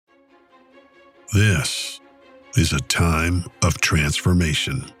This is a time of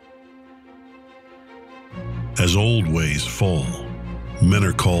transformation. As old ways fall, men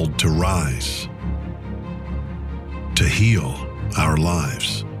are called to rise, to heal our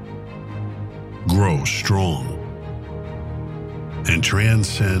lives, grow strong, and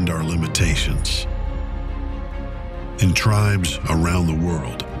transcend our limitations. In tribes around the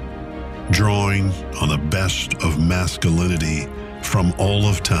world, drawing on the best of masculinity from all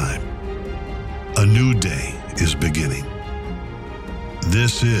of time, a new day is beginning.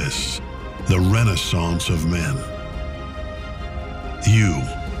 This is the Renaissance of men. You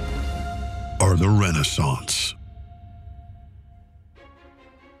are the Renaissance.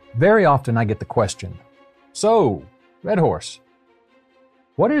 Very often I get the question, so, Red Horse,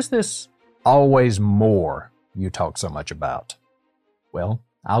 what is this always more you talk so much about? Well,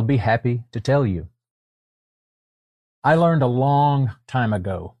 I'll be happy to tell you. I learned a long time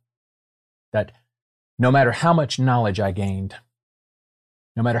ago that no matter how much knowledge I gained,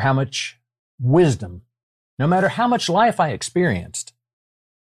 no matter how much wisdom, no matter how much life I experienced,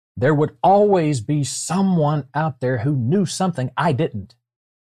 there would always be someone out there who knew something I didn't.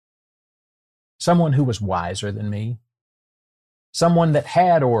 Someone who was wiser than me. Someone that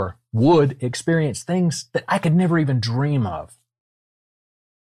had or would experience things that I could never even dream of.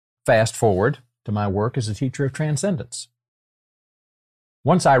 Fast forward to my work as a teacher of transcendence.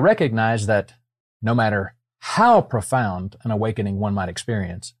 Once I recognized that no matter how profound an awakening one might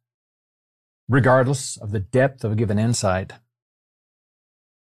experience, regardless of the depth of a given insight,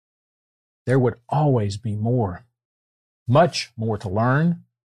 there would always be more. Much more to learn,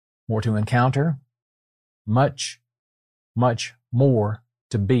 more to encounter, much, much more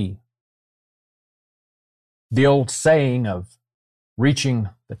to be. The old saying of reaching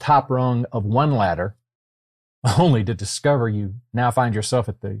the top rung of one ladder only to discover you now find yourself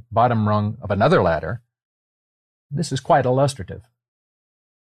at the bottom rung of another ladder, this is quite illustrative.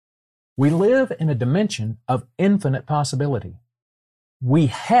 We live in a dimension of infinite possibility. We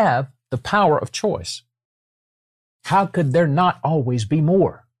have the power of choice. How could there not always be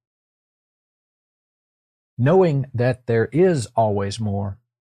more? Knowing that there is always more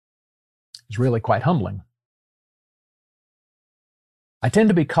is really quite humbling. I tend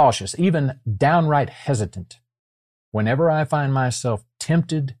to be cautious, even downright hesitant, whenever I find myself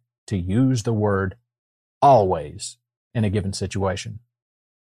tempted to use the word always in a given situation.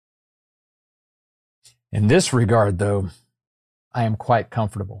 In this regard, though, I am quite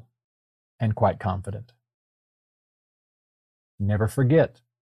comfortable and quite confident. Never forget,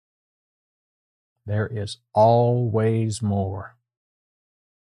 there is always more.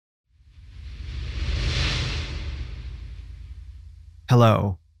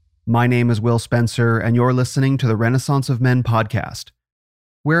 Hello, my name is Will Spencer, and you're listening to the Renaissance of Men podcast.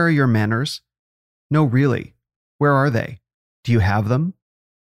 Where are your manners? No, really, where are they? Do you have them?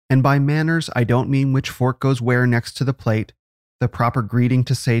 And by manners, I don't mean which fork goes where next to the plate, the proper greeting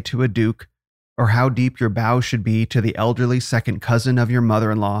to say to a duke, or how deep your bow should be to the elderly second cousin of your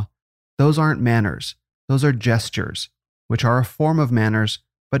mother-in-law. Those aren't manners. Those are gestures, which are a form of manners,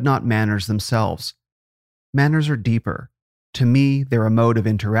 but not manners themselves. Manners are deeper. To me, they're a mode of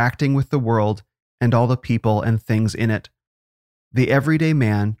interacting with the world and all the people and things in it. The everyday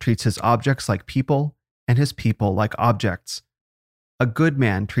man treats his objects like people and his people like objects. A good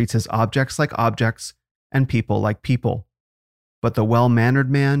man treats his objects like objects and people like people. But the well-mannered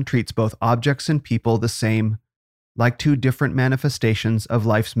man treats both objects and people the same, like two different manifestations of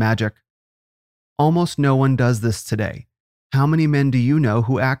life's magic. Almost no one does this today. How many men do you know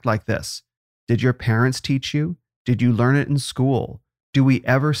who act like this? Did your parents teach you? Did you learn it in school? Do we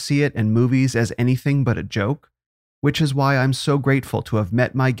ever see it in movies as anything but a joke? Which is why I'm so grateful to have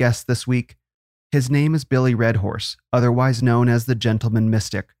met my guest this week. His name is Billy Red Horse, otherwise known as the Gentleman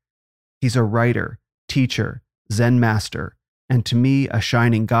Mystic. He's a writer, teacher, Zen master, and to me, a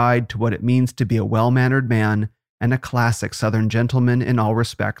shining guide to what it means to be a well-mannered man and a classic Southern gentleman in all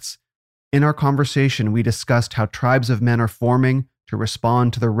respects. In our conversation, we discussed how tribes of men are forming to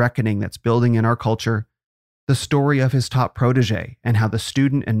respond to the reckoning that's building in our culture, the story of his top protege, and how the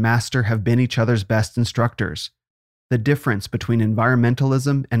student and master have been each other's best instructors, the difference between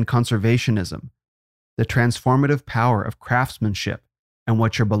environmentalism and conservationism, the transformative power of craftsmanship, and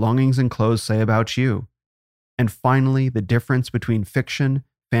what your belongings and clothes say about you, and finally, the difference between fiction,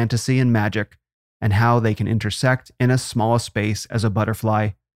 fantasy, and magic, and how they can intersect in as small a space as a butterfly.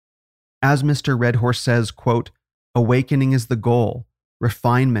 As Mr. Red Horse says, quote, "Awakening is the goal.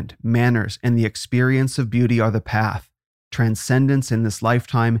 Refinement, manners, and the experience of beauty are the path. Transcendence in this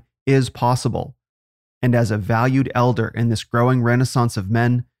lifetime is possible. And as a valued elder in this growing renaissance of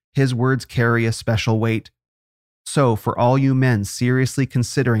men, His words carry a special weight. So, for all you men seriously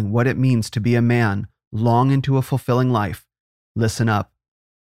considering what it means to be a man long into a fulfilling life, listen up.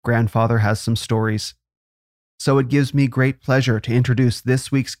 Grandfather has some stories. So it gives me great pleasure to introduce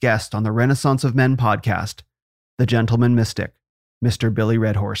this week's guest on the Renaissance of Men podcast, the gentleman mystic, Mr. Billy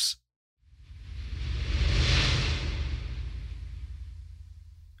Redhorse.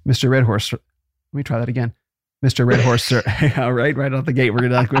 Mr. Redhorse, let me try that again. Mr. Redhorse, sir. right out the gate. We're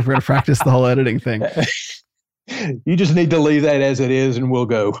gonna practice the whole editing thing. You just need to leave that as it is and we'll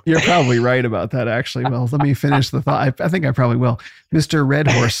go. You're probably right about that, actually. Well, let me finish the thought. I think I probably will. Mr.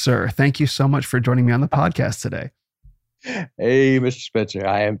 Redhorse, sir, thank you so much for joining me on the podcast today. Hey, Mr. Spencer,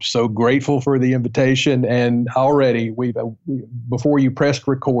 I am so grateful for the invitation. And already, before you pressed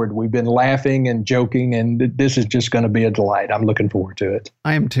record, we've been laughing and joking, and this is just going to be a delight. I'm looking forward to it.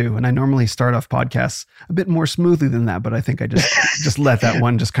 I am too. And I normally start off podcasts a bit more smoothly than that, but I think I just let that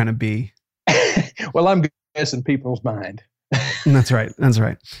one just kind of be. Well, I'm guessing people's mind. That's right.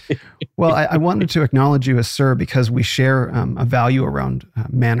 Well, I wanted to acknowledge you as sir because we share a value around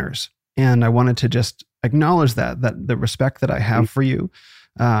manners. And I wanted to just acknowledge that the respect that I have for you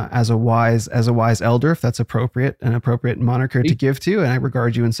as a wise elder, if that's an appropriate moniker to give to you. And I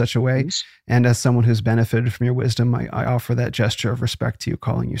regard you in such a way. And as someone who's benefited from your wisdom, I offer that gesture of respect to you,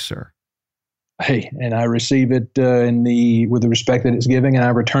 calling you sir. Hey, and I receive it with the respect that it's giving, and I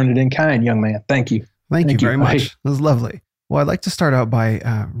return it in kind, young man. Thank you. Thank you very much. That was lovely. Well, I'd like to start out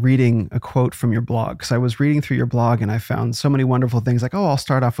by reading a quote from your blog, because I was reading through your blog and I found so many wonderful things like, I'll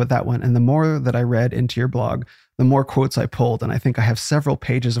start off with that one. And the more that I read into your blog, the more quotes I pulled. And I think I have several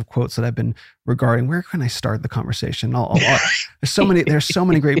pages of quotes that I've been regarding. Where can I start the conversation? There's so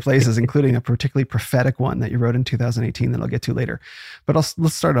many great places, including a particularly prophetic one that you wrote in 2018 that I'll get to later. But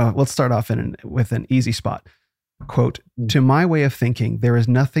let's start off with an easy spot. Quote, "To my way of thinking, there is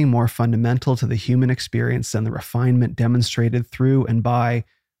nothing more fundamental to the human experience than the refinement demonstrated through and by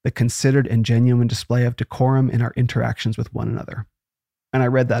the considered and genuine display of decorum in our interactions with one another." And I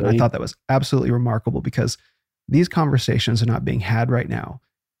read that and I thought that was absolutely remarkable because these conversations are not being had right now.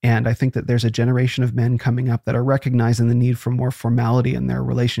 And I think that there's a generation of men coming up that are recognizing the need for more formality in their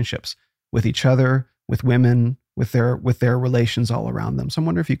relationships with each other, with women, with their relations all around them. So I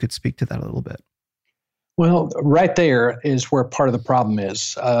wonder if you could speak to that a little bit. Well, right there is where part of the problem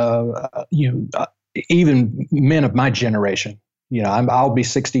is. Even men of my generation, I'll be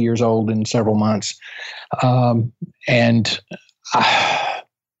 60 years old in several months. And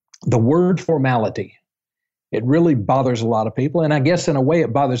the word formality, it really bothers a lot of people. And I guess in a way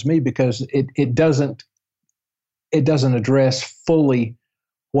it bothers me because it doesn't address fully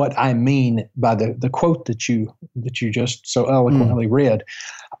what I mean by the quote that you just so eloquently read.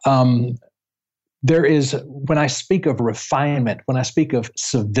 There is, when I speak of refinement, when I speak of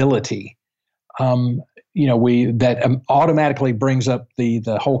civility, that automatically brings up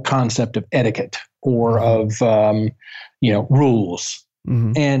the whole concept of etiquette or of rules.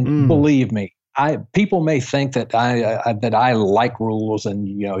 Mm-hmm. And believe me, people may think that I like rules, and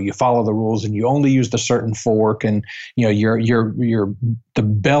you follow the rules, and you only use the certain fork, and the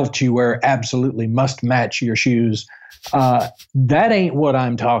belt you wear absolutely must match your shoes. That ain't what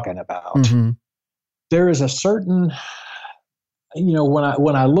I'm talking about. Mm-hmm. There is a certain,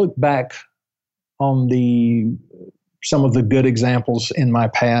 when I look back on some of the good examples in my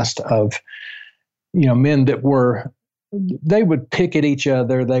past of, men that they would pick at each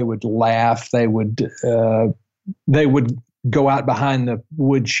other, they would laugh, they would go out behind the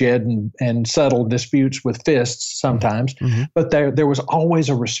woodshed and settle disputes with fists sometimes, but there was always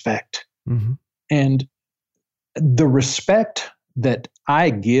a respect, and the respect that I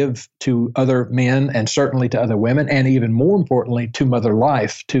give to other men and certainly to other women, and even more importantly to Mother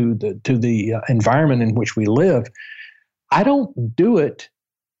Life, to the environment in which we live. I don't do it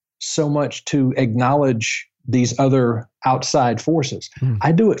so much to acknowledge these other outside forces.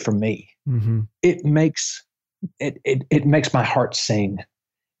 I do it for me. It makes my heart sing.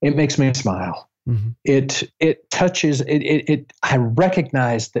 It makes me smile. It touches it. I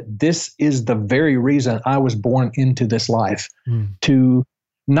recognize that this is the very reason I was born into this life, to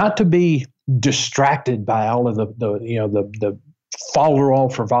not to be distracted by all of the follow-all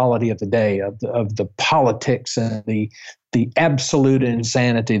frivolity of the day, of the politics and the absolute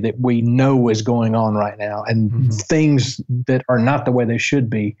insanity that we know is going on right now, and things that are not the way they should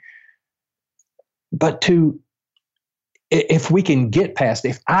be. But if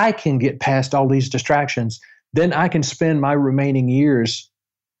I can get past all these distractions, then I can spend my remaining years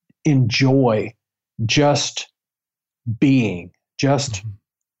in joy, just being, just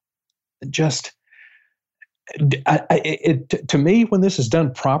To me, when this is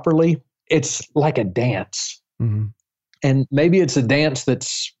done properly, it's like a dance. Mm-hmm. And maybe it's a dance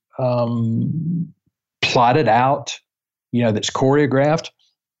that's plotted out, that's choreographed,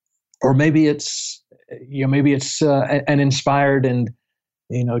 or maybe it's an inspired and,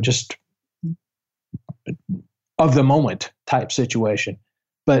 just of the moment type situation.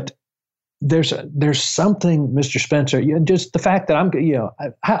 But there's something, Mr. Spencer, just the fact that I'm,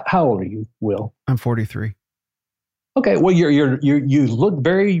 how old are you, Will? I'm 43. Okay, well, you look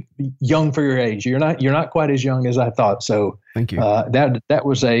very young for your age. You're not quite as young as I thought. So thank you. That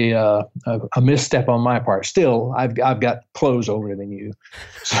was a misstep on my part. Still, I've got clothes older than you,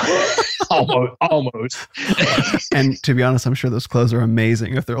 so almost. And to be honest, I'm sure those clothes are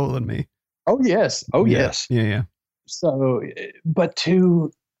amazing if they're older than me. Oh yes, yes. Yeah. So, but to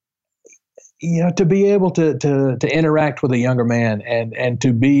be able to interact with a younger man and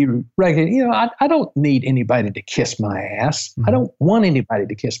to be regular, I don't need anybody to kiss my ass. Mm-hmm. I don't want anybody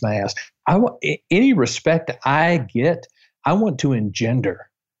to kiss my ass. I want any respect I get, I want to engender.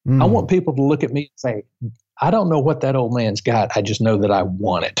 Mm. I want people to look at me and say, I don't know what that old man's got. I just know that I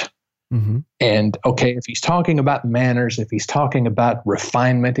want it. Mm-hmm. And okay, if he's talking about manners, if he's talking about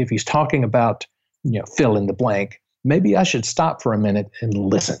refinement, if he's talking about, fill in the blank, maybe I should stop for a minute and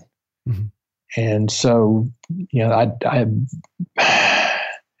listen. Mm-hmm. And so,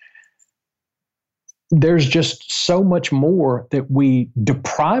 there's just so much more that we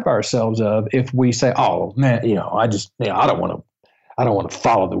deprive ourselves of if we say, "Oh man, I don't want to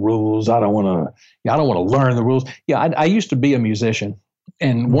follow the rules. I don't want to learn the rules." Yeah, I used to be a musician,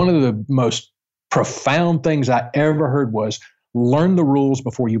 and one of the most profound things I ever heard was learn the rules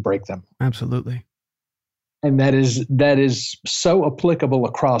before you break them. Absolutely. And that is so applicable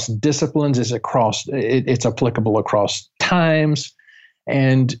across disciplines. It's applicable across times,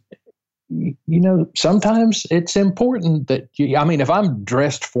 and sometimes it's important that if I'm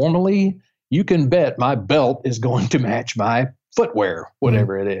dressed formally, you can bet my belt is going to match my footwear,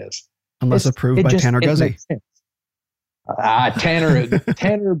 whatever it is, unless approved by Tanner Guzzi.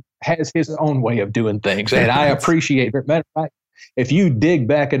 Tanner has his own way of doing things, and I appreciate it. Matter of fact, if you dig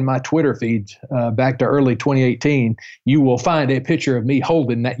back in my Twitter feed back to early 2018, you will find a picture of me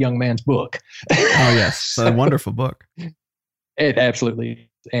holding that young man's book. Oh yes, a wonderful book. It absolutely,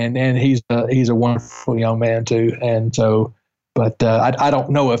 and he's a wonderful young man too. And so, but I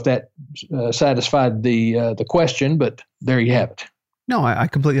don't know if that satisfied the question, but there you have it. No, I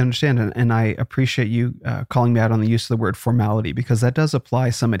completely understand, and I appreciate you calling me out on the use of the word formality, because that does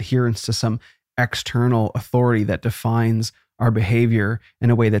apply some adherence to some external authority that defines our behavior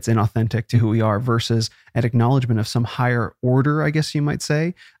in a way that's inauthentic to who we are, versus an acknowledgement of some higher order, I guess you might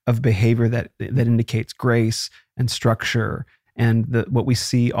say, of behavior that indicates grace and structure and what we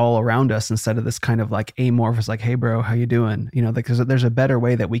see all around us, instead of this kind of like amorphous, like, hey bro, how you doing? Because there's a better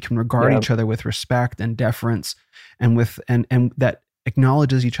way that we can regard each other with respect and deference, and and that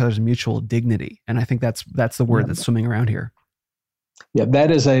acknowledges each other's mutual dignity. And I think that's the word that's swimming around here. Yeah, that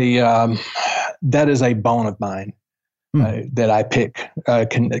is a bone of mine. That I pick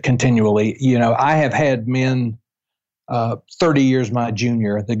continually. I have had men 30 years my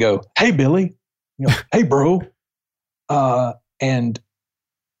junior that go, "Hey Billy," "Hey bro," and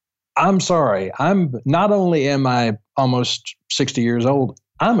I'm sorry. Not only am I almost 60 years old,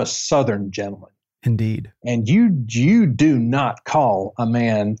 I'm a Southern gentleman. Indeed. And you do not call a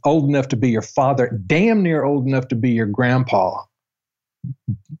man old enough to be your father, damn near old enough to be your grandpa,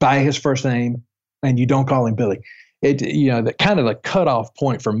 by his first name, and you don't call him Billy. The kind of the cutoff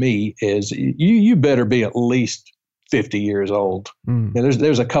point for me is you better be at least 50 years old. Mm.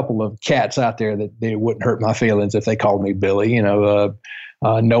 There's a couple of cats out there that they wouldn't hurt my feelings if they called me Billy.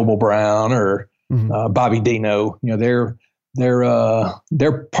 Noble Brown or Bobby Dino. They're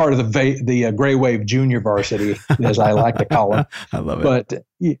part of the Gray Wave Junior Varsity, as I like to call them. I love it.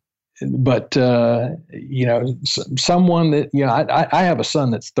 But someone that I have a son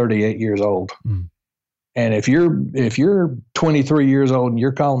that's 38 years old. Mm. And if you're 23 years old and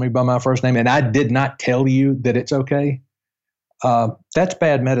you're calling me by my first name and I did not tell you that it's okay, that's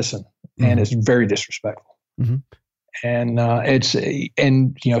bad medicine, and it's very disrespectful. Mm-hmm. And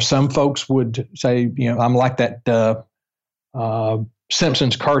some folks would say, I'm like that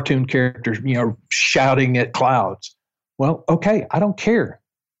Simpsons cartoon character, shouting at clouds. Well, okay, I don't care.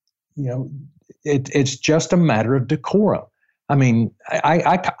 It's just a matter of decorum. I mean,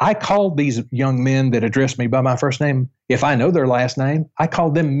 I call these young men that address me by my first name. If I know their last name, I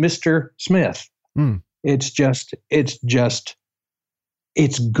call them Mr. Smith. Mm. It's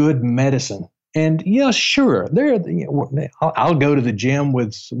good medicine And yeah, sure, I'll go to the gym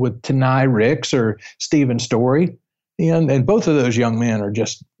with Tanai Ricks or Stephen Story, and both of those young men are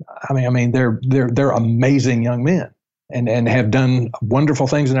just, they're amazing young men, and have done wonderful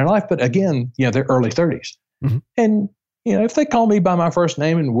things in their life. But again, they're early 30s, and if they call me by my first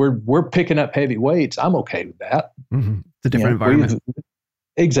name and we're picking up heavy weights, I'm okay with that. It's a different environment.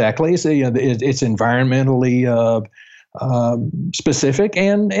 Exactly. So it's environmentally specific,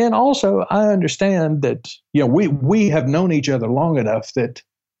 and also I understand that we have known each other long enough that,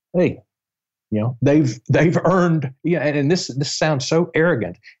 hey, they've earned, and this sounds so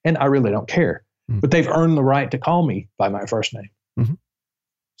arrogant, and I really don't care, but they've earned the right to call me by my first name.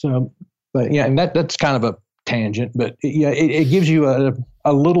 So, but and that's kind of a tangent, but it gives you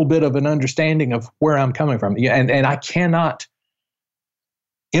a little bit of an understanding of where I'm coming from. And I cannot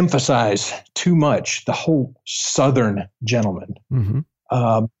emphasize too much the whole Southern gentleman.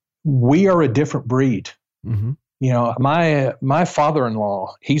 We are a different breed. My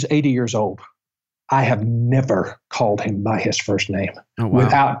father-in-law, he's 80 years old. I have never called him by his first name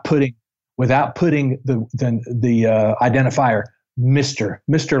without putting the identifier Mr.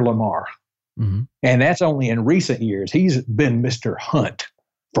 Lamar. And that's only in recent years. He's been Mr. Hunt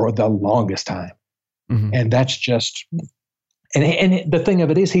for the longest time. And that's just, and the thing of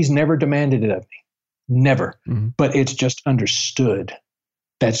it is, he's never demanded it of me. Never. But it's just understood.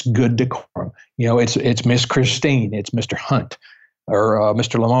 That's good decorum. It's Miss Christine, it's Mr. Hunt, or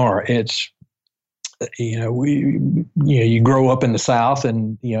Mr. Lamar. It's, you grow up in the South,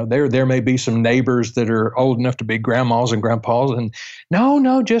 and there may be some neighbors that are old enough to be grandmas and grandpas, and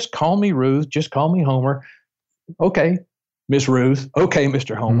no, just call me Ruth, just call me Homer. Okay, Miss Ruth. Okay,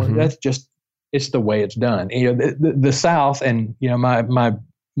 Mr. Homer. That's just, it's the way it's done. The South, and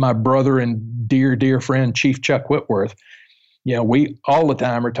my brother and dear friend Chief Chuck Whitworth. We all the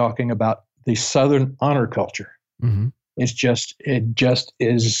time are talking about the Southern honor culture. It just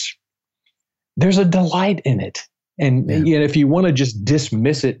is. There's a delight in it. And if you want to just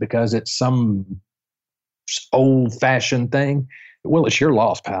dismiss it because it's some old fashioned thing, well, it's your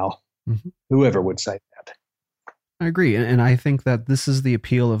loss, pal. Whoever would say that. I agree. And I think that this is the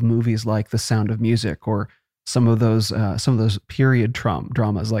appeal of movies like The Sound of Music, or some of those period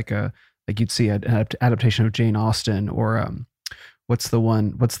dramas, like you'd see an adaptation of Jane Austen, or what's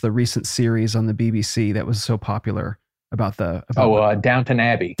the recent series on the BBC that was so popular about Downton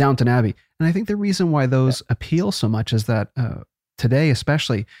Abbey. Downton Abbey. And I think the reason why those appeal so much is that today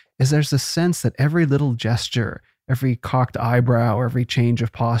especially, is there's this sense that every little gesture, every cocked eyebrow, or every change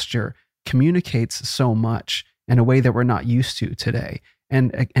of posture communicates so much in a way that we're not used to today.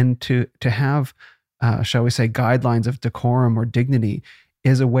 And to have, shall we say, guidelines of decorum or dignity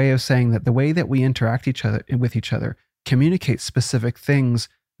is a way of saying that the way that we interact with each other communicates specific things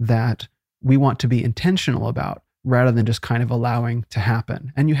that we want to be intentional about, rather than just kind of allowing to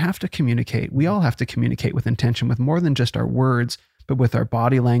happen. And you have to communicate. We all have to communicate with intention, with more than just our words, but with our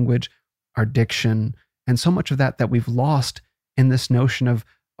body language, our diction, and so much of that we've lost in this notion of,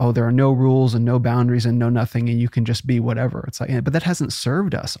 there are no rules and no boundaries and no nothing, and you can just be whatever. It's like, but that hasn't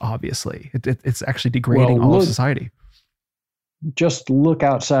served us, obviously. It's actually degrading all of society. Just look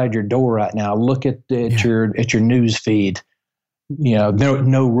outside your door right now. Look at your news feed.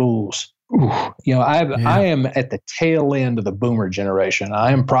 No rules. I am at the tail end of the boomer generation.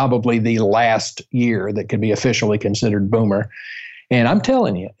 I am probably the last year that could be officially considered boomer. And I'm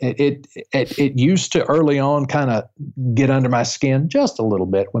telling you, it used to early on kind of get under my skin just a little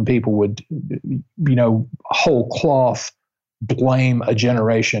bit when people would, whole cloth blame a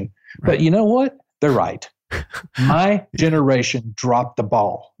generation. Right. But you know what? They're right. My generation dropped the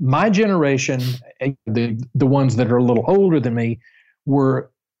ball. My generation, the ones that are a little older than me, were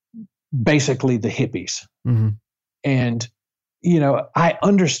basically the hippies. And, I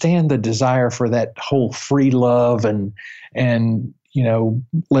understand the desire for that whole free love and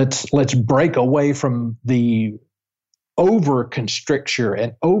let's break away from the over constricture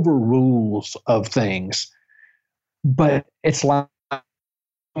and over rules of things. But it's like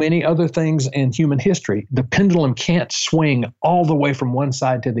many other things in human history. The pendulum can't swing all the way from one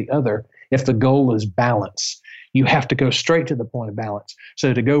side to the other if the goal is balance. You have to go straight to the point of balance.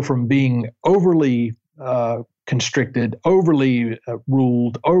 So to go from being overly constricted, overly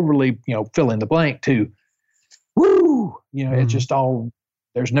ruled, overly, fill in the blank, to woo, it's just all,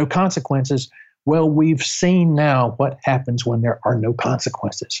 there's no consequences. Well, we've seen now what happens when there are no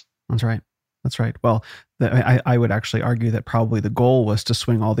consequences. That's right. Well, I would actually argue that probably the goal was to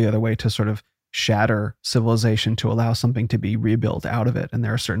swing all the other way, to sort of shatter civilization to allow something to be rebuilt out of it. And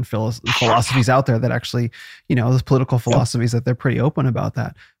there are certain philosophies out there that actually, those political philosophies that they're pretty open about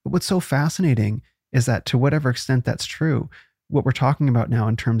that. But what's so fascinating is that to whatever extent that's true, what we're talking about now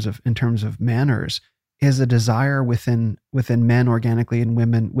in terms of manners is a desire within men organically and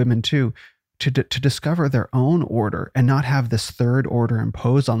women too, to discover their own order and not have this third order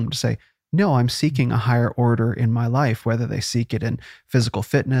imposed on them to say, no, I'm seeking a higher order in my life, whether they seek it in physical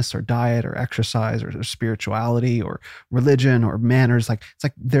fitness or diet or exercise or spirituality or religion or manners. Like, it's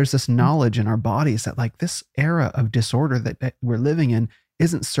like there's this knowledge in our bodies that like this era of disorder that we're living in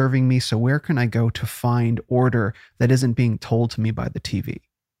isn't serving me. So where can I go to find order that isn't being told to me by the TV?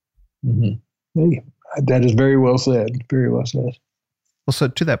 Mm-hmm. Hey, that is very well said. Very well said. Well, so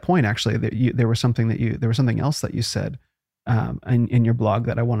to that point, actually, there was something else that you said in your blog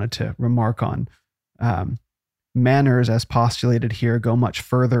that I wanted to remark on. Manners, as postulated here, go much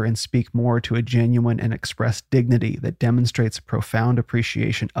further and speak more to a genuine and expressed dignity that demonstrates a profound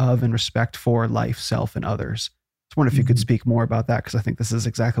appreciation of and respect for life, self, and others. I wonder if you could speak more about that, because I think this is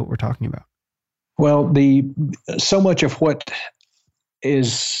exactly what we're talking about. Well, so much of what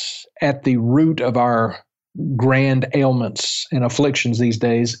is at the root of our grand ailments and afflictions these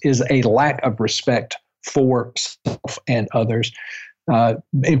days is a lack of respect for self and others.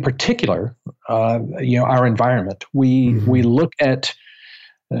 In particular, our environment. We look at,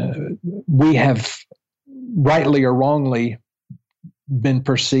 we have rightly or wrongly been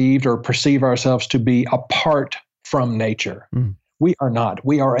perceived or perceive ourselves to be apart from nature. We are not.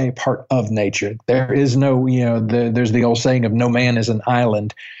 We are a part of nature. There is no, there's the old saying of no man is an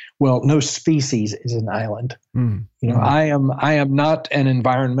island. Well, no species is an island. I am not an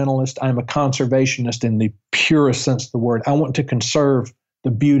environmentalist. I'm a conservationist in the purest sense of the word. I want to conserve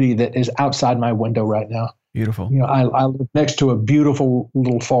the beauty that is outside my window right now. Beautiful. I live next to a beautiful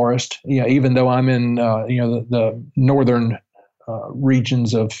little forest. Even though I'm in the northern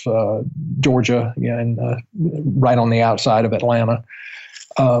regions of Georgia, and right on the outside of Atlanta.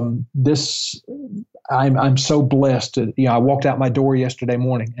 I'm so blessed. I walked out my door yesterday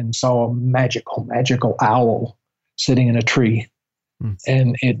morning and saw a magical owl sitting in a tree.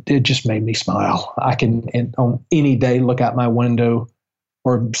 And it just made me smile. I can, on any day, look out my window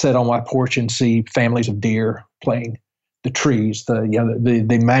or sit on my porch and see families of deer playing, the trees,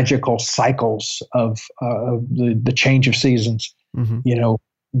 the magical cycles of the change of seasons.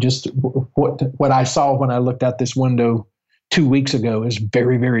 Just what I saw when I looked out this window 2 weeks ago is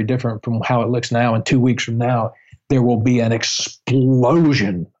very, very different from how it looks now. And 2 weeks from now, there will be an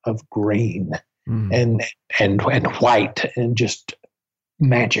explosion of green and white and just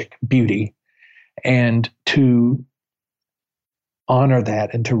magic beauty. And to honor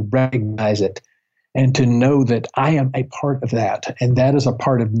that and to recognize it and to know that I am a part of that and that is a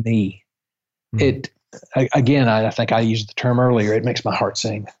part of me. Again, I think I used the term earlier, it makes my heart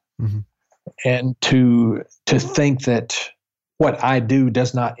sing. And to think that what I do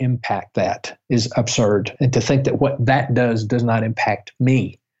does not impact that is absurd. And to think that what that does not impact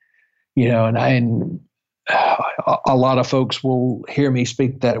me, and a lot of folks will hear me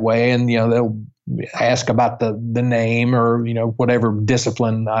speak that way, and they'll ask about the name or whatever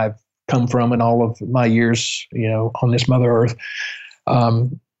discipline I've come from in all of my years on this Mother Earth.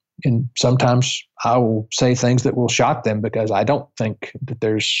 And sometimes I will say things that will shock them because I don't think that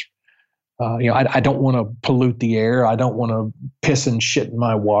there's I don't want to pollute the air. I don't want to piss and shit in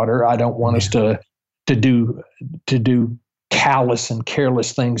my water. I don't want us to do callous and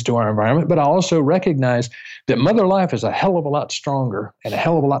careless things to our environment. But I also recognize that Mother Life is a hell of a lot stronger and a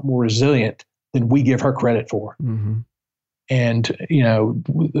hell of a lot more resilient than we give her credit for. And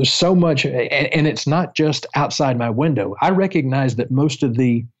there's so much, and it's not just outside my window. I recognize that most of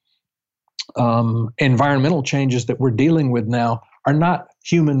the environmental changes that we're dealing with now are not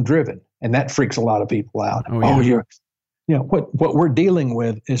human driven. And that freaks a lot of people out. What we're dealing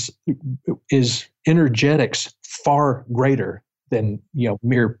with is energetics far greater than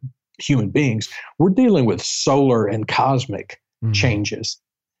mere human beings. We're dealing with solar and cosmic changes,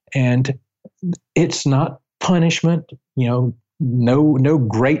 and it's not punishment. No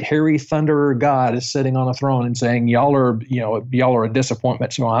great hairy thunderer God is sitting on a throne and saying y'all are a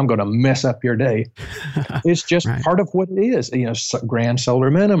disappointment, so I'm going to mess up your day. It's just part of what it is. Grand solar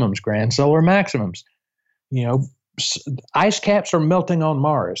minimums, grand solar maximums. Ice caps are melting on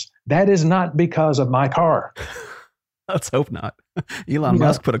Mars. That is not because of my car. Let's hope not. Elon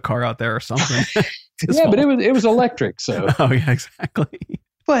Musk put a car out there or something. But it was electric. So. Oh yeah, exactly.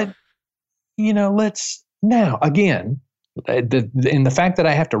 But let's now again. And the fact that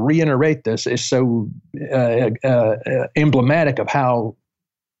I have to reiterate this is so emblematic of how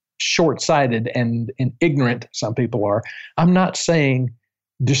short-sighted and ignorant, some people are. I'm not saying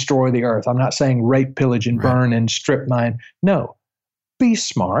destroy the earth. I'm not saying rape, pillage, and burn and strip mine. No, be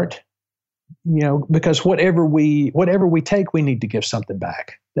smart, because whatever we take, we need to give something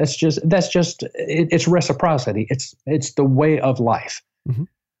back. It's reciprocity. It's the way of life. Mm-hmm.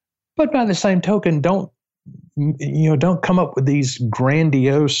 But by the same token, don't come up with these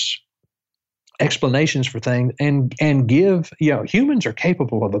grandiose explanations for things and give, humans are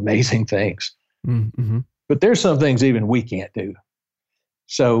capable of amazing things, mm-hmm. but there's some things even we can't do.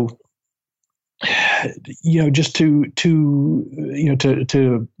 So, just to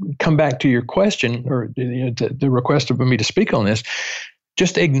come back to your question or the request of me to speak on this,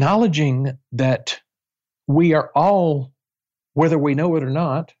 just acknowledging that we are all, whether we know it or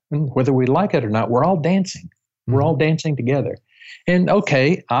not, and whether we like it or not, we're all dancing. Mm-hmm. We're all dancing together. And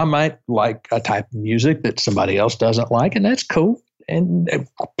okay, I might like a type of music that somebody else doesn't like, and that's cool. And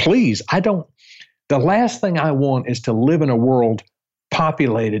please, the last thing I want is to live in a world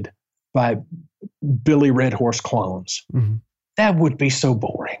populated by Billy Red Horse clones. Mm-hmm. That would be so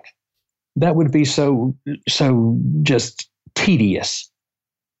boring. That would be so just tedious.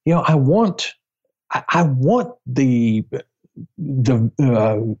 I want the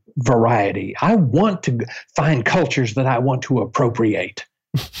variety. I want to find cultures that I want to appropriate.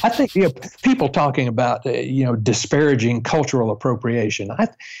 I think people talking about disparaging cultural appropriation.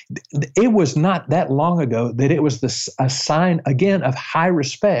 It was not that long ago that it was a sign again of high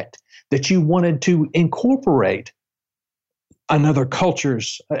respect that you wanted to incorporate another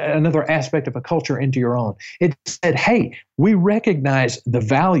aspect of a culture into your own. It said, "Hey, we recognize the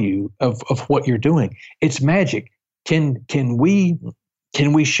value of what you're doing. It's magic. Can we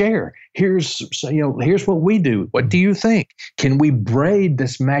share? Here's what we do. What do you think? Can we braid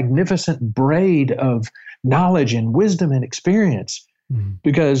this magnificent braid of knowledge and wisdom and experience?" Mm-hmm.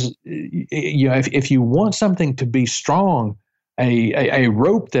 Because if you want something to be strong, a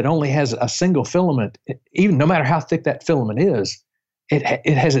rope that only has a single filament, even no matter how thick that filament is,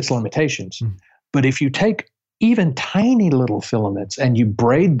 it has its limitations. Mm-hmm. But if you take even tiny little filaments and you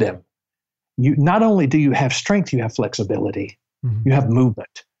braid them, you not only do you have strength, you have flexibility, mm-hmm. you have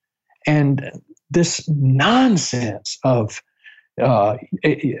movement. And this nonsense of, when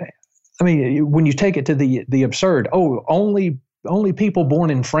you take it to the absurd, only people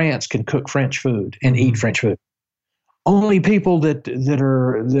born in France can cook French food and mm-hmm. eat French food. Only people that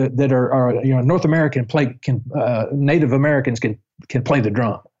are North American Native Americans can play the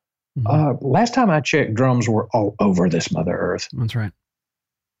drum. Mm-hmm. Last time I checked, drums were all over this Mother Earth. That's right.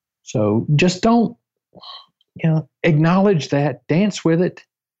 So just don't, acknowledge that, dance with it,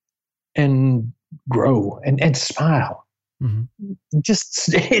 and grow and smile. Mm-hmm.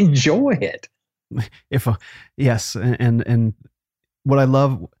 Just enjoy it. Yes, and what I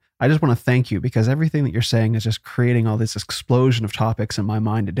love, I just want to thank you, because everything that you're saying is just creating all this explosion of topics in my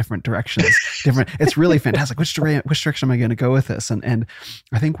mind in different directions. It's really fantastic. Which direction am I going to go with this? And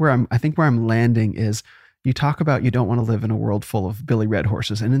I think where I'm landing is, you talk about you don't want to live in a world full of Billy Red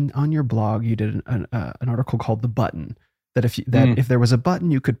Horses, and on your blog you did an article called "The Button." That if there was a button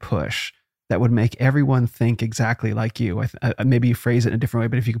you could push that would make everyone think exactly like you, maybe you phrase it in a different way,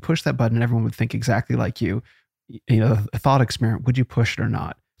 but if you could push that button and everyone would think exactly like you, a thought experiment, would you push it or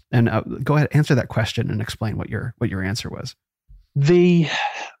not? And go ahead, answer that question and explain what your answer was.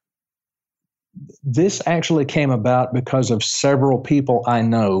 This actually came about because of several people I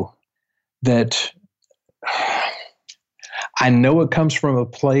know that I know it comes from a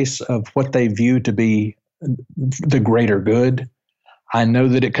place of what they view to be the greater good. I know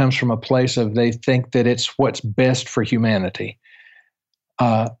that it comes from a place of they think that it's what's best for humanity.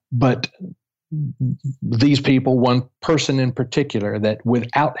 But these people, one person in particular, that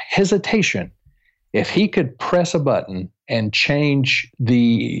without hesitation, if he could press a button and change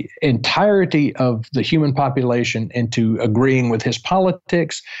the entirety of the human population into agreeing with his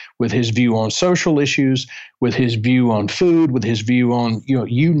politics, with his view on social issues, with his view on food, with his view on,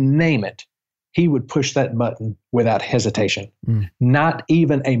 you name it, he would push that button without hesitation. Not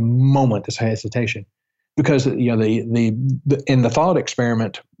even a moment of hesitation. Because, in the thought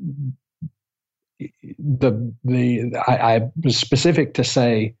experiment, I was specific to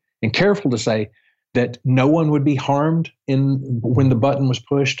say and careful to say that no one would be harmed when the button was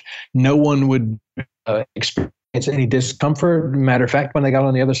pushed. No one would experience any discomfort. Matter of fact, when they got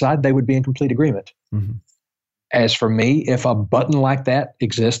on the other side, they would be in complete agreement. Mm-hmm. As for me, if a button like that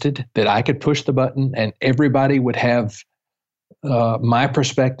existed, that I could push the button and everybody would have my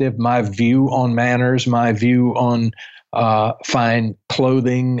perspective, my view on manners, my view on fine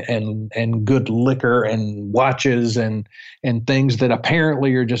clothing and good liquor and watches and things that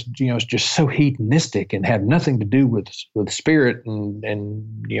apparently are just so hedonistic and have nothing to do with spirit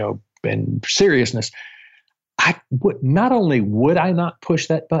and seriousness. I would not only would I not push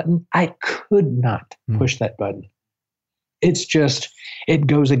that button, I could not push that button. It's just, it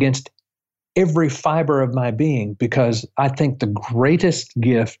goes against every fiber of my being, because I think the greatest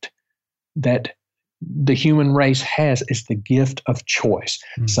gift that the human race has is the gift of choice.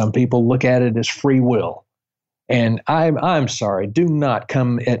 Some people look at it as free will. And I'm sorry, do not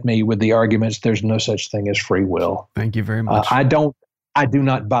come at me with the arguments there's no such thing as free will. Thank you very much. I do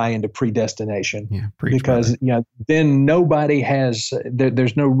not buy into predestination, because then nobody has,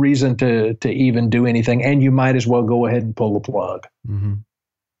 there's no reason to even do anything, and you might as well go ahead and pull the plug. Mm-hmm.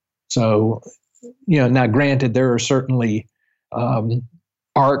 So, now granted, there are certainly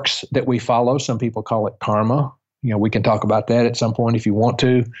arcs that we follow. Some people call it karma. We can talk about that at some point if you want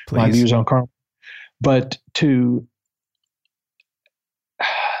to. Please. My views on karma. But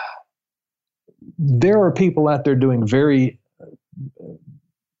there are people out there doing very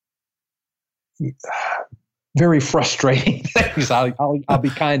frustrating things. I'll be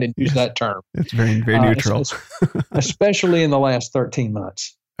kind and use that term. It's very, very neutral. Especially in the last 13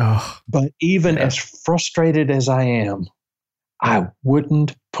 months. Oh, but even as frustrated as I am, I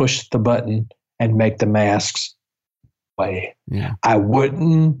wouldn't push the button and make the masks away. Yeah. I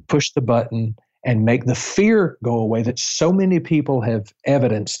wouldn't push the button and make the fear go away that so many people have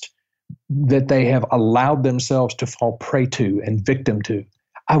evidenced that they have allowed themselves to fall prey to and victim to.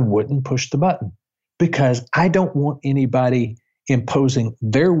 I wouldn't push the button because I don't want anybody imposing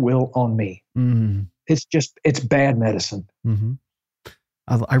their will on me. Mm-hmm. It's bad medicine. Mm-hmm.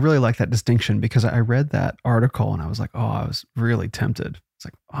 I really like that distinction, because I read that article and I was like, I was really tempted. It's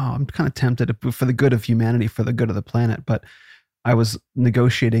like, I'm kind of tempted for the good of humanity, for the good of the planet. But I was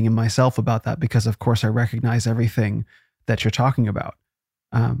negotiating in myself about that because, of course, I recognize everything that you're talking about.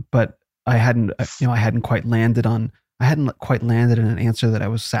 But I hadn't quite landed in an answer that I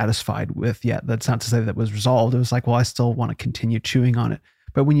was satisfied with yet. That's not to say that it was resolved. It was like, well, I still want to continue chewing on it.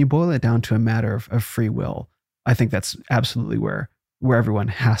 But when you boil it down to a matter of free will, I think that's absolutely where everyone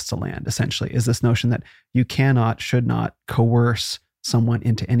has to land, essentially, is this notion that you should not coerce someone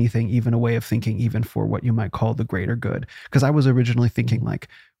into anything, even a way of thinking, even for what you might call the greater good. Because I was originally thinking like,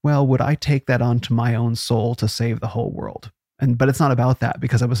 well, would I take that onto my own soul to save the whole world? But it's not about that,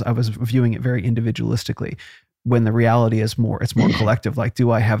 because I was viewing it very individualistically, when the reality is it's more collective. Like, do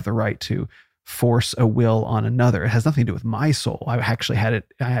I have the right to force a will on another? It has nothing to do with my soul. I actually had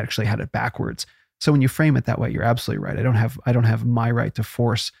it backwards. So when you frame it that way, you're absolutely right. I don't have my right to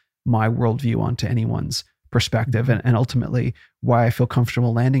force my worldview onto anyone's perspective. And ultimately, why I feel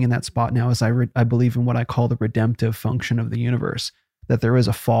comfortable landing in that spot now is I believe in what I call the redemptive function of the universe, that there is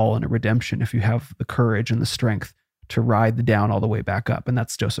a fall and a redemption if you have the courage and the strength to ride the down all the way back up. And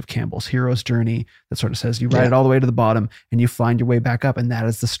that's Joseph Campbell's hero's journey that sort of says you ride it all the way to the bottom and you find your way back up. And that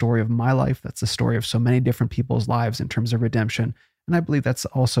is the story of my life. That's the story of so many different people's lives in terms of redemption. And I believe that's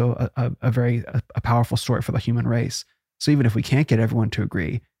also a very powerful story for the human race. So even if we can't get everyone to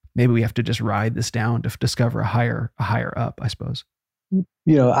agree, maybe we have to just ride this down to discover a higher up, I suppose.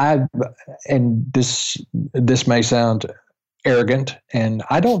 This may sound arrogant, and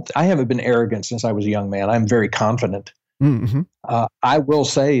I haven't been arrogant since I was a young man. I'm very confident. Mm-hmm. I will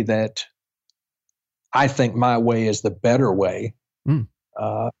say that I think my way is the better way.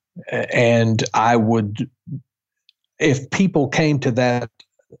 And I would, if people came to that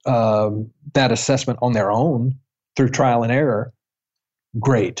assessment on their own through trial and error,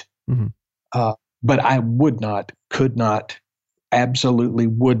 great. Mm-hmm. But I could not, absolutely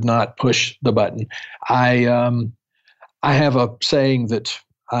would not push the button. I have a saying that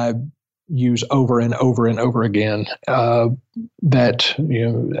I use over and over and over again, that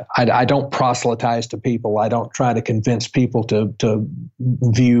I don't proselytize to people. I don't try to convince people to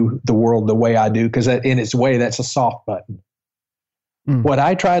view the world the way I do, because in its way, that's a soft button. What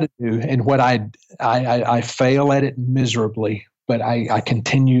I try to do, and what I fail at it miserably, but I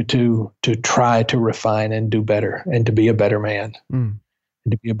continue to try to refine and do better, and to be a better man, and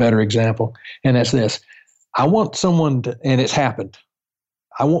to be a better example. And that's this. I want someone to, and it's happened,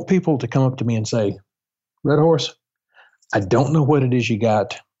 I want people to come up to me and say, Red Horse, I don't know what it is you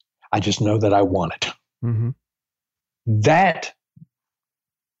got. I just know that I want it. Mm-hmm. That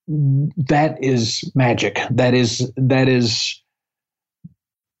is magic. That is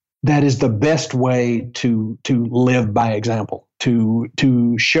the best way to live by example,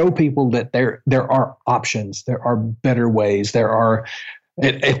 to show people that there are options, there are better ways, there are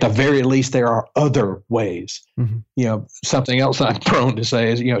at the very least there are other ways. Mm-hmm. Something else I'm prone to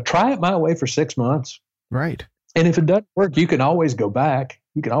say is, try it my way for 6 months. Right. And if it doesn't work, you can always go back.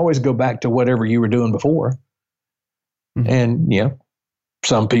 You can always go back to whatever you were doing before. Mm-hmm. And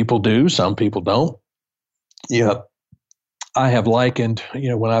some people do, some people don't. I have likened,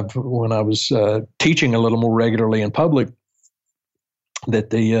 when I was teaching a little more regularly in public, that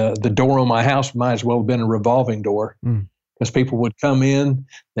the door on my house might as well have been a revolving door, because people would come in,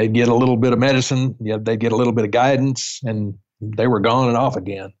 they'd get a little bit of medicine, they'd get a little bit of guidance, and they were gone and off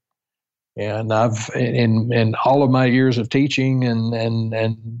again. And I've in all of my years of teaching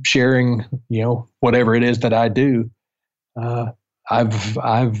and sharing, whatever it is that I do,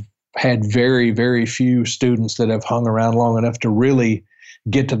 I've had very, very few students that have hung around long enough to really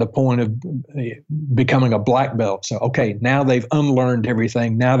get to the point of becoming a black belt. So, okay, now they've unlearned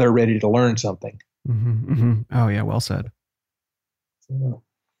everything. Now they're ready to learn something. Mm-hmm, mm-hmm. Oh yeah, well said. Well,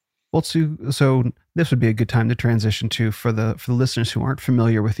 so this would be a good time to transition to for the listeners who aren't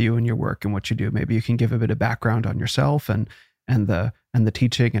familiar with you and your work and what you do. Maybe you can give a bit of background on yourself and the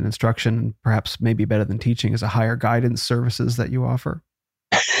teaching and instruction, and perhaps maybe better than teaching is a higher guidance services that you offer.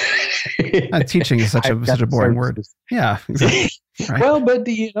 Teaching is such a boring word. Yeah, exactly. Right. Well, but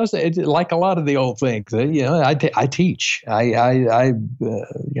it's like a lot of the old things. I teach. I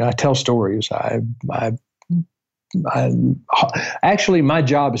tell stories. Actually, my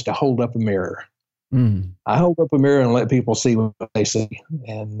job is to hold up a mirror. I hold up a mirror and let people see what they see.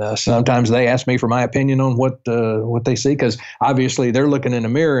 And sometimes they ask me for my opinion on what they see, because obviously they're looking in a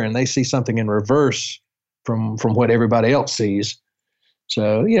mirror and they see something in reverse from what everybody else sees.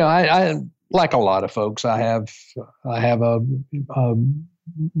 So, I like a lot of folks, I have a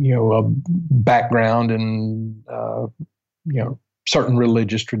background in certain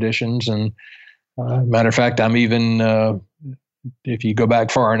religious traditions, and matter of fact, I'm even if you go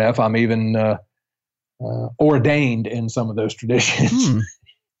back far enough, I'm even ordained in some of those traditions.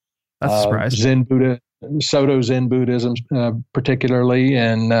 That's a surprise. Zen Buddha, Soto Zen Buddhism, particularly,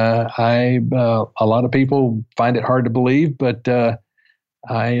 and a lot of people find it hard to believe, but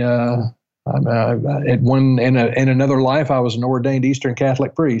I'm in another life, I was an ordained Eastern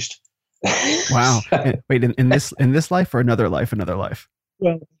Catholic priest. Wow! Wait, in this life or another life? Another life.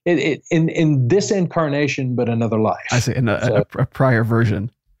 Well, in this incarnation, but another life. I see. In a prior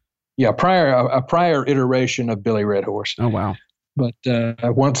version. Yeah, a prior iteration of Billy Red Horse. Oh wow! But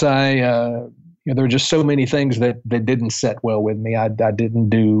once there were just so many things that didn't set well with me. I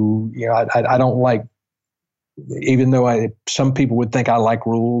didn't do. I don't like. Even though some people would think I like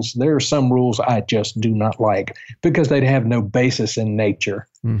rules, there are some rules I just do not like, because they'd have no basis in nature.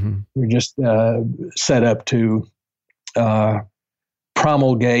 Mm-hmm. They're just set up to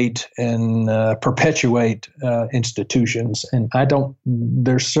promulgate and perpetuate institutions. And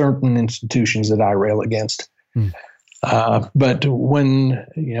there's certain institutions that I rail against. But when,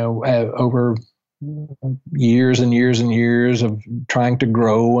 over years and years and years of trying to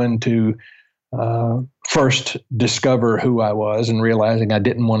grow and to first discover who I was, and realizing I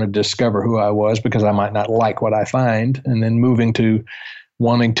didn't want to discover who I was because I might not like what I find, and then moving to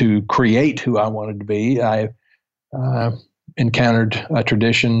wanting to create who I wanted to be, I encountered a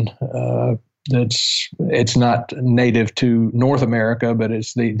tradition it's not native to North America, but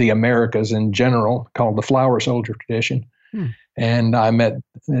it's the Americas in general, called the Flower Soldier tradition. And it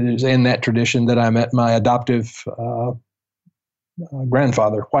was in that tradition that I met my adoptive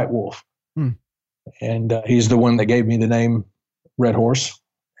grandfather, White Wolf. And he's the one that gave me the name Red Horse.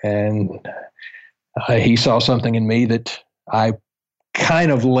 And he saw something in me that I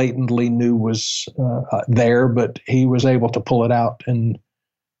kind of latently knew was there, but he was able to pull it out and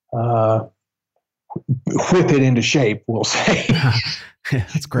whip it into shape, we'll say.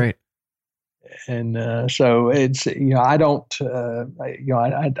 That's great. And so it's, I don't,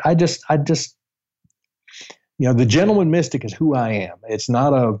 I just, the gentleman mystic is who I am. It's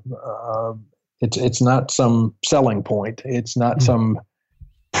not it's not some selling point. It's not some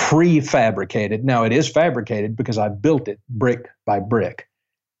prefabricated. Now, it is fabricated because I built it brick by brick,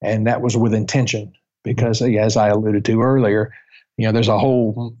 and that was with intention, because as I alluded to earlier, there's a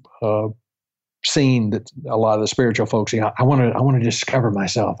whole scene that a lot of the spiritual folks, I want to discover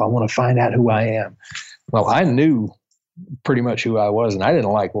myself. I want to find out who I am. Well, I knew pretty much who I was, and I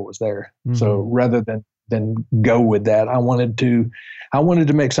didn't like what was there. So rather than go with that, I wanted to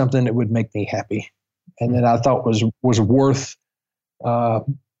make something that would make me happy, and that I thought was worth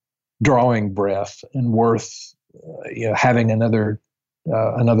drawing breath, and worth having another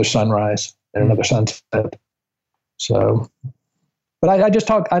sunrise and another sunset. So But I just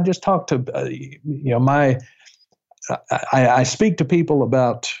talk to I speak to people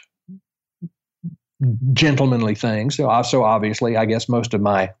about gentlemanly things. So obviously, I guess most of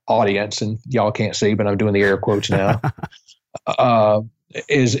my audience, and y'all can't see, but I'm doing the air quotes now,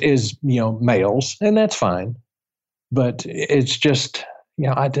 is males, and that's fine. But it's just,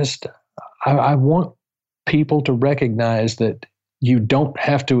 I want people to recognize that you don't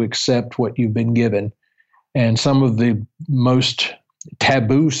have to accept what you've been given. And some of the most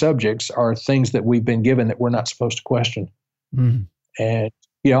taboo subjects are things that we've been given that we're not supposed to question. Mm. And,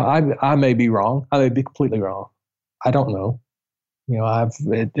 I may be wrong. I may be completely wrong. I don't know. I've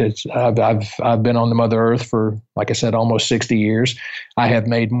been on the Mother Earth for, like I said, almost 60 years. I have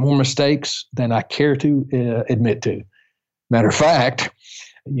made more mistakes than I care to admit to. Matter of fact,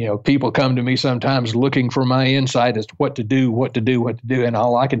 people come to me sometimes looking for my insight as to what to do. And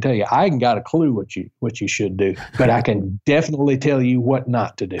all I can tell you, I ain't got a clue what you should do, but I can definitely tell you what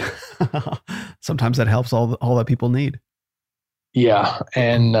not to do. Sometimes that helps all that people need. Yeah.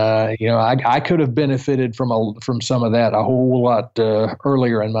 And, I could have benefited from some of that a whole lot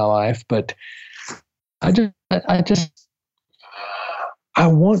earlier in my life, but I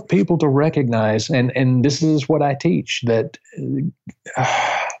want people to recognize, and this is what I teach, that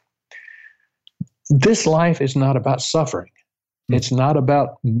this life is not about suffering. It's not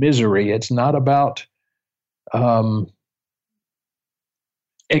about misery. It's not about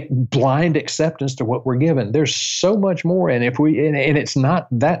blind acceptance to what we're given. There's so much more, and it's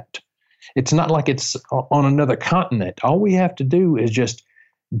not like it's on another continent. All we have to do is just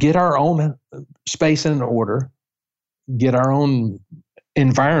get our own space in order, get our own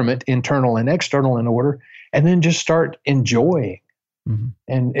environment, internal and external, in order, and then just start enjoying. Mm-hmm.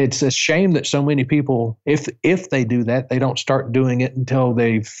 And it's a shame that so many people, if they do that, they don't start doing it until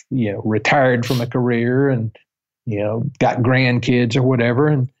they've retired from a career and got grandkids or whatever.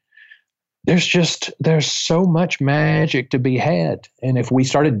 And there's so much magic to be had. And if we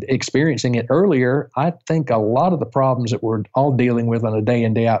started experiencing it earlier, I think a lot of the problems that we're all dealing with on a day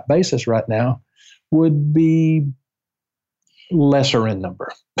in, day out basis right now would be lesser in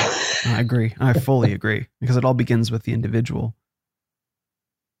number. I agree. I fully agree, because it all begins with the individual.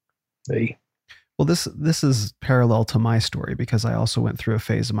 Well, this is parallel to my story, because I also went through a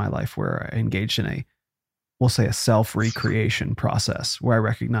phase of my life where I engaged in we'll say a self-recreation process, where I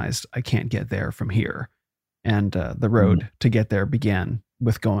recognized I can't get there from here. And the road to get there began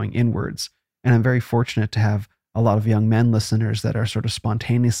with going inwards. And I'm very fortunate to have a lot of young men listeners that are sort of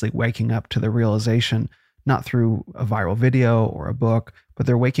spontaneously waking up to the realization, not through a viral video or a book, but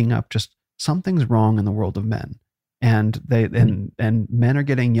they're waking up just something's wrong in the world of men. And and men are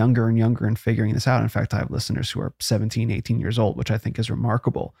getting younger and younger and figuring this out. In fact, I have listeners who are 17, 18 years old, which I think is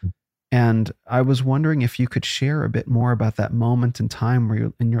remarkable. And I was wondering if you could share a bit more about that moment in time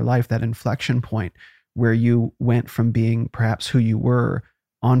where in your life, that inflection point where you went from being perhaps who you were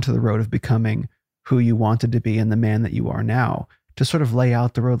onto the road of becoming who you wanted to be and the man that you are now, to sort of lay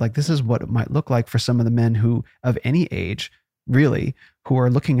out the road. Like, this is what it might look like for some of the men who, of any age, really, who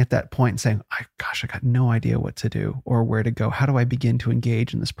are looking at that point and saying, I got no idea what to do or where to go. How do I begin to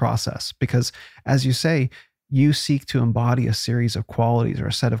engage in this process? Because, as you say, you seek to embody a series of qualities or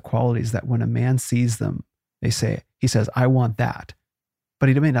a set of qualities that when a man sees them, he says, I want that. But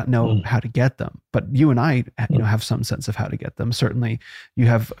he may not know how to get them. But you and I have some sense of how to get them. Certainly you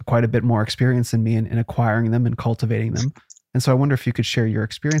have quite a bit more experience than me in acquiring them and cultivating them. And so I wonder if you could share your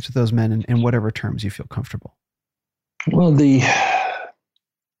experience with those men in whatever terms you feel comfortable. Well,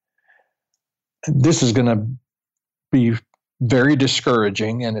 this is going to be very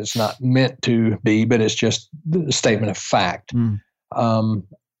discouraging, and it's not meant to be, but it's just a statement of fact.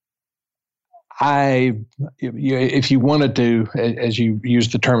 If you wanted to, as you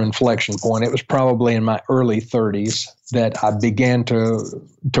used the term inflection point, it was probably in my early 30s that I began to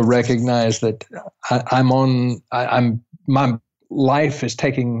recognize that my life is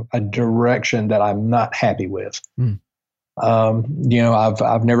taking a direction that I'm not happy with. I've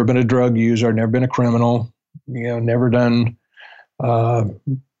never been a drug user, never been a criminal, never done. I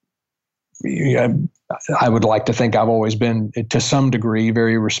would like to think I've always been, to some degree,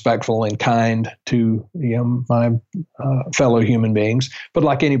 very respectful and kind to my fellow human beings. But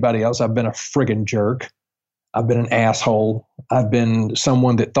like anybody else, I've been a friggin' jerk. I've been an asshole. I've been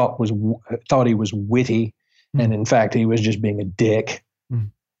someone that thought he was witty, and in fact he was just being a dick.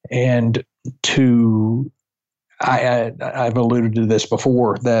 And I've alluded to this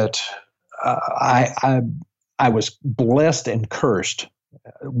before, that I was blessed and cursed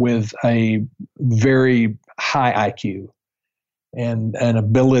with a very high IQ and an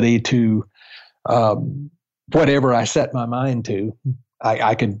ability to whatever I set my mind to,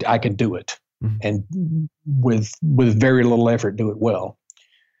 I could do it, and with very little effort, do it well.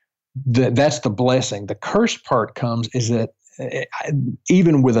 That's the blessing. The curse part comes is that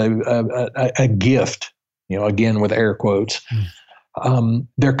even with a gift, again with air quotes,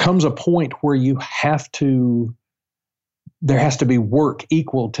 there comes a point where there has to be work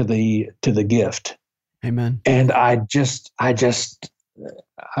equal to the gift. Amen. And I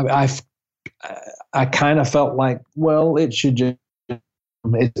kind of felt like, well, it should just,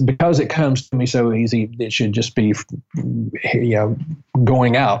 because it comes to me so easy, it should just be,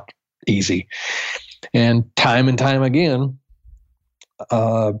 going out easy. And time again,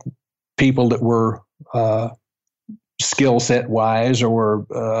 people that were skill set wise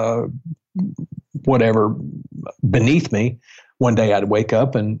or whatever beneath me, one day I'd wake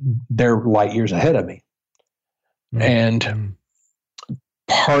up and they're light years ahead of me. Mm-hmm. And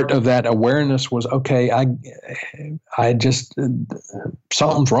part of that awareness was, okay, I just,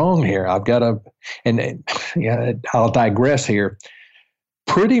 something's wrong here. I've got to, and I'll digress here.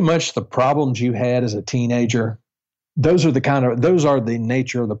 Pretty much the problems you had as a teenager, those are the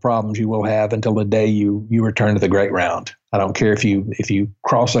nature of the problems you will have until the day you return to the great round. I don't care if you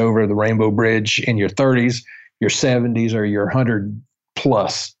cross over the Rainbow Bridge in your 30s, your 70s, or your 100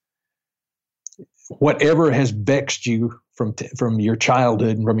 plus. Whatever has vexed you from your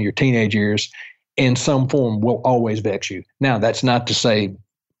childhood and from your teenage years in some form will always vex you. Now, that's not to say,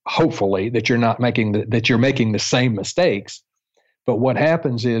 hopefully, that you're making the same mistakes. But what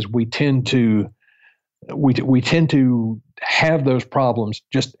happens is we tend to have those problems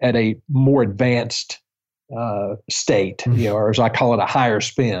just at a more advanced state, or as I call it, a higher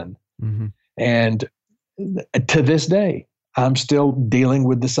spin. Mm-hmm. And to this day, I'm still dealing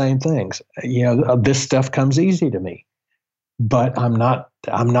with the same things. This stuff comes easy to me, but I'm not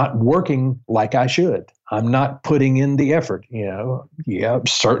working like I should. I'm not putting in the effort.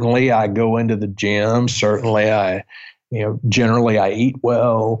 Certainly I go into the gym. Certainly generally I eat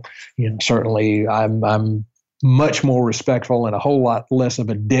well. Certainly I'm much more respectful and a whole lot less of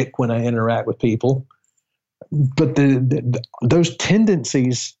a dick when I interact with people. But those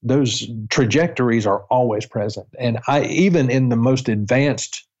tendencies, those trajectories are always present. And even in the most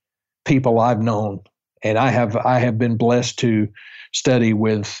advanced people I've known, and I have been blessed to study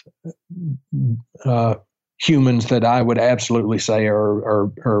with humans that I would absolutely say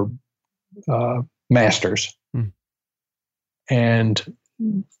are masters. And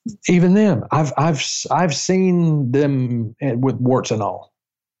even them, I've seen them with warts and all,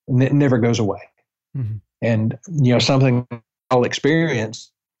 and it never goes away. Mm-hmm. And something I'll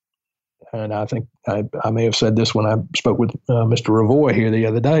experience, and I think I may have said this when I spoke with Mr. Ravoy here the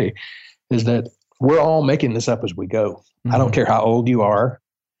other day, is that we're all making this up as we go. Mm-hmm. I don't care how old you are.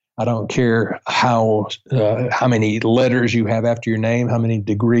 I don't care how many letters you have after your name, how many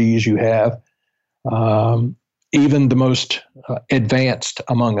degrees you have. Even the most advanced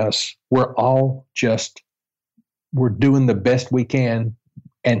among us, we're doing the best we can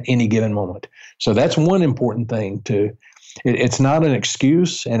at any given moment. So that's one important thing it's not an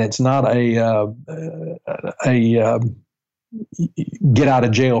excuse, and it's not a get out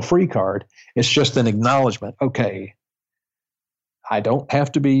of jail free card. It's just an acknowledgement. Okay, I don't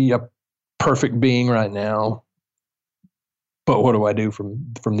have to be a perfect being right now, but what do I do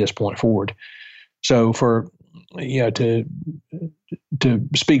from this point forward? So to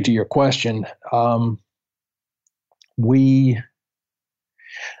speak to your question,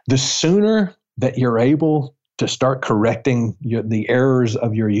 the sooner that you're able to start correcting the errors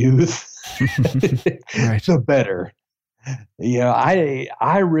of your youth, right, the better.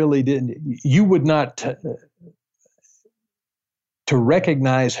 I really didn't. You would not to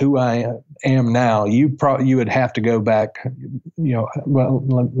recognize who I am now. You would have to go back. Well,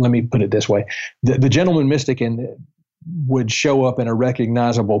 let me put it this way: the gentleman mystic would show up in a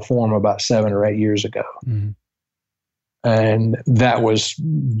recognizable form about 7 or 8 years ago. Mm-hmm. And that was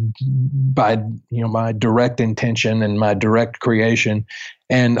by my direct intention and my direct creation.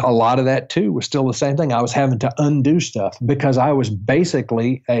 And a lot of that too was still the same thing. I was having to undo stuff because I was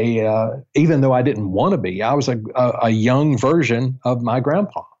basically even though I didn't want to be, I was a young version of my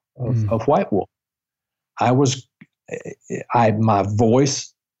grandpa of White Wolf. My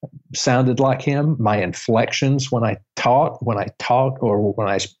voice sounded like him. My inflections when I talked or when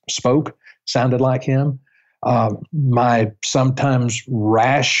I spoke sounded like him. My sometimes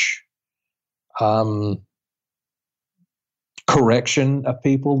rash correction of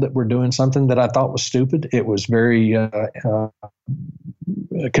people that were doing something that I thought was stupid. It was very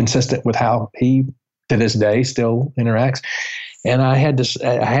consistent with how he, to this day, still interacts. And I had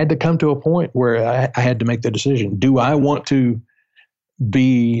to come to a point where I had to make the decision. Do I want to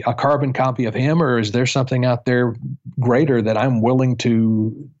be a carbon copy of him, or is there something out there greater that I'm willing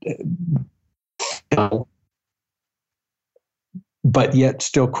to, but yet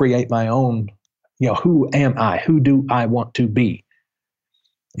still create my own, who am I? Who do I want to be?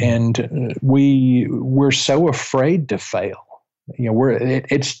 And we're so afraid to fail.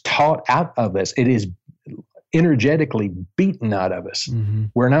 It's taught out of us. It is energetically beaten out of us. Mm-hmm.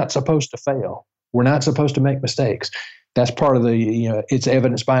 We're not supposed to fail. We're not supposed to make mistakes. That's part of the, it's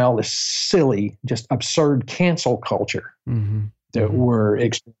evidenced by all this silly, just absurd cancel culture that we're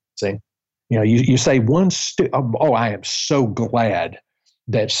experiencing. You say I am so glad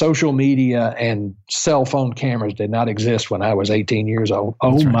that social media and cell phone cameras did not exist when I was 18 years old.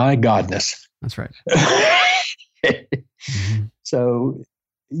 Oh, right. My godness. That's right. So,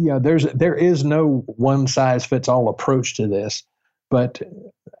 there is no one size fits all approach to this, but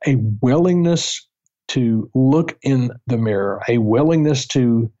a willingness to look in the mirror, a willingness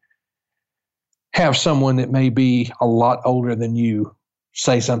to have someone that may be a lot older than you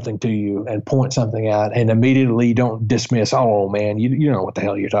say something to you and point something out, and immediately don't dismiss, oh man, you know what the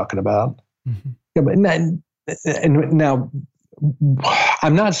hell you're talking about. Mm-hmm. Yeah, but now,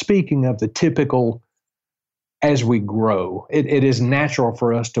 I'm not speaking of the typical. As we grow, it is natural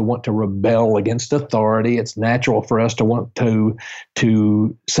for us to want to rebel against authority. It's natural for us to want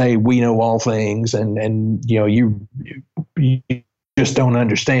to say we know all things, and you just don't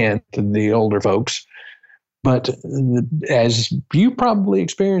understand the older folks. But as you probably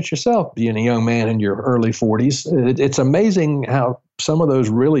experienced yourself, being a young man in your early 40s, it's amazing how some of those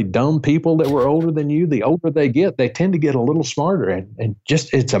really dumb people that were older than you, the older they get, they tend to get a little smarter. And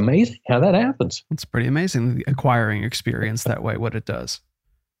just, it's amazing how that happens. It's pretty amazing, the acquiring experience that way, what it does.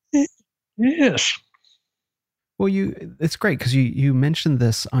 Yes. Well, it's great because you mentioned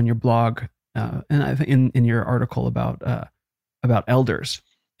this on your blog, and I think in your article about elders.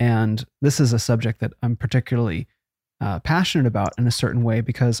 And this is a subject that I'm particularly passionate about in a certain way,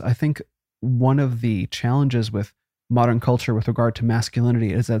 because I think one of the challenges with modern culture with regard to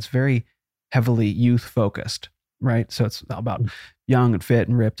masculinity is that it's very heavily youth focused, right? So it's about young and fit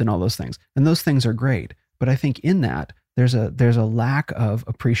and ripped and all those things. And those things are great. But I think in that, there's a lack of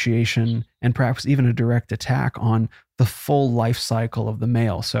appreciation and perhaps even a direct attack on the full life cycle of the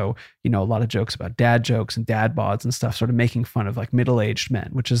male. So, a lot of jokes about dad jokes and dad bods and stuff, sort of making fun of like middle-aged men,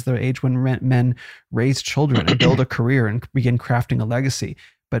 which is the age when men raise children and build a career and begin crafting a legacy.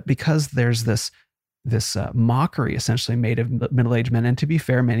 But because there's this mockery essentially made of middle-aged men, and to be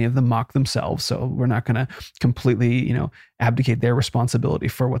fair, many of them mock themselves, so we're not going to completely abdicate their responsibility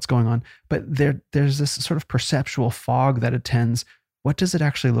for what's going on, but there's this sort of perceptual fog that attends what does it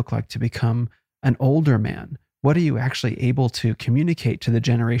actually look like to become an older man. What are you actually able to communicate to the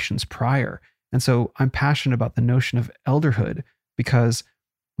generations prior? And so I'm passionate about the notion of elderhood, because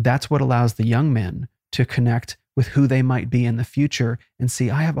that's what allows the young men to connect with who they might be in the future and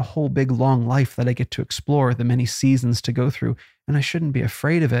see, I have a whole big long life that I get to explore, the many seasons to go through, and I shouldn't be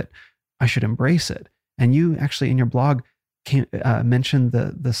afraid of it. I should embrace it. And you actually in your blog mentioned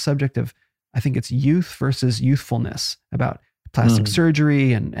the subject of, I think it's youth versus youthfulness, about plastic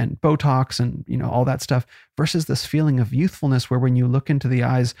surgery and Botox and all that stuff, versus this feeling of youthfulness where when you look into the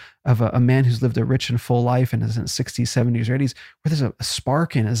eyes of a man who's lived a rich and full life and is in his 60s, 70s, or 80s, where there's a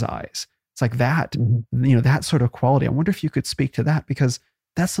spark in his eyes. It's like that, that sort of quality. I wonder if you could speak to that, because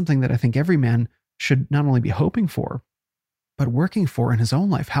that's something that I think every man should not only be hoping for, but working for in his own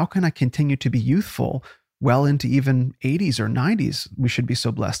life. How can I continue to be youthful well into even 80s or 90s? We should be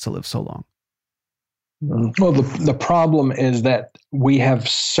so blessed to live so long. Well, the problem is that we have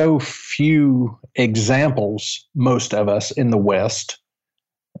so few examples, most of us in the West,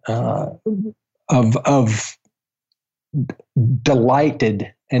 of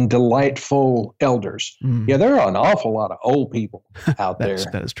delighted and delightful elders. Yeah, there are an awful lot of old people out there.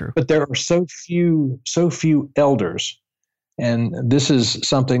 That is true. But there are so few elders. And this is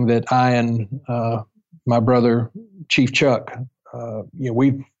something that I and my brother, Chief Chuck,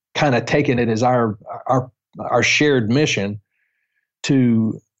 we've kind of taken it as our shared mission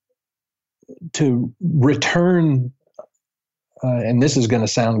to return, and this is going to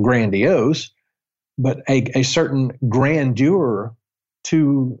sound grandiose, but a certain grandeur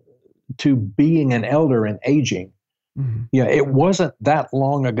to being an elder and aging. Mm-hmm. Yeah, it wasn't that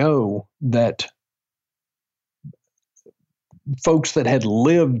long ago that folks that had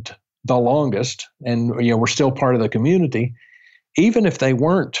lived the longest and were still part of the community, even if they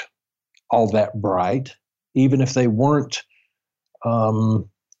weren't all that bright, even if they weren't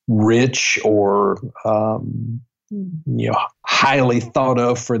highly thought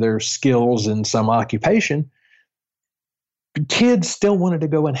of for their skills in some occupation, kids still wanted to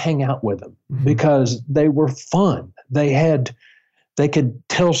go and hang out with them because they were fun. They could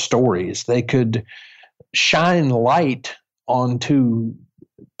tell stories. They could shine light onto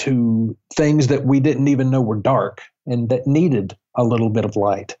things that we didn't even know were dark and that needed a little bit of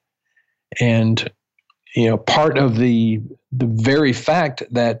light. And, part of the very fact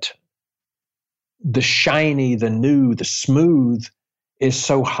that the shiny, the new, the smooth is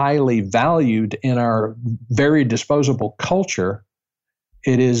so highly valued in our very disposable culture,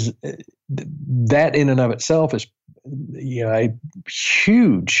 it is that in and of itself is, a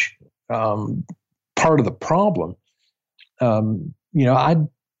huge part of the problem. I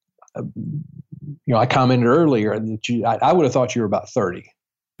commented earlier that I would have thought you were about 30,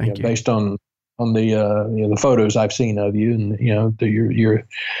 based on the photos I've seen of you and your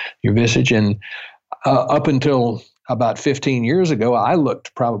visage, and up until about 15 years ago, I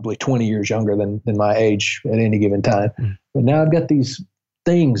looked probably 20 years younger than my age at any given time. But now I've got these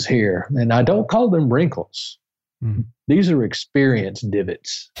things here, and I don't call them wrinkles. These are experience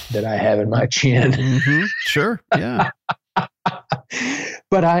divots that I have in my chin. Sure, yeah.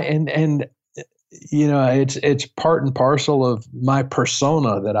 But it's part and parcel of my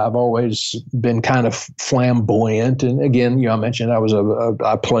persona that I've always been kind of flamboyant. And again, I mentioned I was I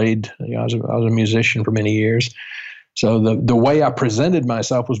was a musician for many years. So the way I presented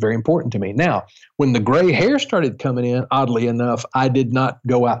myself was very important to me. Now, when the gray hair started coming in, oddly enough, I did not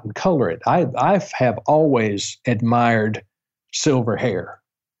go out and color it. I have always admired silver hair.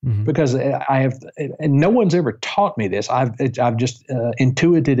 Because I have, and no one's ever taught me this. I've just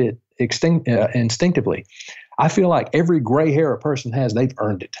intuited it instinctively. I feel like every gray hair a person has, they've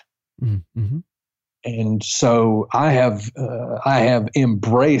earned it. And so I have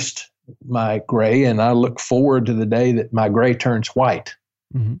embraced my gray, and I look forward to the day that my gray turns white.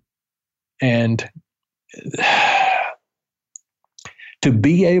 And to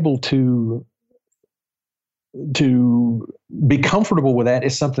be able to be comfortable with that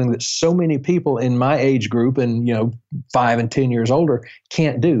is something that so many people in my age group and 5 and 10 years older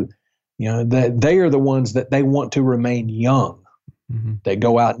can't do. That they are the ones that they want to remain young. They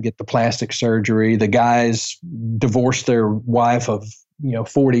go out and get the plastic surgery. The guys divorce their wife of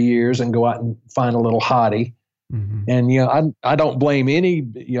 40 years and go out and find a little hottie. And I don't blame any.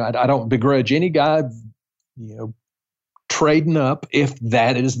 I don't begrudge any guy trading up if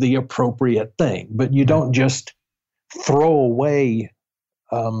that is the appropriate thing. But you don't just throw away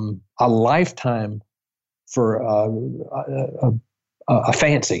a lifetime for a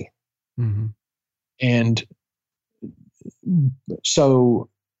fancy. And so,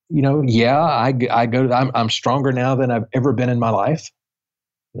 I go. I'm stronger now than I've ever been in my life.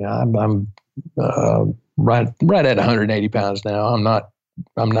 I'm right at 180 pounds now. I'm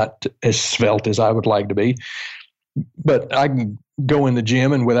not as svelte as I would like to be. But I can go in the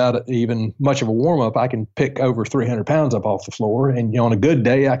gym and without even much of a warm up, I can pick over 300 pounds up off the floor. And on a good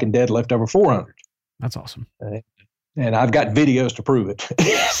day, I can deadlift over 400. That's awesome. And I've got videos to prove it.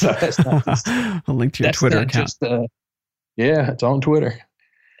 So that's not just, I'll link to your Twitter account. It's on Twitter.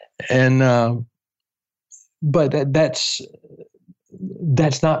 And but that's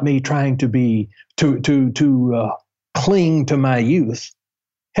not me trying to be to cling to my youth.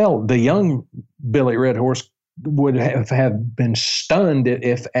 Hell, the young Billy Red Horse would have been stunned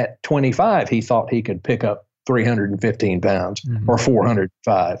if at 25 he thought he could pick up 315 pounds or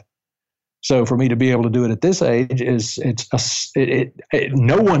 405. So for me to be able to do it at this age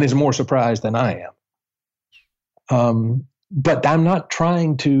no one is more surprised than I am. But I'm not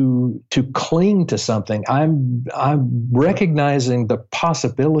trying to cling to something. I'm recognizing the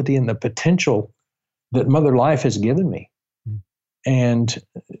possibility and the potential that Mother Life has given me, and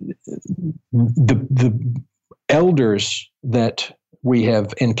the elders that we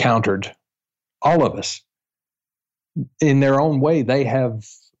have encountered, all of us, in their own way, they have,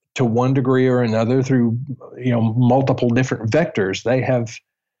 to one degree or another, through multiple different vectors,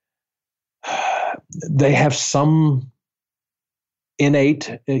 they have some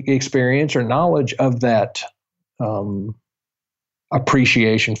innate experience or knowledge of that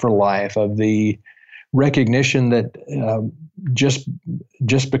appreciation for life, of the recognition that just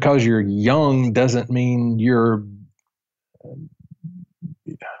because you're young doesn't mean you're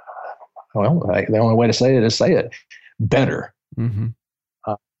the only way to say it is say it better.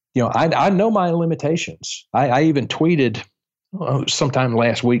 I know my limitations. I even tweeted sometime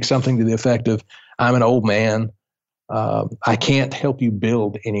last week something to the effect of, I'm an old man. I can't help you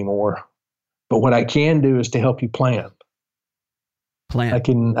build anymore, but what I can do is to help you plan. I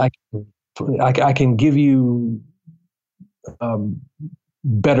can give you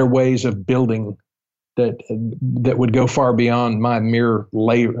better ways of building that would go far beyond my mere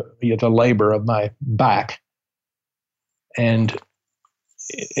labor, the labor of my back. And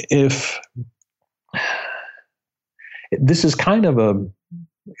if this is kind of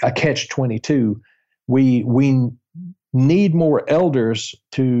a catch-22, we need more elders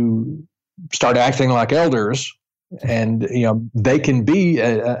to start acting like elders, and they can be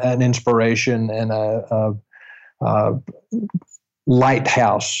an inspiration and a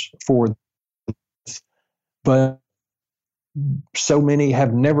lighthouse for. But so many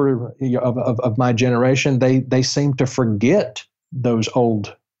have never of my generation. They seem to forget those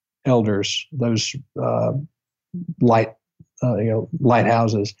old elders, those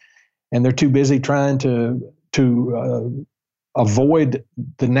lighthouses, and they're too busy trying to avoid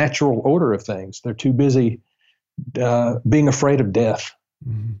the natural order of things. They're too busy being afraid of death.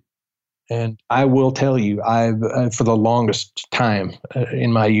 Mm-hmm. And I will tell you, I've for the longest time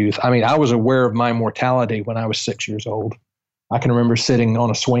in my youth, I mean, I was aware of my mortality when I was 6 years old. I can remember sitting on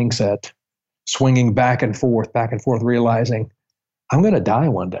a swing set, swinging back and forth, realizing I'm going to die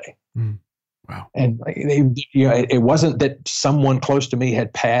one day. Mm. Wow. And it wasn't that someone close to me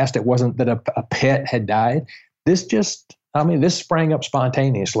had passed. It wasn't that a pet had died. This sprang up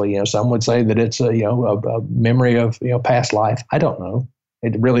spontaneously. Some would say that it's a memory of past life. I don't know.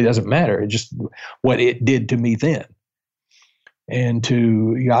 It really doesn't matter. It's just what it did to me then. And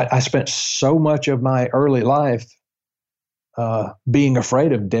I spent so much of my early life being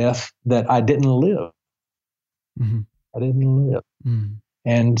afraid of death that I didn't live. Mm-hmm. I didn't live. Mm-hmm.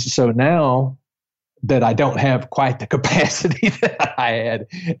 And so now that I don't have quite the capacity that I had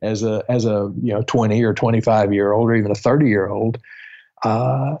as a 20 or 25 year old or even a 30-year-old,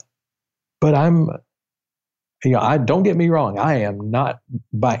 but I'm. Don't get me wrong. I am not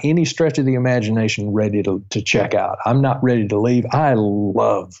by any stretch of the imagination ready to check out. I'm not ready to leave. I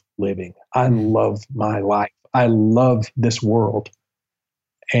love living. I love my life. I love this world.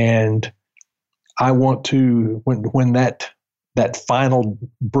 And I want to, when that final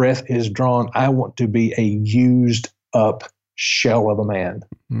breath is drawn, I want to be a used up shell of a man.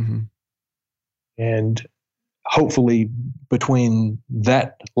 Mm-hmm. And hopefully between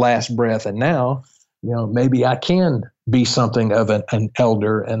that last breath and now, maybe I can be something of an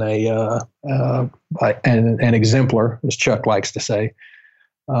elder and an exemplar, as Chuck likes to say.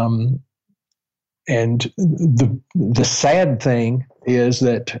 And the sad thing is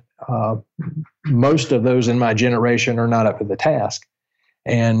that most of those in my generation are not up to the task.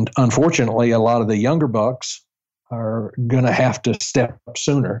 And unfortunately, a lot of the younger bucks are going to have to step up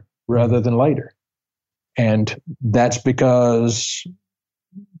sooner rather than later. And that's because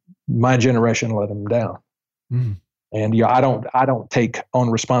my generation let them down. Mm. And I don't take on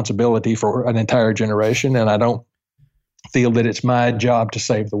responsibility for an entire generation, and I don't feel that it's my job to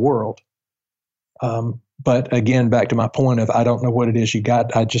save the world. But again, back to my point of I don't know what it is you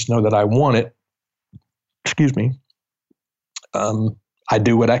got. I just know that I want it. Excuse me. I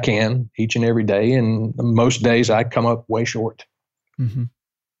do what I can each and every day, and most days I come up way short. Mm-hmm.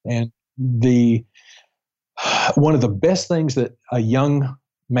 And one of the best things that a young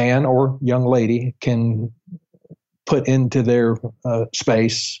man or young lady can put into their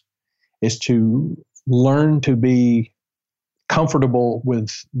space is to learn to be comfortable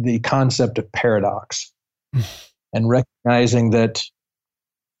with the concept of paradox and recognizing that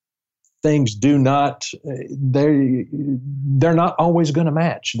things they're not always going to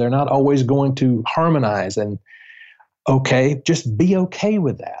match. They're not always going to harmonize, and just be okay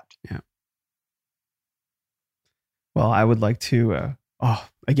with that. Yeah. Well, I would like to,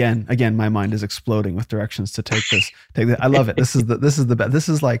 again, my mind is exploding with directions to take this. I love it. This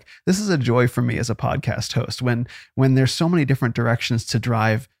is a joy for me as a podcast host when there's so many different directions to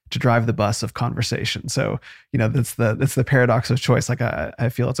drive the bus of conversation. So, that's the paradox of choice. Like I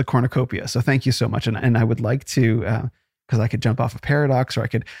feel it's a cornucopia. So thank you so much. And I would like to, because I could jump off a paradox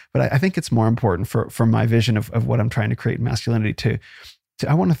but I think it's more important for my vision of what I'm trying to create in masculinity to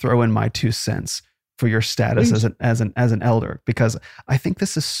I want to throw in my 2 cents for your status as an elder, because I think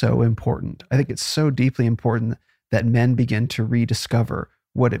this is so important. I think it's so deeply important that men begin to rediscover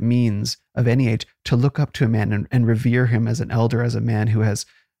what it means of any age to look up to a man and revere him as an elder, as a man who has,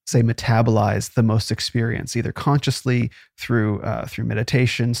 say, metabolized the most experience, either consciously through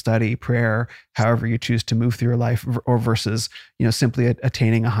meditation, study, prayer, however you choose to move through your life, or versus simply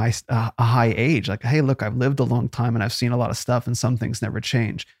attaining a high age. Like, hey, look, I've lived a long time and I've seen a lot of stuff, and some things never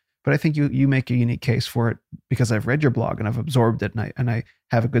change. But I think you make a unique case for it because I've read your blog and I've absorbed it, and I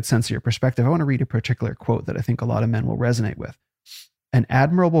have a good sense of your perspective. I want to read a particular quote that I think a lot of men will resonate with. An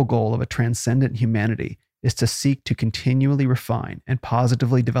admirable goal of a transcendent humanity is to seek to continually refine and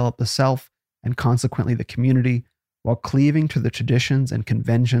positively develop the self and consequently the community, while cleaving to the traditions and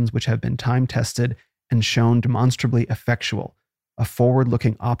conventions which have been time-tested and shown demonstrably effectual. A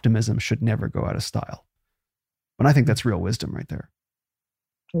forward-looking optimism should never go out of style. And I think that's real wisdom right there.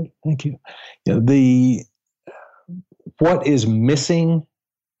 Thank you. What is missing,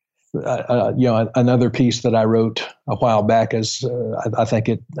 another piece that I wrote a while back is, I think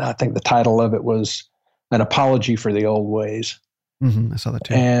the title of it was An Apology for the Old Ways. Mm-hmm, I saw that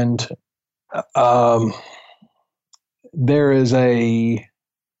too. And there is I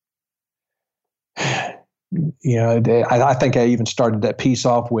think I even started that piece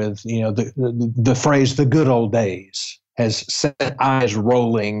off with, the phrase, the good old days, has set eyes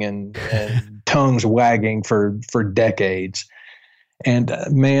rolling and tongues wagging for decades. And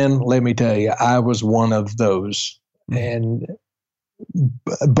man, let me tell you, I was one of those.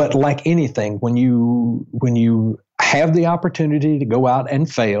 But like anything, when you have the opportunity to go out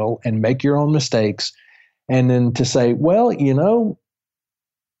and fail and make your own mistakes, and then to say, well,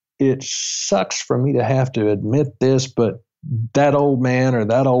 it sucks for me to have to admit this, but that old man or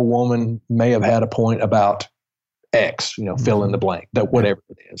that old woman may have had a point about X, fill in the blank, that whatever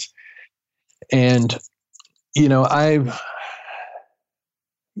it is. And, I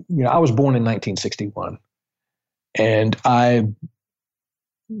was born in 1961, and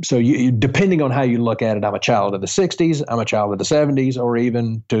depending on how you look at it, I'm a child of the 60s, I'm a child of the 70s, or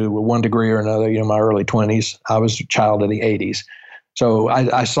even to one degree or another, my early 20s, I was a child of the 80s. So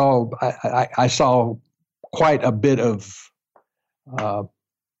I saw quite a bit of a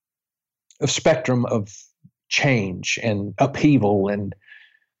spectrum of change and upheaval,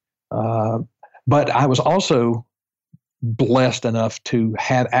 but I was also blessed enough to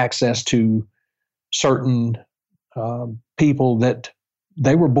have access to certain people that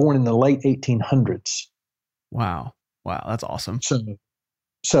they were born in the late 1800s. Wow, that's awesome.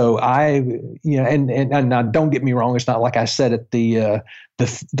 So I, and now don't get me wrong, it's not like I sat at the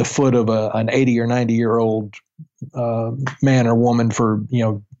foot of an 80 or 90-year-old man or woman for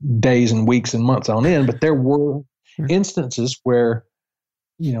days and weeks and months on end, but there were instances where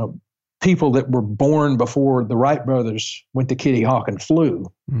people that were born before the Wright brothers went to Kitty Hawk and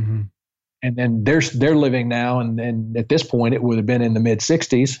flew, and then they're living now, and at this point it would have been in the mid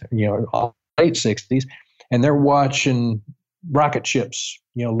 60s, late 60s, and they're watching rocket ships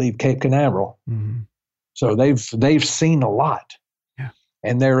leave Cape Canaveral. So they've seen a lot,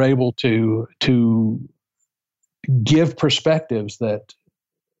 and they're able to give perspectives that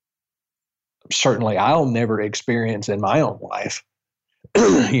certainly I'll never experience in my own life.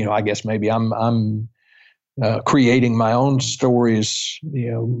 I guess maybe I'm creating my own stories,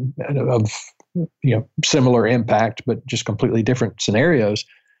 of similar impact, but just completely different scenarios.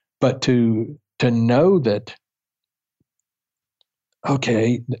 But to know that,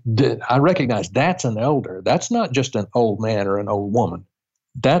 okay, I recognize that's an elder. That's not just an old man or an old woman.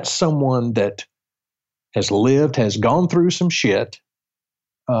 That's someone that has lived, has gone through some shit,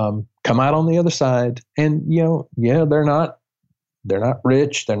 come out on the other side, and they're not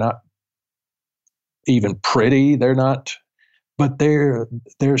rich, they're not even pretty, they're not, but there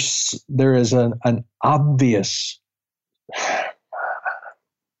is an obvious,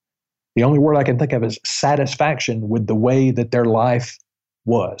 the only word I can think of is satisfaction with the way that their life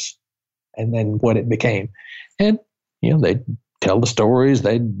was and then what it became. And, they tell the stories.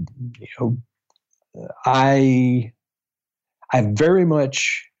 I very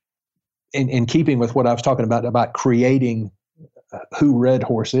much, in keeping with what I was talking about creating who Red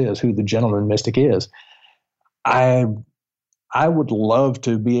Horse is, who the Gentleman Mystic is, I would love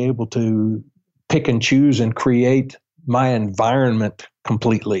to be able to pick and choose and create my environment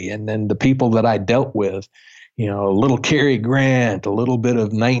completely. And then the people that I dealt with, a little Cary Grant, a little bit of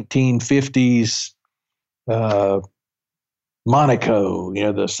 1950s Monaco,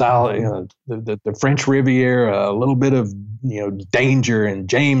 the French Riviera, a little bit of, danger and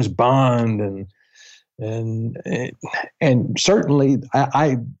James Bond, and certainly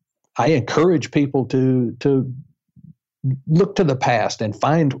I encourage people to look to the past and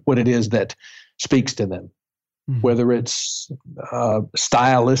find what it is that speaks to them, whether it's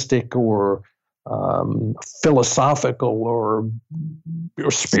stylistic or philosophical or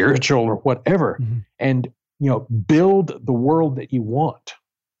spiritual or whatever, and build the world that you want.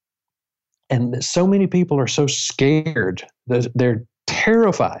 And so many people are so scared that they're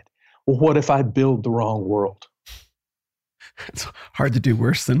terrified. Well, what if I build the wrong world? It's hard to do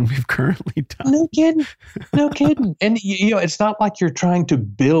worse than we've currently done. No kidding. And it's not like you're trying to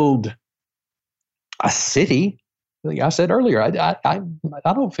build a city. I said earlier, I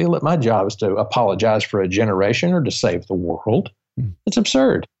don't feel that my job is to apologize for a generation or to save the world. It's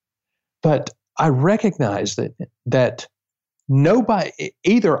absurd. But I recognize that nobody,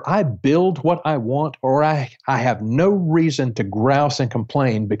 either I build what I want or I have no reason to grouse and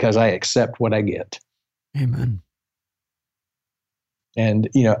complain because I accept what I get. Amen. And,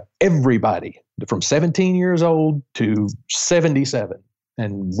 everybody from 17 years old to 77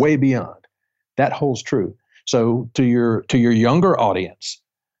 and way beyond, that holds true. So to your younger audience,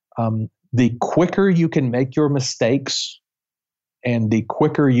 the quicker you can make your mistakes and the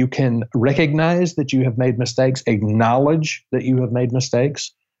quicker you can recognize that you have made mistakes, acknowledge that you have made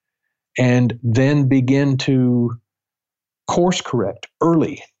mistakes, and then begin to course correct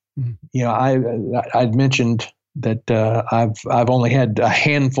early. Mm-hmm. I'd mentioned that I've only had a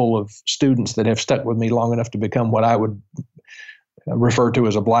handful of students that have stuck with me long enough to become what I would refer to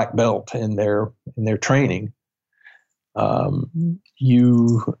as a black belt in their training.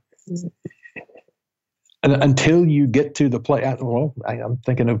 Until you get to the place, I'm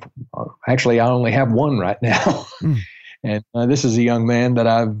thinking of, actually, I only have one right now. And this is a young man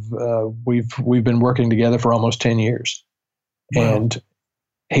that we've been working together for almost 10 years. Wow. And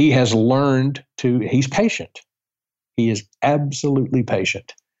he has learned he's patient. He is absolutely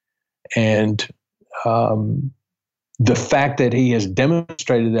patient. And the fact that he has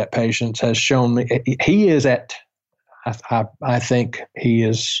demonstrated that patience has shown me he is at, I think he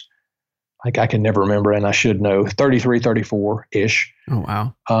is, like, I can never remember, and I should know, 33, 34-ish. Oh,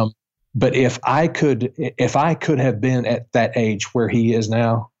 wow. But if I could have been at that age where he is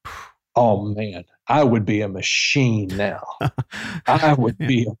now, oh man, I would be a machine now. I would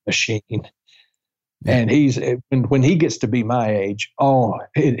be a machine. Yeah. And when he gets to be my age,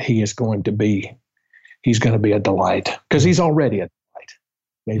 he's going to be a delight, because he's already a delight.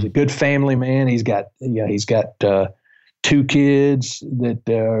 He's a good family man. He's got 2 kids that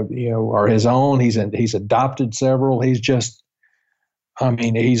are his own. He's adopted several. He's just,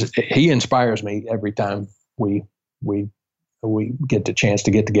 he inspires me every time we get the chance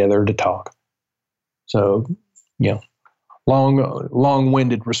to get together to talk. So,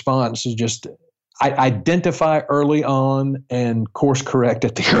 long-winded response is just, I identify early on and course correct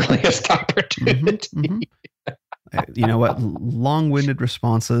at the earliest opportunity. Mm-hmm, mm-hmm. You know what? Long-winded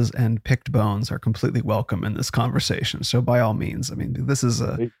responses and picked bones are completely welcome in this conversation. So by all means, this is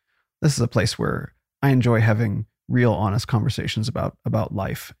a place where I enjoy having real, honest conversations about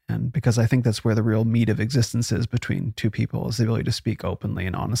life, and because I think that's where the real meat of existence is between two people, is the ability to speak openly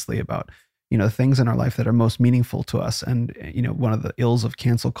and honestly about the things in our life that are most meaningful to us. And one of the ills of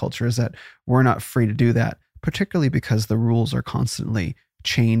cancel culture is that we're not free to do that, particularly because the rules are constantly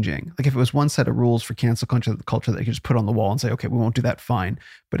changing. Like, if it was one set of rules for cancel culture that you could just put on the wall and say, okay, we won't do that, fine.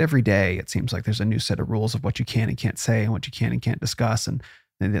 But every day it seems like there's a new set of rules of what you can and can't say and what you can and can't discuss. And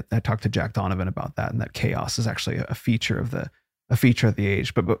I talked to Jack Donovan about that, and that chaos is actually a feature of the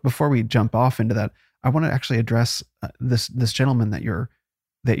age. But before we jump off into that, I want to actually address this gentleman that you're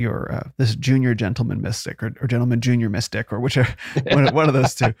this junior gentleman mystic or gentleman junior mystic, or whichever one of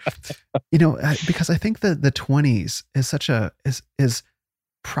those two. Because I think that the 20s is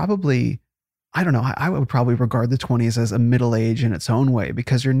probably, I don't know, I would probably regard the 20s as a middle age in its own way,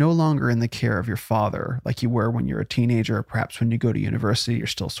 because you're no longer in the care of your father like you were when you're a teenager, or perhaps when you go to university, you're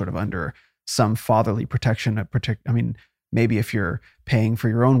still sort of under some fatherly protection. Maybe if you're paying for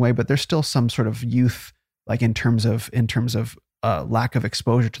your own way, but there's still some sort of youth, like in terms of lack of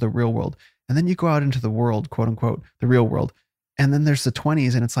exposure to the real world. And then you go out into the world, quote unquote, the real world. And then there's the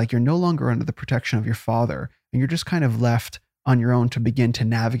 20s, and it's like you're no longer under the protection of your father, and you're just kind of left on your own to begin to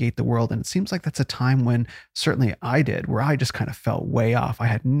navigate the world. And it seems like that's a time when certainly I did, where I just kind of felt way off. I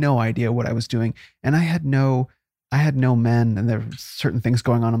had no idea what I was doing, and I had no men, and there were certain things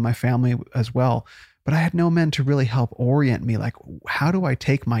going on in my family as well, but I had no men to really help orient me. Like, how do I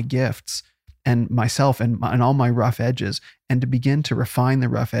take my gifts and myself and all my rough edges, and to begin to refine the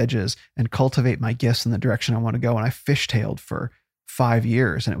rough edges and cultivate my gifts in the direction I want to go? And I fishtailed for 5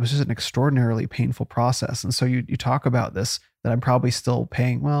 years, and it was just an extraordinarily painful process. And so you talk about this, that I'm probably still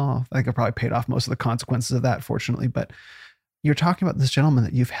paying. Well, I think I probably paid off most of the consequences of that, fortunately. But you're talking about this gentleman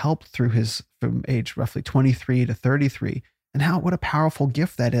that you've helped through from age roughly 23 to 33, and what a powerful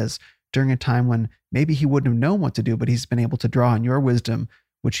gift that is during a time when maybe he wouldn't have known what to do, but he's been able to draw on your wisdom,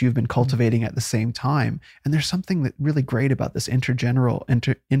 which you've been cultivating at the same time. And there's something that really great about this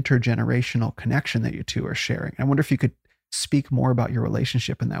intergenerational connection that you two are sharing. I wonder if you could speak more about your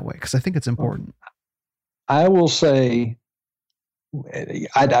relationship in that way, because I think it's important. I will say,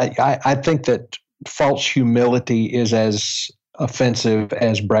 I think that false humility is as offensive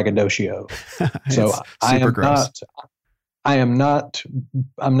as braggadocio. So I'm not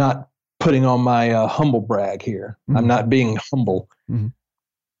putting on my humble brag here. Mm-hmm. I'm not being humble. Mm-hmm.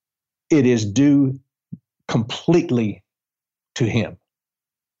 It is due completely to him.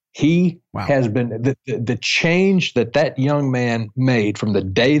 He has been the change that young man made from the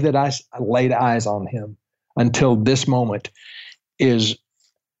day that I laid eyes on him until this moment is,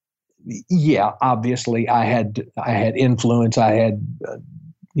 obviously I had influence. I had,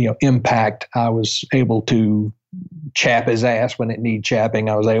 impact. I was able to chap his ass when it needed chapping.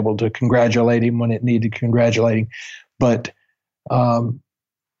 I was able to congratulate him when it needed congratulating. But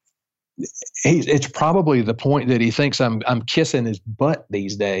it's probably the point that he thinks I'm kissing his butt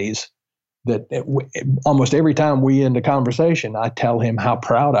these days, that almost every time we end a conversation, I tell him how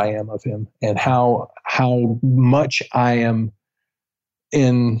proud I am of him and how much I am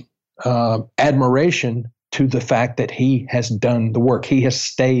in admiration to the fact that he has done the work. He has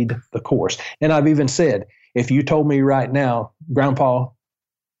stayed the course. And I've even said, if you told me right now, Grandpa,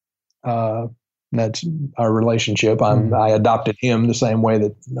 that's our relationship. I adopted him the same way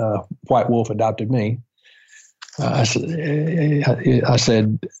that White Wolf adopted me. I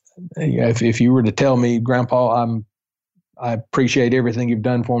said, if you were to tell me, Grandpa, I appreciate everything you've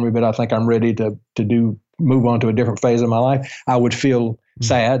done for me, but I think I'm ready to move on to a different phase of my life, I would feel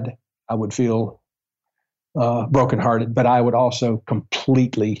sad. I would feel brokenhearted, but I would also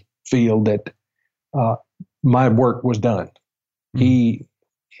completely feel that my work was done. He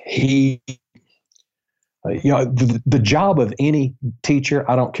the job of any teacher,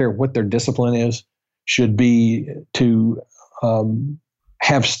 I don't care what their discipline is, should be to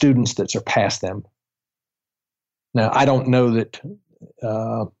have students that surpass them. Now, I don't know that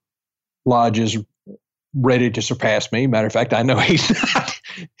Lodge is ready to surpass me. Matter of fact, I know he's not.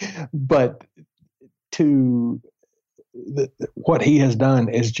 But what he has done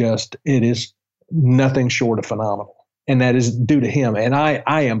is it is nothing short of phenomenal. And that is due to him. And I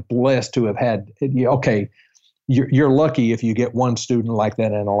am blessed to have had, you're lucky if you get one student like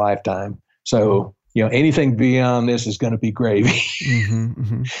that in a lifetime. So, anything beyond this is going to be gravy. Mm-hmm,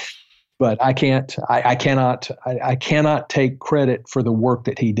 mm-hmm. But I cannot take credit for the work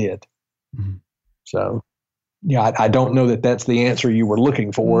that he did. Mm-hmm. So, I don't know that that's the answer you were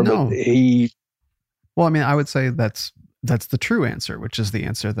looking for, no. But he. Well, I mean, I would say that's the true answer, which is the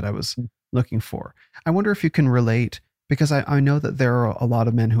answer that I was looking for. I wonder if you can relate, because I know that there are a lot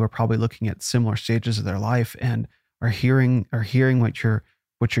of men who are probably looking at similar stages of their life and are hearing what you're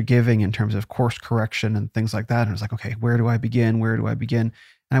giving in terms of course correction and things like that. And it's like, okay, where do I begin? Where do I begin?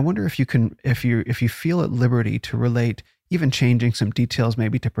 And I wonder if you can, if you feel at liberty to relate, even changing some details,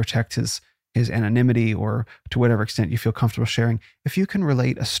 maybe to protect his anonymity, or to whatever extent you feel comfortable sharing, if you can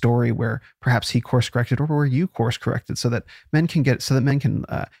relate a story where perhaps he course corrected or where you course corrected, so that men can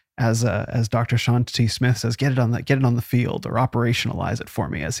as Dr. Sean T. Smith says, get it on the field, or operationalize it for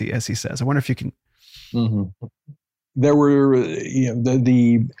me, as he says. I wonder if you can. Mm-hmm. There were,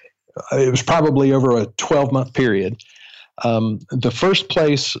 it was probably over a 12-month period. The first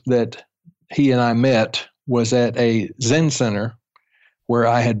place that he and I met was at a Zen center where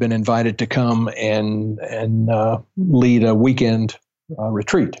I had been invited to come and lead a weekend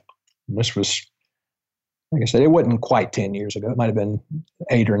retreat. And this was, like I said, it wasn't quite 10 years ago. It might have been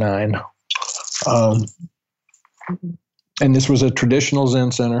 8 or 9. And this was a traditional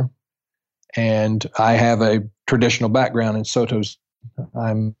Zen center. And I have a traditional background in Soto's.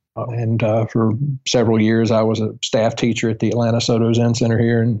 For several years, I was a staff teacher at the Atlanta Soto Zen Center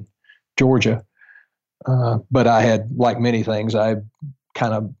here in Georgia. But I had, like many things, I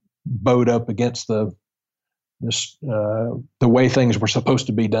kind of bowed up against the way things were supposed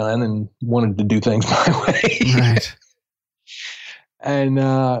to be done and wanted to do things my way. Right. And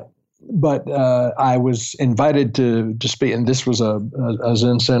but I was invited to speak, and this was a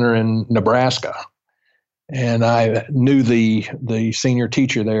Zen center in Nebraska. And I knew the senior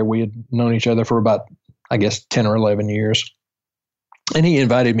teacher there. We had known each other for about, I guess, 10 or 11 years. And he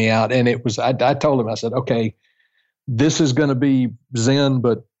invited me out, and it was, I told him, I said, okay, this is going to be Zen,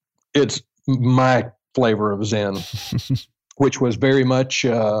 but it's my flavor of Zen, which was very much,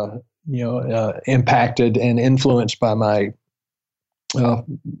 impacted and influenced by my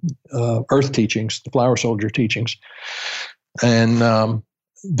earth teachings, the flower soldier teachings. And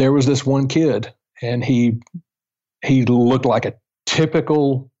there was this one kid, and he looked like a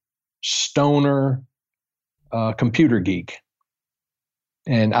typical stoner computer geek.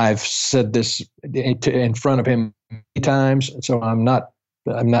 And I've said this in front of him many times, so I'm not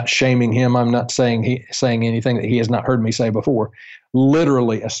shaming him. I'm not saying anything that he has not heard me say before.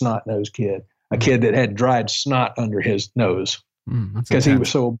 Literally a snot-nosed kid. a kid that had dried snot under his nose because he was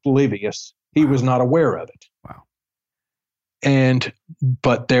so oblivious. He was not aware of it. Wow.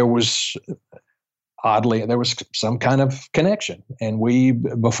 But there was some kind of connection. And I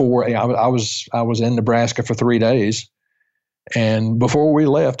was in Nebraska for 3 days. And before we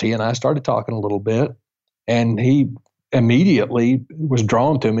left, he and I started talking a little bit, and he immediately was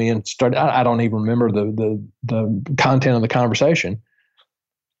drawn to me and started. I don't even remember the content of the conversation,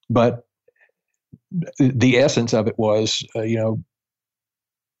 but the essence of it was, can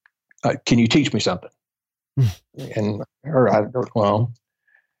you teach me something?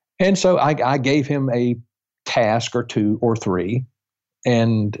 And so I gave him a task or 2 or 3.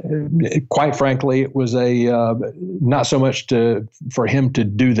 And quite frankly, it was not so much for him to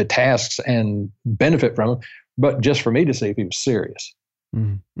do the tasks and benefit from them, but just for me to see if he was serious.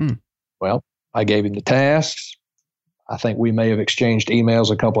 Mm-hmm. Well, I gave him the tasks. I think we may have exchanged emails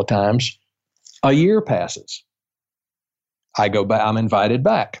a couple of times. A year passes. I go back. I'm invited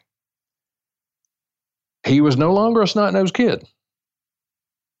back. He was no longer a snot-nosed kid.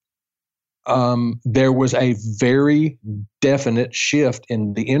 There was a very definite shift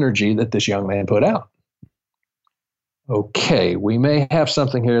in the energy that this young man put out. Okay, we may have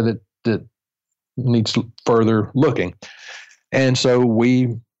something here that needs further looking. And so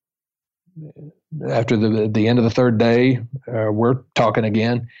after the end of the 3rd day, we're talking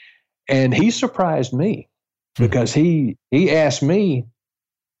again, and he surprised me because he asked me,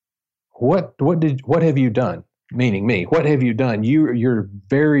 what have you done? Meaning me. What have you done? You're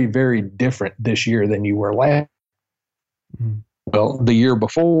very, very different this year than you were last. Mm-hmm. Well, the year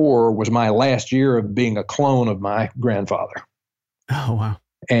before was my last year of being a clone of my grandfather. Oh, wow.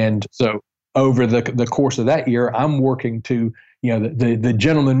 And so over the course of that year, I'm working to, the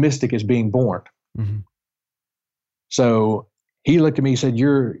gentleman mystic is being born. Mm-hmm. So he looked at me and said,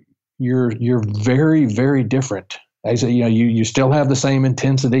 you're very, very different. I said, you still have the same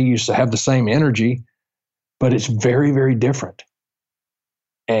intensity. You still have the same energy, but it's very, very different.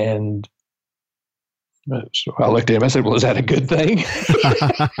 And so I looked at him. I said, well, is that a good thing?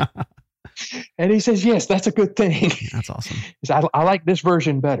 And he says, yes, that's a good thing. That's awesome. He said, I like this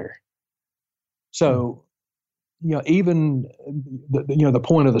version better. So, even, the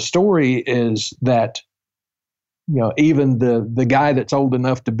point of the story is that, even the guy that's old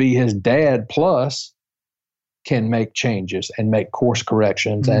enough to be his dad plus can make changes and make course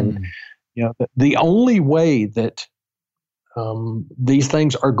corrections. And, the only way that these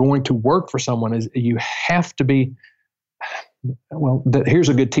things are going to work for someone is you have to be, here's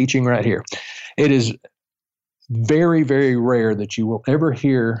a good teaching right here. It is very, very rare that you will ever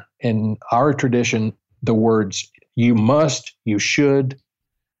hear in our tradition the words, you must, you should,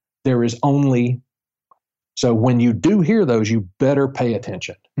 there is only. So when you do hear those, you better pay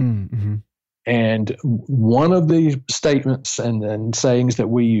attention. Mm-hmm. And one of the statements and sayings that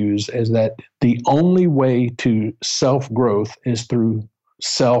we use is that the only way to self-growth is through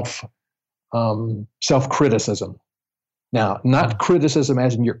self-criticism. Now, not criticism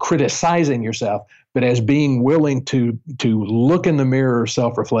as in you're criticizing yourself, but as being willing to look in the mirror of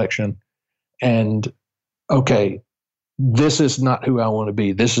self-reflection and, okay, this is not who I want to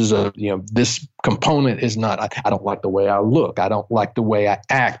be. This is this component is not, I don't like the way I look. I don't like the way I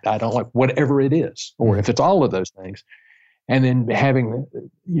act. I don't like whatever it is, or if it's all of those things. And then having,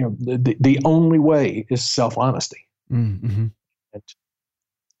 the only way is self-honesty. Mm-hmm. And,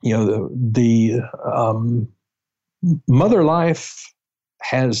 the Mother Life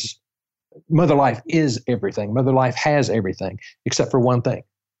is everything. Mother Life has everything except for one thing.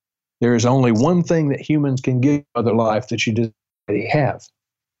 There is only one thing that humans can give Mother Life that you already have,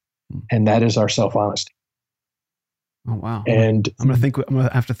 and that is our self-honesty. Oh, wow. And I'm going to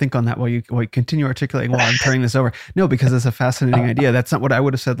have to think on that while you continue articulating while I'm turning this over. No, because it's a fascinating idea. That's not what I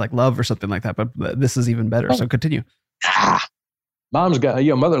would have said, like love or something like that, but this is even better. So continue. Mom's got,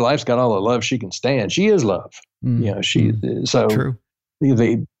 Mother Life's got all the love she can stand. She is love. So true.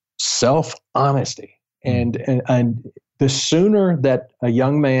 The self-honesty and the sooner that a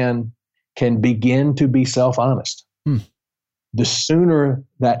young man can begin to be self-honest, the sooner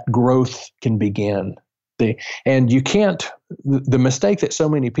that growth can begin. And you can't, the mistake that so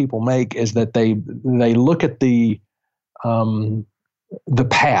many people make is that they look at the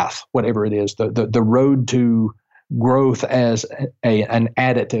path, whatever it is, the road to growth as an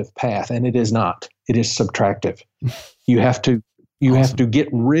additive path, and it is not. It is subtractive. You have to get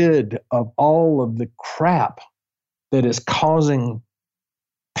rid of all of the crap that is causing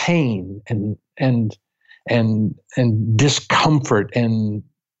pain and discomfort and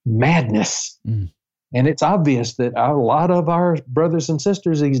madness. And it's obvious that a lot of our brothers and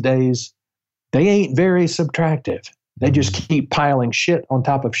sisters these days they ain't very subtractive. They just keep piling shit on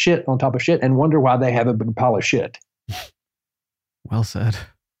top of shit on top of shit and wonder why they have a big pile of shit. Well said.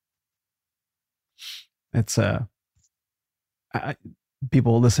 It's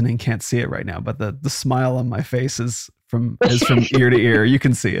people listening can't see it right now, but the smile on my face is from ear to ear. You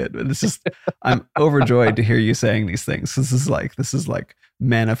can see it. It's just, I'm overjoyed to hear you saying these things. This is like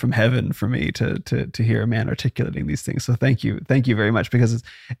manna from heaven for me to hear a man articulating these things. So thank you very much, because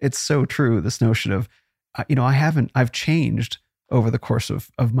it's so true. This notion of, I've changed over the course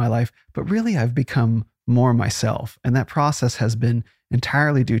of my life, but really I've become more myself. And that process has been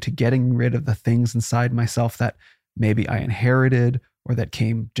entirely due to getting rid of the things inside myself that maybe I inherited, or that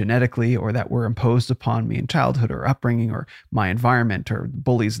came genetically, or that were imposed upon me in childhood or upbringing, or my environment, or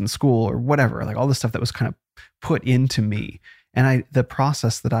bullies in school, or whatever, like all the stuff that was kind of put into me. And the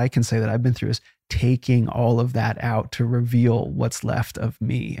process that I can say that I've been through is taking all of that out to reveal what's left of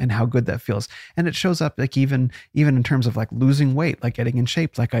me and how good that feels. And it shows up like even in terms of like losing weight, like getting in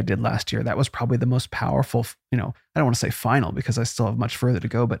shape like I did last year. That was probably the most powerful, I don't want to say final because I still have much further to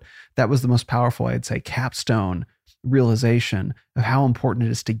go, but that was the most powerful, I'd say, capstone realization of how important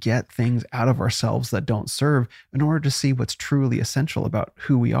it is to get things out of ourselves that don't serve in order to see what's truly essential about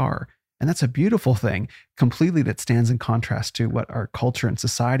who we are. And that's a beautiful thing, completely, that stands in contrast to what our culture and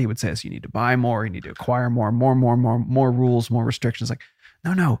society would say is you need to buy more, you need to acquire more rules, more restrictions. Like,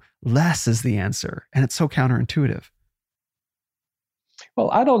 no, less is the answer. And it's so counterintuitive. Well,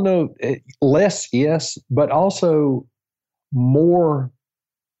 I don't know, less, yes, but also more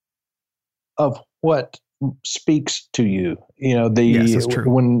of what speaks to you. Yes, that's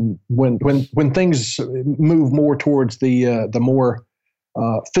true. When things move more towards the more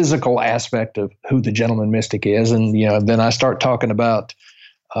physical aspect of who the gentleman mystic is, and then I start talking about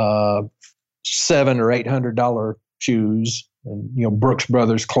 $700 or $800 shoes, and Brooks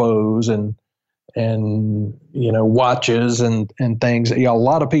Brothers clothes, and watches and things. A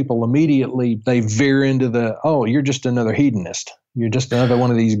lot of people immediately they veer into you're just another hedonist. You're just another one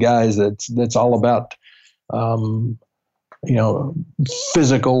of these guys that's all about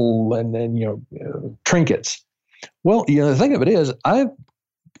physical and trinkets. Well, the thing of it is,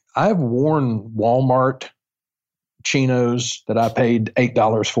 I've worn Walmart chinos that I paid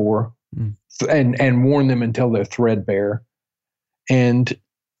 $8 for, and worn them until they're threadbare. And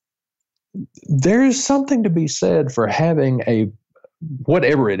there's something to be said for having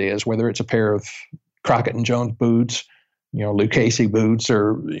whatever it is, whether it's a pair of Crockett and Jones boots, Lucchese boots,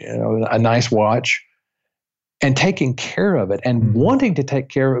 or a nice watch, and taking care of it and wanting to take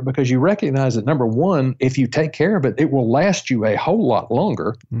care of it, because you recognize that, number one, if you take care of it, it will last you a whole lot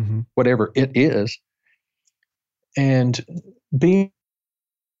longer, whatever it is. And being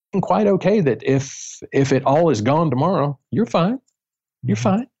quite okay that if it all is gone tomorrow, you're fine. You're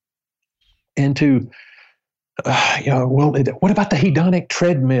fine. And to, what about the hedonic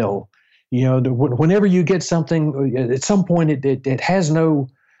treadmill? Whenever you get something, at some point it has no,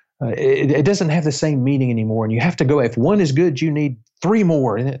 it doesn't have the same meaning anymore. And you have to go, if one is good, you need 3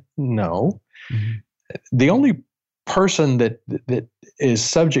 more. No. The only person that is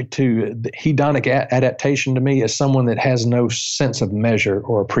subject to the hedonic adaptation to me is someone that has no sense of measure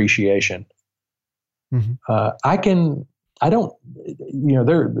or appreciation. The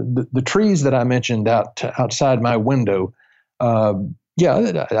trees that I mentioned outside my window,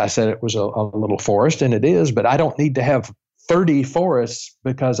 I said it was a little forest, and it is, but I don't need to have 30 forests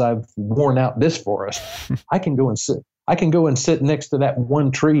because I've worn out this forest. I can go and sit next to that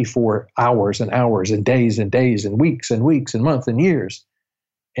one tree for hours and hours and days and weeks and weeks and months and years.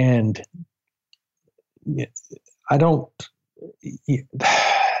 And I don't,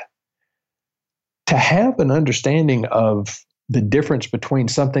 to have an understanding of the difference between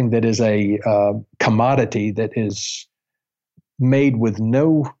something that is a commodity that is made with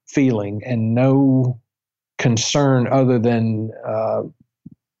no feeling and no concern other than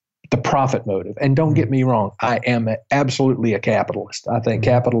the profit motive. And don't get me wrong, I am absolutely a capitalist. I think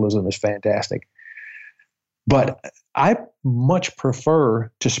capitalism is fantastic. But I much prefer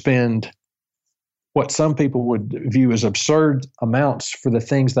to spend what some people would view as absurd amounts for the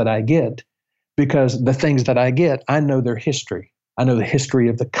things that I get, because the things that I get, I know their history. I know the history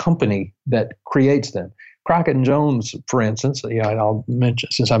of the company that creates them. Crockett and Jones, for instance, I'll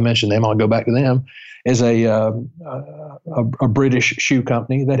mention, since I mentioned them, I'll go back to them, is a British shoe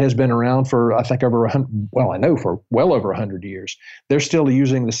company that has been around for, I think, for well over 100 years. They're still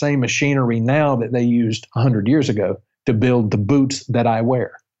using the same machinery now that they used 100 years ago to build the boots that I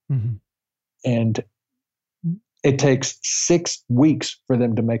wear. And it takes 6 weeks for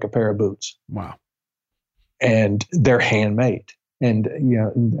them to make a pair of boots. Wow. And they're handmade. and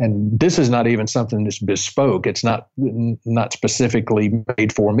and this is not even something that's bespoke. It's not specifically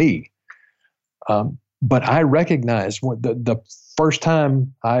made for me. But I recognize the first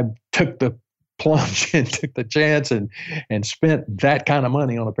time I took the plunge and took the chance and spent that kind of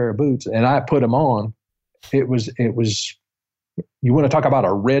money on a pair of boots, and I put them on. It was. You want to talk about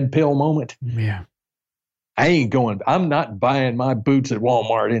a red pill moment? Yeah. I'm not buying my boots at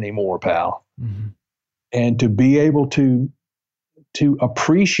Walmart anymore, pal. Mm-hmm. And to be able to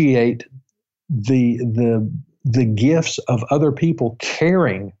appreciate the gifts of other people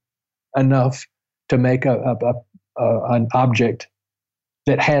caring enough to make an object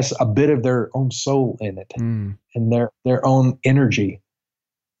that has a bit of their own soul in it and their own energy.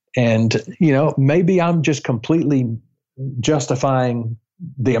 And, maybe I'm just completely justifying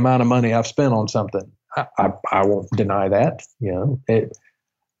the amount of money I've spent on something. I won't deny that,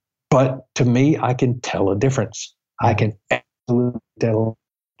 but to me, I can tell a difference. I can absolutely tell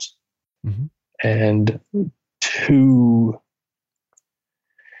a difference. Mm-hmm. And to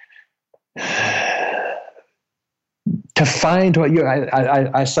find what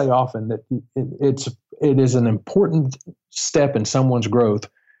I say often that it is an important step in someone's growth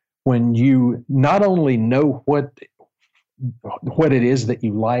when you not only know what it is that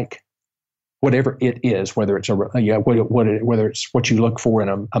you like, whatever it is, whether it's whether it's what you look for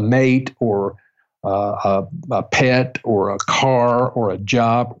in a mate or a pet or a car or a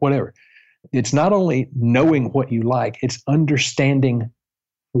job, whatever. It's not only knowing what you like; it's understanding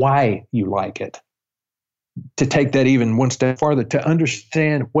why you like it. To take that even one step farther, to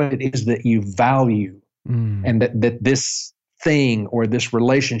understand what it is that you value, and that this thing or this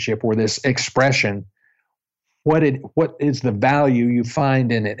relationship or this expression, what is the value you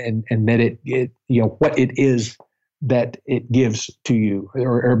find in it, and that it what it is that it gives to you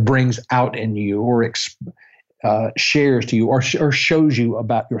or brings out in you or shares to you or shows you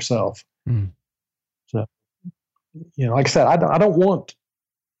about yourself. So, like I said, I don't want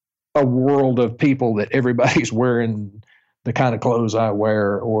a world of people that everybody's wearing the kind of clothes I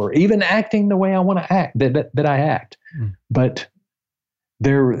wear or even acting the way I want to act, that I act. But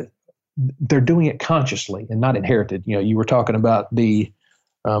they're doing it consciously and not inherited. You were talking about the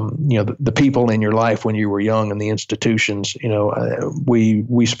people in your life when you were young and the institutions.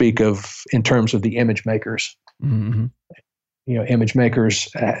 We speak of in terms of the image makers. Mm-hmm. Image makers.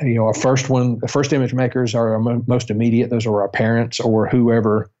 Our first image makers are our most immediate. Those are our parents or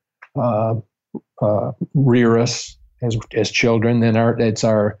whoever rear us as children. Then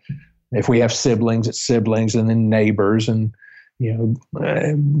if we have siblings, it's siblings, and then neighbors, and and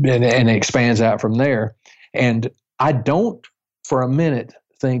it expands out from there. And I don't for a minute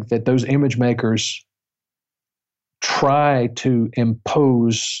think that those image makers try to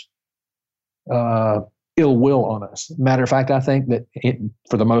impose ill will on us. Matter of fact, I think that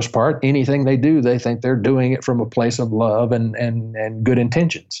for the most part, anything they do, they think they're doing it from a place of love and good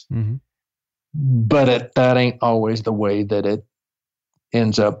intentions. Mm-hmm. But that ain't always the way that it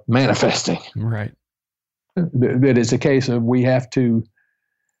ends up manifesting. Right. It is a case of we have to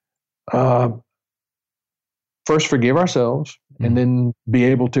first forgive ourselves and then be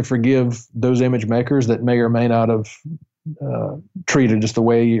able to forgive those image makers that may or may not have treated us the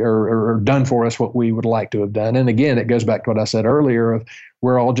way or done for us what we would like to have done. And again, it goes back to what I said earlier of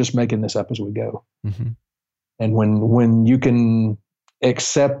we're all just making this up as we go. Mm-hmm. And when you can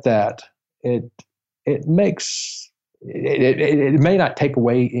accept that, it makes it may not take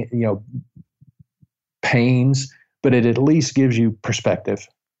away pains, but it at least gives you perspective.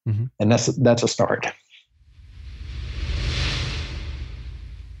 Mm-hmm. And that's a start.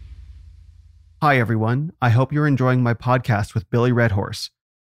 Hi, everyone. I hope you're enjoying my podcast with Billy Redhorse.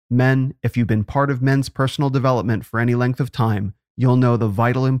 Men, if you've been part of men's personal development for any length of time, you'll know the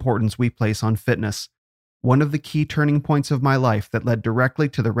vital importance we place on fitness. One of the key turning points of my life that led directly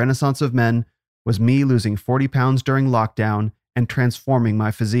to the Renaissance of Men was me losing 40 pounds during lockdown and transforming my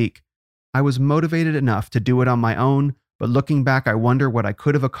physique. I was motivated enough to do it on my own, but looking back, I wonder what I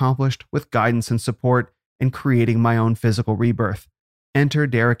could have accomplished with guidance and support in creating my own physical rebirth. Enter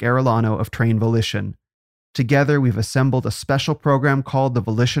Derek Arellano of Train Volition. Together, we've assembled a special program called the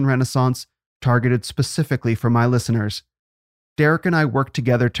Volition Renaissance, targeted specifically for my listeners. Derek and I work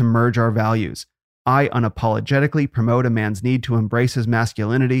together to merge our values. I unapologetically promote a man's need to embrace his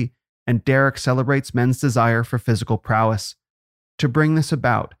masculinity, and Derek celebrates men's desire for physical prowess. To bring this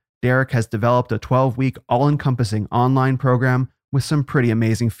about, Derek has developed a 12-week all-encompassing online program with some pretty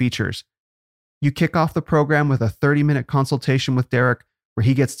amazing features. You kick off the program with a 30-minute consultation with Derek where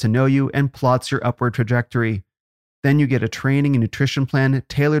he gets to know you and plots your upward trajectory. Then you get a training and nutrition plan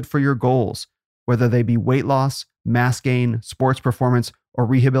tailored for your goals, whether they be weight loss, mass gain, sports performance, or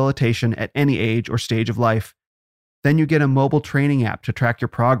rehabilitation at any age or stage of life. Then you get a mobile training app to track your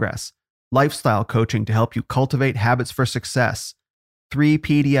progress, lifestyle coaching to help you cultivate habits for success, 3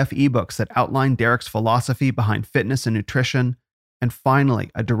 PDF ebooks that outline Derek's philosophy behind fitness and nutrition, and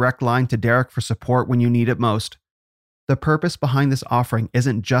finally, a direct line to Derek for support when you need it most. The purpose behind this offering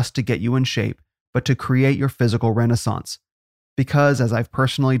isn't just to get you in shape, but to create your physical renaissance. Because, as I've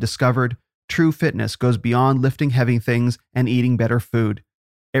personally discovered, true fitness goes beyond lifting heavy things and eating better food.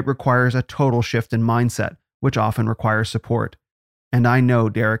 It requires a total shift in mindset, which often requires support. And I know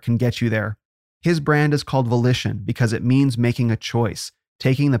Derek can get you there. His brand is called Volition because it means making a choice,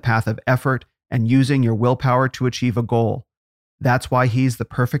 taking the path of effort, and using your willpower to achieve a goal. That's why he's the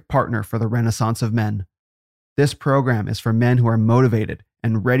perfect partner for the Renaissance of Men. This program is for men who are motivated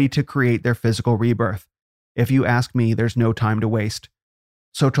and ready to create their physical rebirth. If you ask me, there's no time to waste.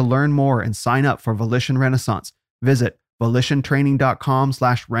 So to learn more and sign up for Volition Renaissance, visit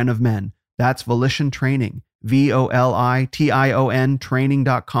volitiontraining.com/renofmen. That's Volition Training, VOLITION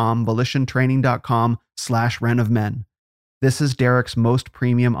training.com, volitiontraining.com/renofmen. This is Derek's most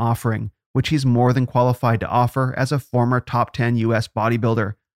premium offering, which he's more than qualified to offer as a former top 10 US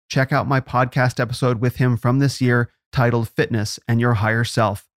bodybuilder. Check out my podcast episode with him from this year titled Fitness and Your Higher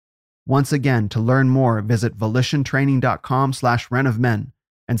Self. Once again, to learn more, visit volitiontraining.com/renofmen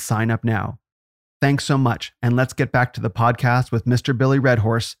and sign up now. Thanks so much, and let's get back to the podcast with Mr. Billy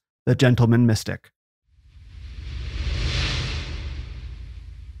Redhorse, the Gentleman Mystic.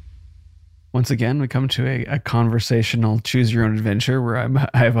 Once again, we come to a conversational choose your own adventure where I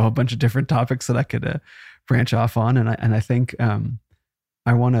have a whole bunch of different topics that I could branch off on. And I think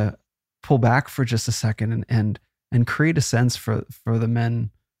I want to pull back for just a second and create a sense for the men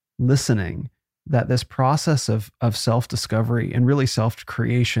listening that this process of self-discovery and really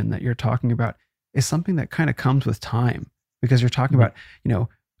self-creation that you're talking about is something that kind of comes with time, because you're talking about, you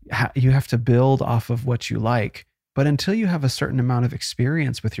have to build off of what you like, but until you have a certain amount of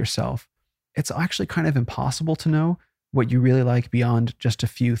experience with yourself, it's actually kind of impossible to know what you really like beyond just a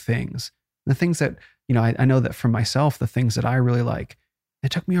few things. The things that, I know that for myself, the things that I really like,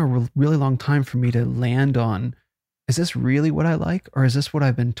 it took me a really long time for me to land on, is this really what I like? Or is this what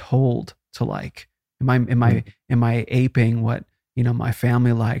I've been told to like? Am I aping what, my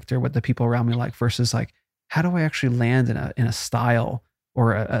family liked or what the people around me like, versus like, how do I actually land in a style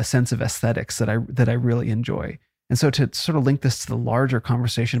or a sense of aesthetics that I really enjoy? And so to sort of link this to the larger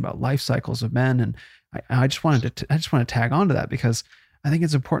conversation about life cycles of men, and I just want to tag on to that, because I think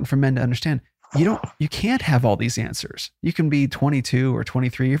it's important for men to understand you can't have all these answers. You can be 22 or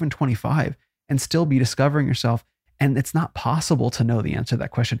 23, even 25, and still be discovering yourself. And it's not possible to know the answer to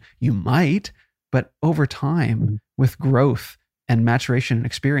that question. You might, but over time, with growth and maturation and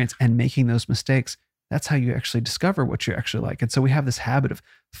experience and making those mistakes, that's how you actually discover what you actually like. And so we have this habit of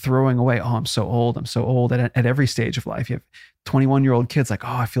throwing away, I'm so old at every stage of life. You have 21-year-old kids like,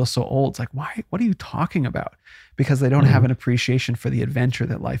 I feel so old. It's like, why? What are you talking about? Because they don't have an appreciation for the adventure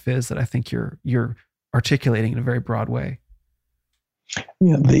that life is, that I think you're articulating in a very broad way.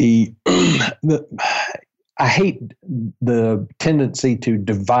 I hate the tendency to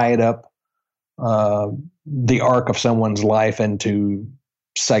divide up the arc of someone's life into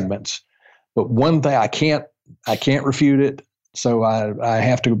segments. But one thing I can't refute it, so I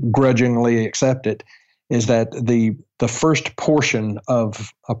have to grudgingly accept it, is that the first portion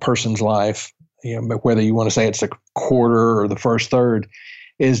of a person's life, whether you want to say it's a quarter or the first third,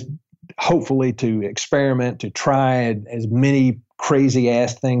 is hopefully to experiment, to try as many crazy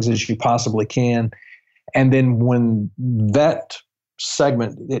ass things as you possibly can. And then when that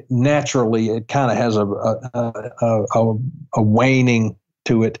segment, it kind of has a waning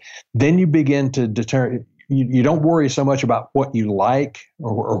to it, then you begin to determine, you don't worry so much about what you like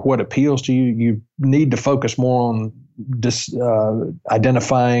or what appeals to you. You need to focus more on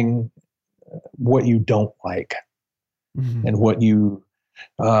identifying what you don't like, and what you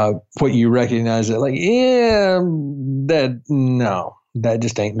recognize that, like, that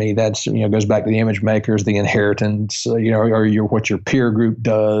just ain't me. That's, goes back to the image makers, the inheritance, or what your peer group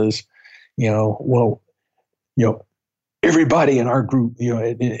does, everybody in our group,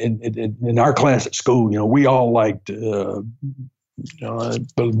 in our class at school, we all liked Van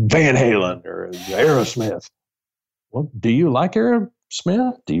Halen or Aerosmith. Well, do you like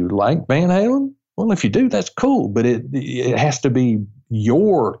Aerosmith? Do you like Van Halen? Well, if you do, that's cool, but it has to be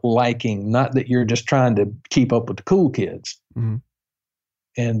your liking, not that you're just trying to keep up with the cool kids. Mm-hmm.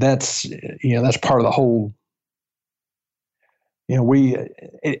 And that's part of the whole.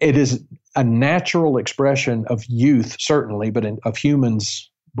 It is a natural expression of youth, certainly, but of humans,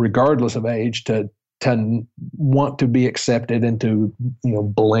 regardless of age, to to want to be accepted and to,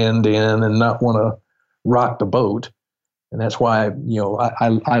 blend in and not want to rock the boat. And that's why,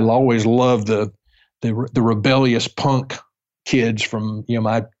 I always love the rebellious punk kids from,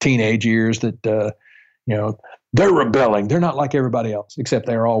 my teenage years that, they're rebelling. They're not like everybody else, except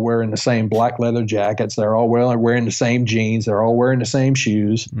they're all wearing the same black leather jackets. They're all wearing the same jeans. They're all wearing the same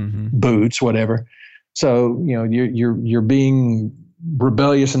shoes, boots, whatever. So, you're being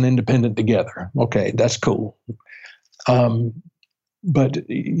rebellious and independent together. Okay, that's cool. But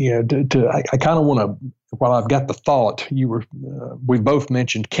I kind of want to, while I've got the thought, we both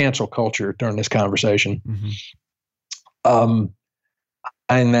mentioned cancel culture during this conversation. And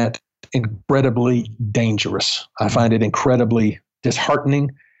that incredibly dangerous. I find it incredibly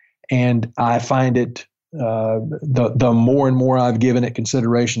disheartening, and I find it the more and more I've given it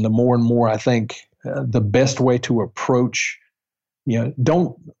consideration, the more and more I think the best way to approach.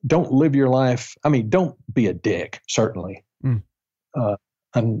 Don't live your life. I mean, don't be a dick, certainly,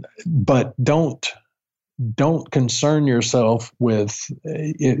 but don't concern yourself with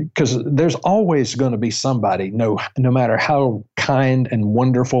it, because there's always going to be somebody, no matter how kind and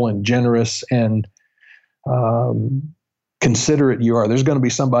wonderful and generous and considerate you are, there's going to be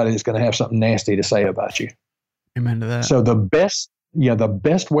somebody that's going to have something nasty to say about you. Amen to that. So the best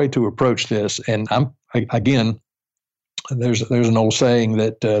way to approach this, and there's an old saying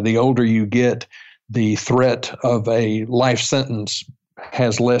that the older you get, the threat of a life sentence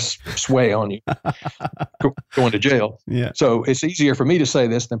has less sway on you going to jail. Yeah. So it's easier for me to say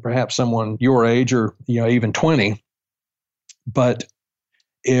this than perhaps someone your age or, even 20. But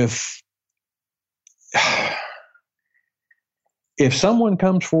if someone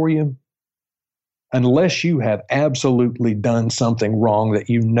comes for you, unless you have absolutely done something wrong that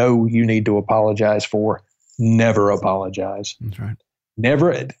you need to apologize for, never apologize. That's right.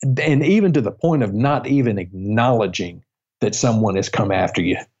 Never. And even to the point of not even acknowledging that someone has come after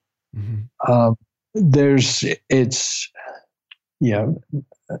you.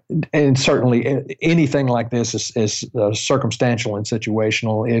 And certainly anything like this is circumstantial and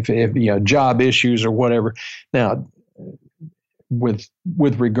situational. If job issues or whatever. Now, with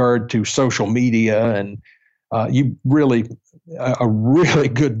regard to social media, and a really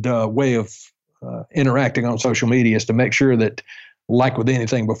good way of interacting on social media is to make sure that, like with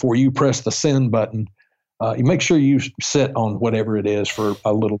anything, before you press the send button, you make sure you sit on whatever it is for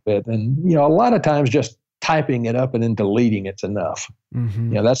a little bit. And, a lot of times just typing it up and then deleting it's enough.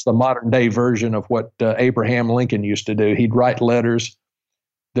 That's the modern day version of what Abraham Lincoln used to do. He'd write letters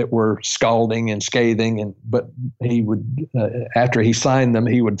that were scalding and scathing, but he would, after he signed them,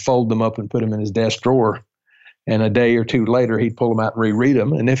 he would fold them up and put them in his desk drawer. And a day or two later, he'd pull them out and reread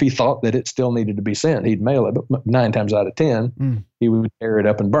them. And if he thought that it still needed to be sent, he'd mail it. But 9 times out of 10, he would tear it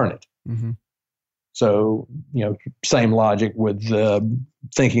up and burn it. So, same logic with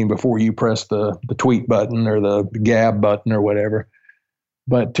thinking before you press the tweet button or the gab button or whatever.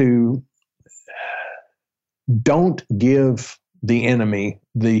 But don't give the enemy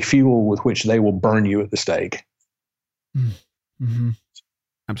the fuel with which they will burn you at the stake.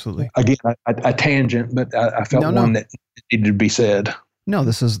 Absolutely. Again, a tangent, but I felt one that needed to be said. No,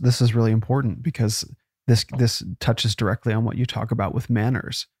 this is really important, because this touches directly on what you talk about with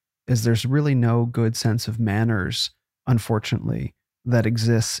manners. Is there's really no good sense of manners, unfortunately, that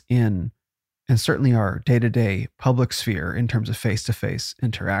exists in, and certainly our day-to-day public sphere in terms of face-to-face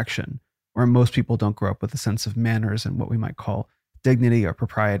interaction, where most people don't grow up with a sense of manners and what we might call dignity or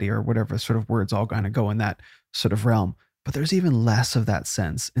propriety or whatever sort of words all kind of go in that sort of realm. But there's even less of that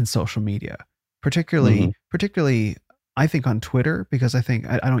sense in social media, particularly I think on Twitter, because I think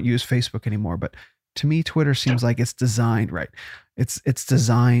I don't use Facebook anymore, but to me, Twitter seems like it's designed, right? It's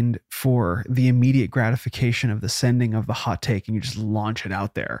designed for the immediate gratification of the sending of the hot take, and you just launch it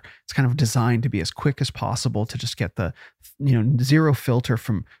out there. It's kind of designed to be as quick as possible to just get the, zero filter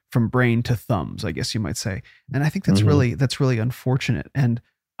from brain to thumbs, I guess you might say. And I think that's really unfortunate. And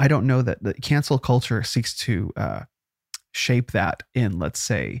I don't know that the cancel culture seeks to shape that in, let's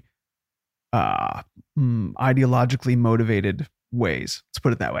say, ideologically motivated ways. Let's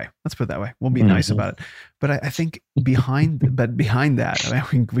put it that way. We'll be nice about it. But I think behind that,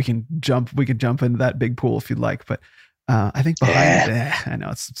 I mean, we can jump into that big pool if you'd like. But I think behind I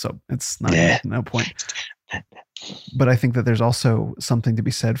know it's not no point. But I think that there's also something to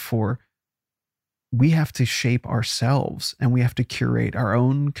be said for, we have to shape ourselves and we have to curate our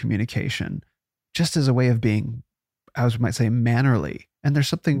own communication just as a way of being, I might say, mannerly. And there's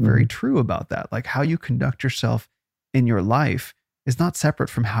something very true about that. Like how you conduct yourself in your life is not separate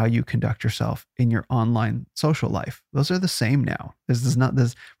from how you conduct yourself in your online social life. Those are the same now. We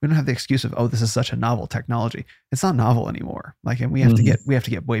don't have the excuse of, oh, this is such a novel technology. It's not novel anymore. Like, and we have to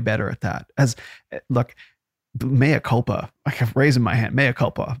get way better at that. Look, mea culpa, like I'm raising my hand, mea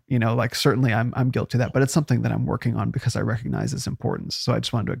culpa, like certainly I'm guilty of that, but it's something that I'm working on because I recognize its importance. So I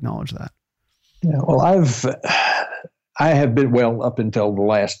just wanted to acknowledge that. Yeah, well, I have been, well, up until the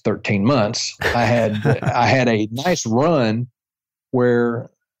last 13 months, I had a nice run where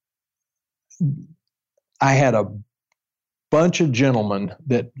I had a bunch of gentlemen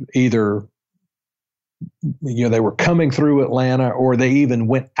that either, they were coming through Atlanta or they even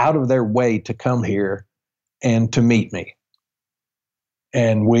went out of their way to come here and to meet me.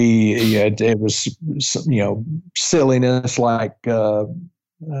 And it was, silliness like, I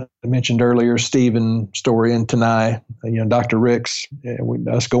mentioned earlier, Stephen Story and Tanai, Dr. Ricks,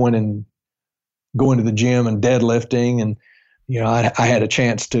 us going to the gym and deadlifting. And, I had a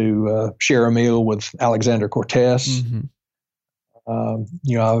chance to share a meal with Alexander Cortez. I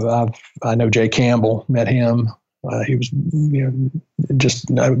know Jay Campbell, met him. He was,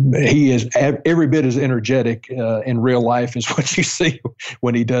 he is every bit as energetic in real life as what you see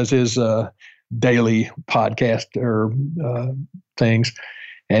when he does his daily podcast or things.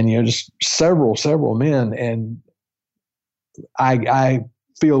 And, just several men. And I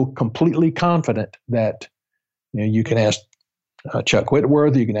feel completely confident that, you can ask Chuck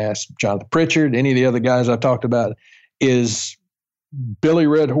Whitworth, you can ask Jonathan Pritchard, any of the other guys I've talked about, is Billy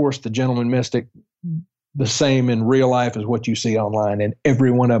Red Horse, the Gentleman Mystic, the same in real life as what you see online? And every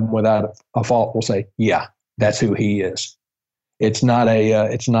one of them without a fault will say, yeah, that's who he is. It's not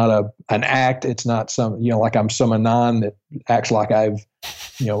an act. It's not some, like I'm some anon that acts like I've,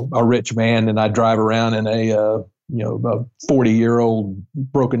 a rich man and I drive around in a 40-year-old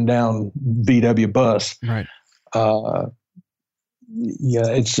broken down VW bus. Right.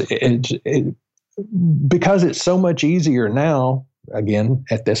 It's because it's so much easier now, again,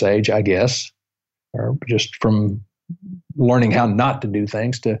 at this age, I guess, or just from learning how not to do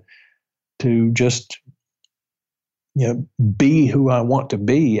things to just, be who I want to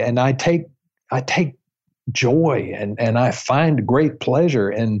be. And I take joy and I find great pleasure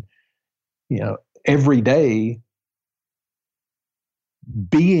in, every day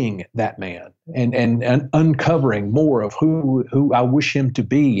being that man and uncovering more of who I wish him to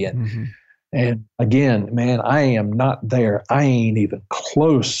be. And again, man, I am not there. I ain't even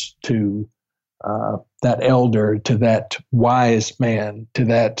close to that elder, to that wise man, to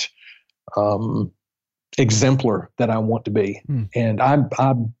that exemplar that I want to be. And I'm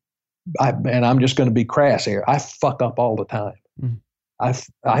just going to be crass here. I fuck up all the time. I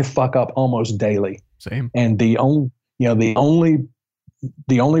fuck up almost daily. Same. And the only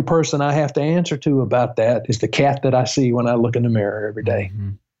person I have to answer to about that is the cat that I see when I look in the mirror every day.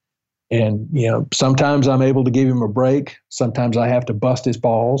 And, sometimes I'm able to give him a break. Sometimes I have to bust his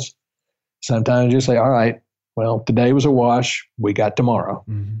balls. Sometimes I just say, all right, well, today was a wash. We got tomorrow.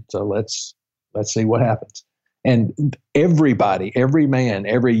 So let's see what happens. And everybody, every man,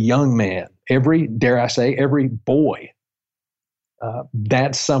 every young man, dare I say, every boy,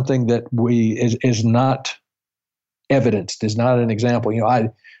 that's something that is not evidenced, is not an example.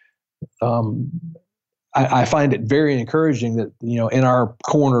 I find it very encouraging that, in our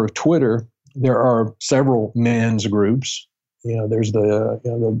corner of Twitter, there are several men's groups. There's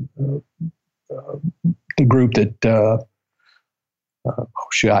the group that,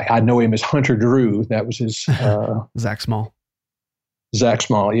 I know him as Hunter Drew. That was his, Zach Small. Zach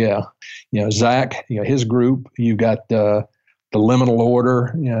Small. Yeah. Zach, his group, you've got, the Liminal Order,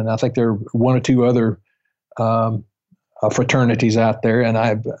 and I think there are one or two other, fraternities out there. And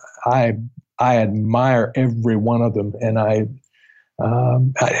I admire every one of them. And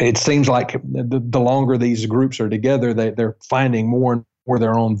it seems like the longer these groups are together, they're finding more and more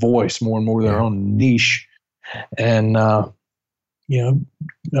their own voice, more and more their own niche. And,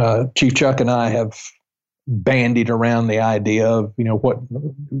 Chief Chuck and I have bandied around the idea of,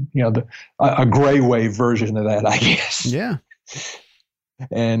 a gray wave version of that, I guess. Yeah.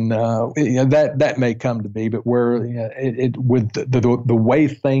 And that may come to be, but where with the way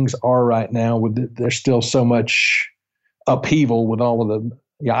things are right now, there's still so much upheaval with all of the.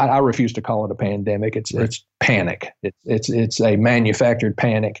 I refuse to call it a pandemic. It's panic. It's a manufactured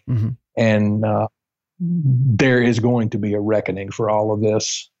panic, and there is going to be a reckoning for all of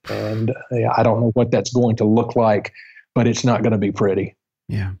this. And I don't know what that's going to look like, but it's not going to be pretty.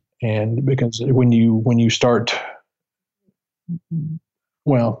 Yeah. And because when you start.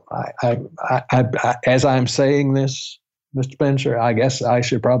 Well, I, as I'm saying this, Mr. Spencer, I guess I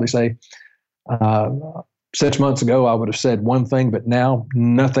should probably say, 6 months ago, I would have said one thing, but now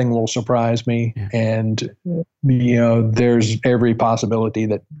nothing will surprise me. Yeah. And, there's every possibility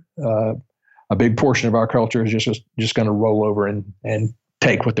that a big portion of our culture is just going to roll over and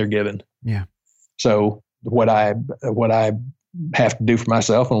take what they're given. Yeah. So what I have to do for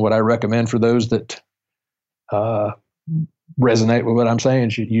myself, and what I recommend for those that resonate with what I'm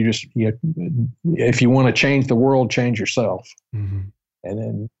saying, is if you want to change the world, change yourself, and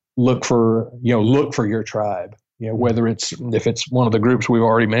then look for your tribe. Whether if it's one of the groups we've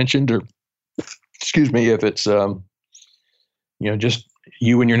already mentioned, or if it's just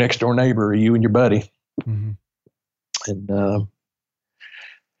you and your next door neighbor, or you and your buddy, and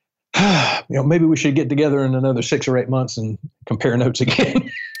maybe we should get together in another 6 or 8 months and compare notes again.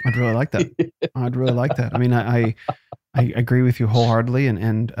 I'd really like that. I'd really like that. I mean, I agree with you wholeheartedly,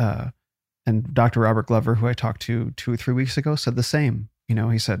 and Dr. Robert Glover, who I talked to 2 or 3 weeks ago, said the same.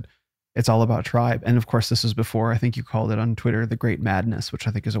 He said, it's all about tribe. And of course, this is before, I think you called it on Twitter, the great madness, which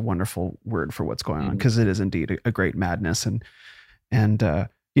I think is a wonderful word for what's going on, because it is indeed a great madness. And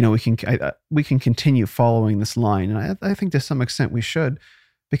we can continue following this line. And I think to some extent we should,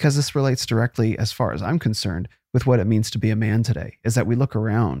 because this relates directly, as far as I'm concerned, with what it means to be a man today, is that we look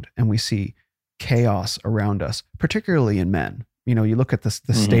around and we see chaos around us, particularly in men. You look at the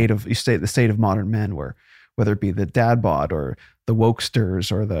state of modern men, whether it be the dad bod or the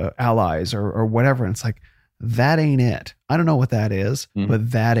wokesters or the allies or whatever. And it's like, that ain't it. I don't know what that is,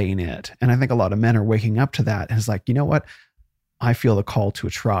 but that ain't it. And I think a lot of men are waking up to that. And it's like, you know what? I feel the call to a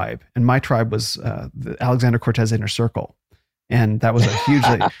tribe. And my tribe was the Alexander Cortez Inner Circle. And that was a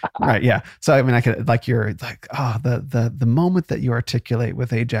hugely, right. Yeah. So, I mean, the moment that you articulate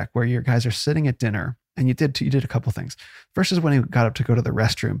with Ajax, where your guys are sitting at dinner, and you did a couple things. First is when he got up to go to the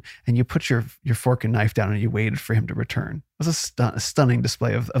restroom, and you put your fork and knife down and you waited for him to return. It was a stunning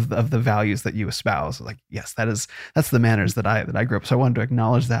display of the values that you espouse. Like, yes, that's the manners that I grew up. So I wanted to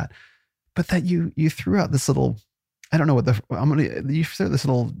acknowledge that. But that you threw out this little, I don't know you threw this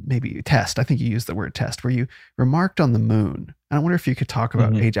little maybe test. I think you used the word test, where you remarked on the moon. And I wonder if you could talk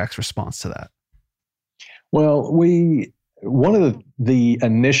about Ajax's response to that. Well, one of the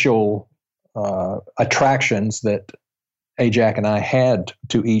initial attractions that Ajax and I had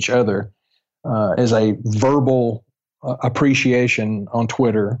to each other is a verbal appreciation on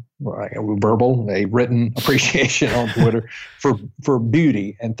Twitter, a written appreciation on Twitter for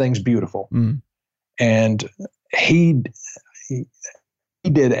beauty and things beautiful. And he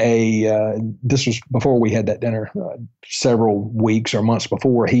did this was before we had that dinner, several weeks or months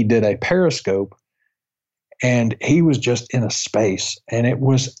before, he did a Periscope. And he was just in a space, and it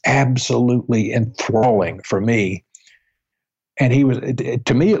was absolutely enthralling for me. And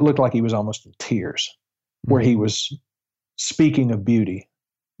to me, it looked like he was almost in tears, where he was speaking of beauty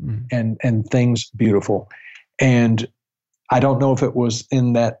and things beautiful. And I don't know if it was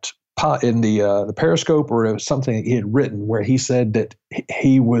in the Periscope, or it was something he had written, where he said that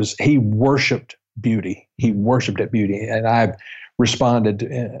he worshiped beauty. He worshiped at beauty. And I responded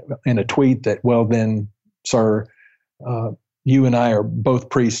in a tweet that, well, then, sir, you and I are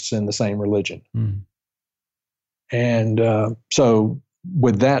both priests in the same religion. And so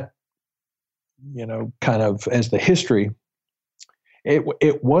with that, kind of as the history,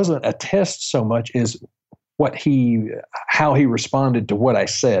 it wasn't a test so much as how he responded to what I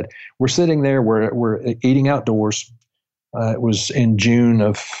said. We're sitting there, we're eating outdoors. It was in June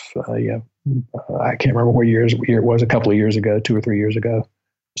of, I can't remember what year it was, a couple of years ago, 2 or 3 years ago.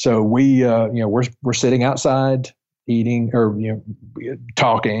 So we're sitting outside eating, or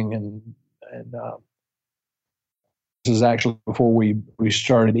talking, and this is actually before we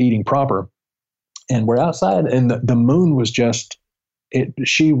started eating proper, and we're outside, and the moon was just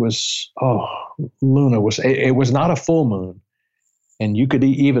Luna was. It was not a full moon, and you could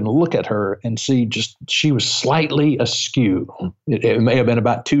even look at her and see she was slightly askew. It may have been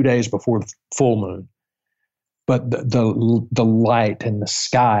about 2 days before the full moon. But the light and the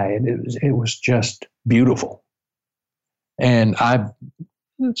sky, it was just beautiful. And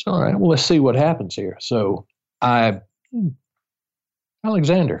it's all right. Well, let's see what happens here. So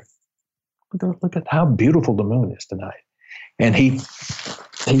Alexander, look at how beautiful the moon is tonight. And he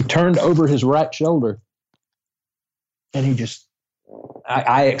turned over his right shoulder, and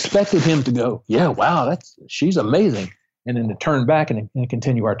I expected him to go, yeah, wow, she's amazing. And then to turn back and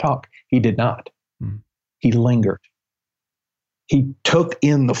continue our talk. He did not. He lingered. He took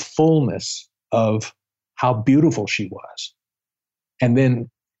in the fullness of how beautiful she was. And then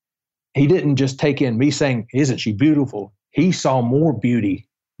he didn't just take in me saying, isn't she beautiful? He saw more beauty.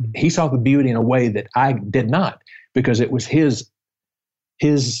 He saw the beauty in a way that I did not, because it was his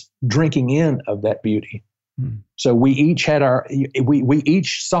drinking in of that beauty So we each had we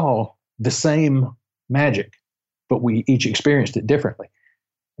each saw the same magic, but we each experienced it differently.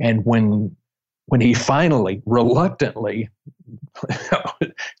 And when he finally, reluctantly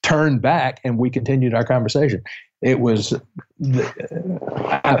turned back and we continued our conversation, it was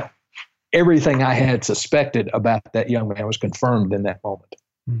everything I had suspected about that young man was confirmed in that moment.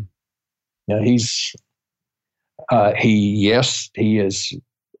 You know, he is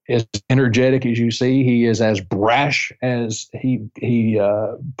as energetic as you see. He is as brash as he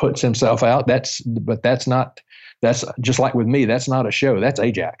puts himself out. That's just like with me. That's not a show. That's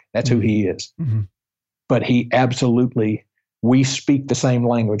Ajax. That's who he is. Mm-hmm. But we speak the same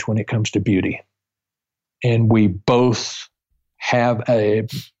language when it comes to beauty. And we both have I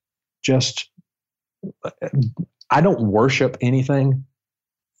don't worship anything.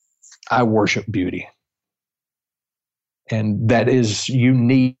 I worship beauty. And that is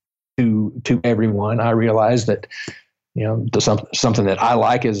unique to everyone. I realize that, you know, something that I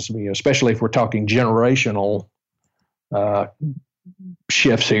like is, you know, especially if we're talking generational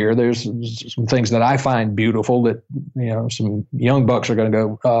shifts here, there's some things that I find beautiful that, you know, some young bucks are going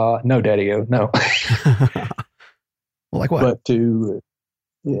to go, no, Daddy-o, no. Well, like what? But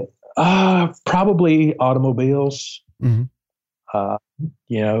probably automobiles. Mm-hmm.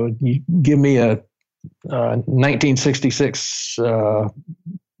 You know, you give me a 1966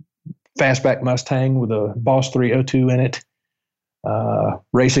 fastback Mustang with a Boss 302 in it,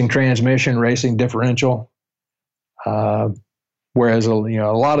 racing transmission, racing differential. Whereas, you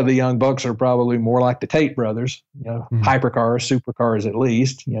know, a lot of the young bucks are probably more like the Tate brothers, you know, hypercars, supercars at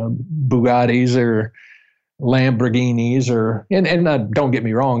least, you know, Bugattis or Lamborghinis and don't get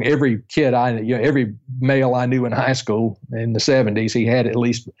me wrong, every male I knew in high school in the 70s, he had at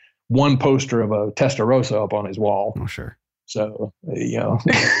least one poster of a Testarossa up on his wall. Oh, sure. So, you know,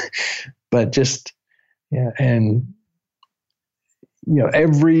 but just, yeah. And, you know,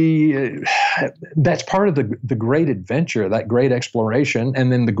 that's part of the great adventure, that great exploration.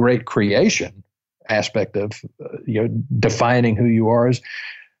 And then the great creation aspect of, you know, defining who you are is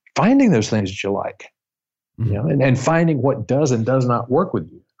finding those things that you like, you know, and finding what does and does not work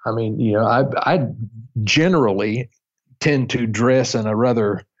with you. I mean, you know, I generally tend to dress in a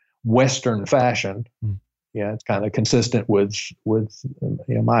rather Western fashion. Yeah, it's kind of consistent with you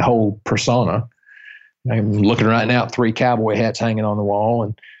know, my whole persona. I'm looking right now at 3 cowboy hats hanging on the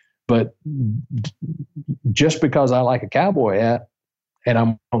wall, but just because I like a cowboy hat and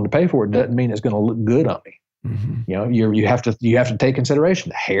I'm willing to pay for it doesn't mean it's going to look good on me. Mm-hmm. You know, you have to take consideration.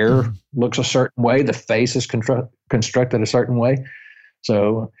 The hair looks a certain way, the face is constructed a certain way.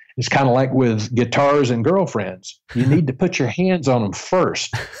 So it's kind of like with guitars and girlfriends. You need to put your hands on them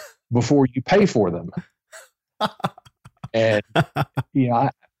first before you pay for them. And you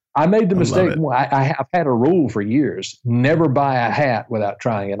know, I made the mistake. I've had a rule for years: never buy a hat without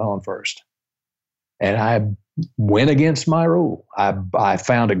trying it on first. And I went against my rule. I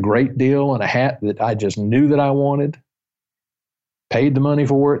found a great deal on a hat that I just knew that I wanted, paid the money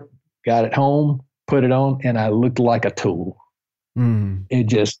for it, got it home, put it on, and I looked like a tool. It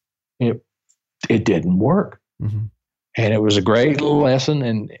didn't work. And it was a great lesson.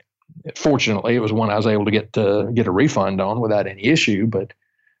 And fortunately, it was one I was able to get a refund on without any issue. But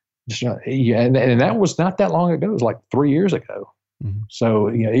just, and that was not that long ago. It was like 3 years ago. So,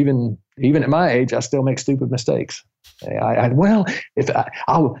 you know, even at my age, I still make stupid mistakes. I'll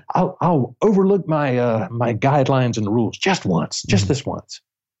overlook my my guidelines and the rules just once, just this once.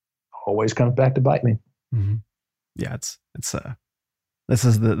 Always comes back to bite me. Yeah, this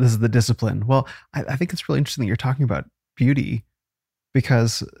is the discipline. Well, I think it's really interesting that you're talking about beauty,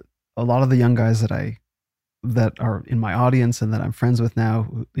 because a lot of the young guys that are in my audience and that I'm friends with now,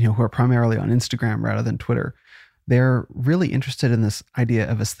 you know, who are primarily on Instagram rather than Twitter, they're really interested in this idea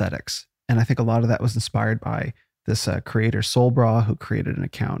of aesthetics. And I think a lot of that was inspired by this creator Soulbra, who created an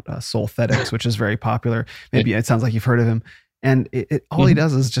account, Soulthetics, which is very popular. Maybe it sounds like you've heard of him. And all he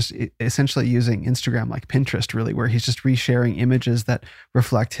does is just essentially using Instagram like Pinterest, really, where he's just resharing images that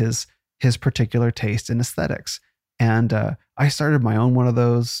reflect his particular taste in aesthetics. And I started my own one of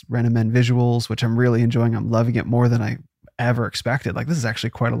those, Renamen Visuals, which I'm really enjoying. I'm loving it more than I ever expected. Like, this is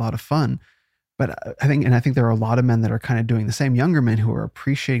actually quite a lot of fun. But I think there are a lot of men that are kind of doing the same, younger men who are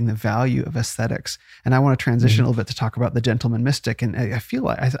appreciating the value of aesthetics. And I want to transition a little bit to talk about the gentleman mystic. And I feel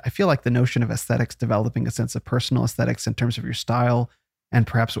like the notion of aesthetics, developing a sense of personal aesthetics in terms of your style, and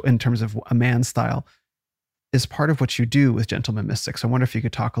perhaps in terms of a man's style, is part of what you do with Gentleman Mystic. So I wonder if you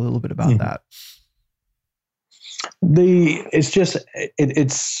could talk a little bit about that.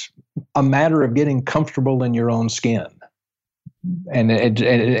 It's a matter of getting comfortable in your own skin. And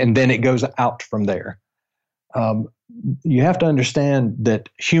then it goes out from there. you have to understand that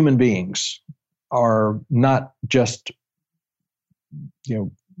human beings are not just,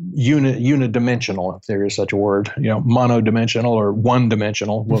 unidimensional, if there is such a word, monodimensional or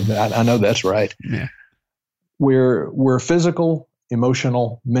one-dimensional. Well, I know that's right. Yeah. We're physical,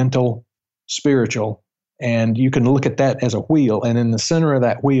 emotional, mental, spiritual, and you can look at that as a wheel. And in the center of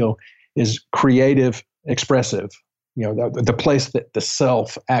that wheel is creative, expressive, the place that the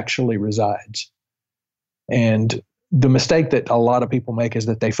self actually resides. And the mistake that a lot of people make is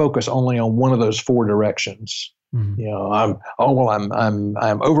that they focus only on one of those four directions. Mm-hmm.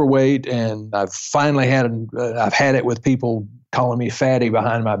 I'm overweight, and I've finally had it with people calling me fatty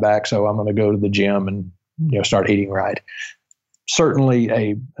behind my back, so I'm going to go to the gym and start eating right.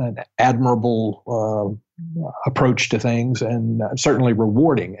 Certainly an admirable approach to things, and certainly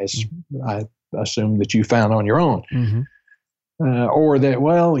rewarding, as I assume that you found on your own. Mm-hmm. Or that,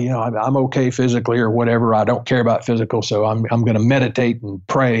 I'm okay physically or whatever. I don't care about physical, so I'm going to meditate and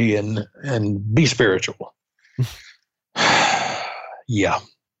pray and be spiritual. Yeah.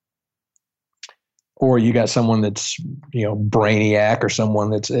 Or you got someone that's brainiac, or someone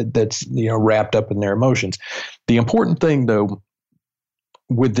that's wrapped up in their emotions. The important thing, though,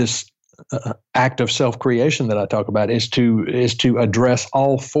 with this act of self-creation that I talk about is to address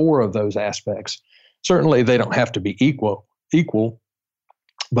all four of those aspects. Certainly, they don't have to be equal,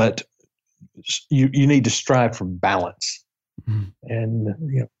 but you need to strive for balance.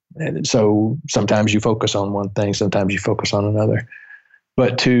 Mm-hmm. And so sometimes you focus on one thing, sometimes you focus on another.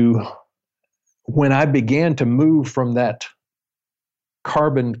 But when I began to move from that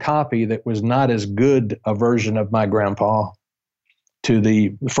carbon copy that was not as good a version of my grandpa to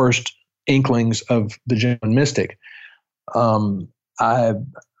the first inklings of the genuine mystic, there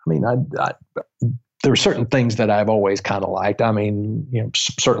were certain things that I've always kind of liked. I mean,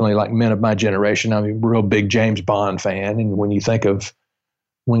 certainly like men of my generation, I'm a real big James Bond fan. And when you think of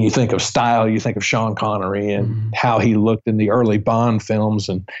style, you think of Sean Connery and how he looked in the early Bond films,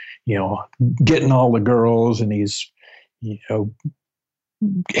 and getting all the girls, and he's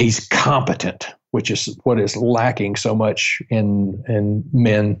competent, which is what is lacking so much in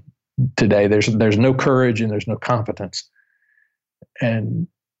men today. There's no courage and there's no competence, and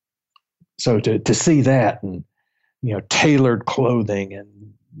so to see that, and tailored clothing, and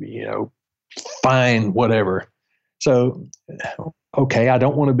fine whatever. So okay, I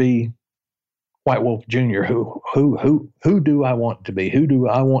don't want to be White Wolf Jr. Who do I want to be? Who do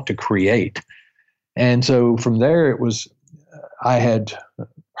I want to create? And so from there, it was, I had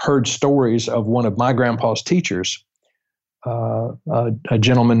heard stories of one of my grandpa's teachers, a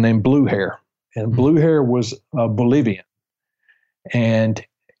gentleman named Blue Hair. And Blue Hair was Bolivian. And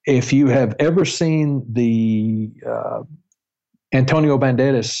if you have ever seen the Antonio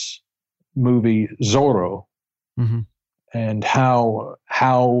Banderas movie Zorro, mm-hmm. and how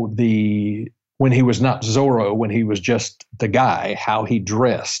when he was not Zorro, when he was just the guy, how he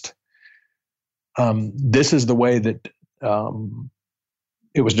dressed. This is the way that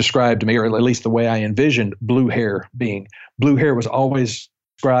it was described to me, or at least the way I envisioned Blue Hair being. Blue Hair was always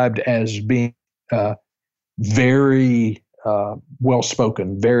described as being very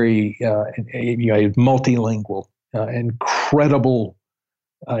well-spoken, very multilingual,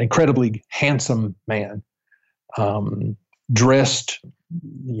 incredibly handsome man. Dressed,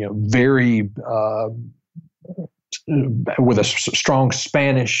 very with a strong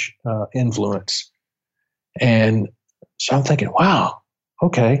Spanish influence. And so I'm thinking, wow,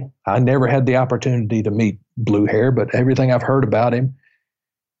 okay, I never had the opportunity to meet Blue Hair, but everything I've heard about him,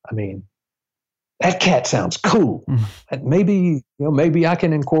 I mean, that cat sounds cool. Mm. Maybe I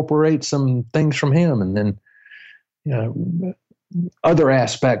can incorporate some things from him, and then other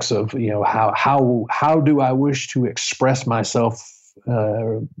aspects of how do I wish to express myself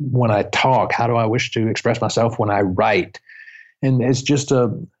when I talk? How do I wish to express myself when I write? And it's just I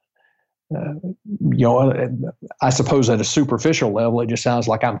suppose at a superficial level, it just sounds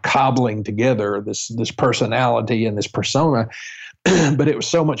like I'm cobbling together this personality and this persona, but it was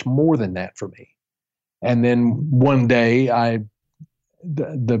so much more than that for me. And then one day,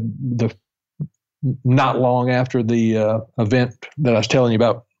 not long after the event that I was telling you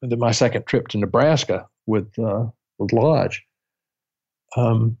about, my second trip to Nebraska with Lodge,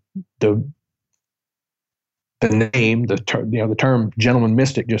 the name, the term gentleman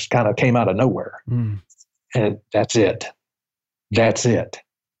mystic just kind of came out of nowhere. And that's it. It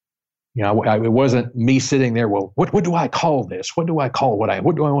wasn't me sitting there. Well, what do I call this? What do I call what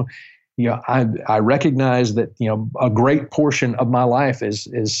do I want? I recognize that a great portion of my life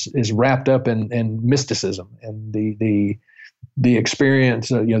is wrapped up in mysticism and the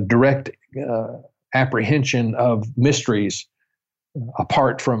experience, direct apprehension of mysteries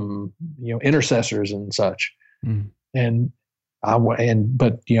apart from intercessors and such. And I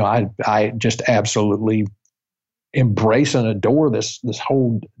just absolutely embrace and adore this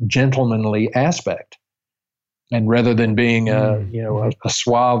whole gentlemanly aspect. And rather than being a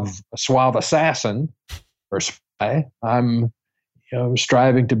suave assassin or spy, I'm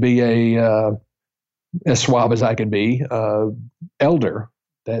striving to be as suave as I can be, elder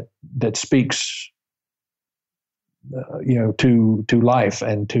that speaks to life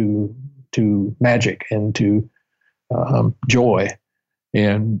and to magic and to joy.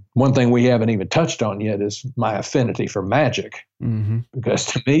 And one thing we haven't even touched on yet is my affinity for magic, because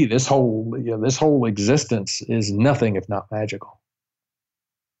to me this whole existence is nothing if not magical.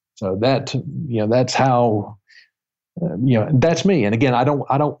 So that's how that's me. And again, I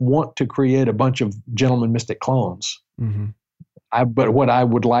don't want to create a bunch of gentleman mystic clones. But what I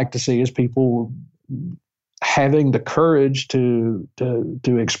would like to see is people having the courage to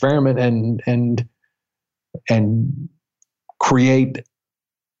experiment and create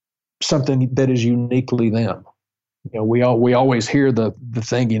something that is uniquely them. We always hear the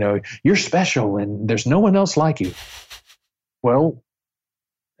thing, you're special and there's no one else like you. Well,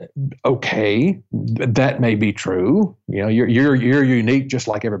 okay, that may be true. You're unique just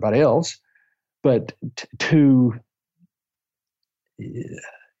like everybody else, but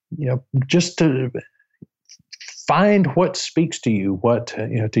just to find what speaks to you, what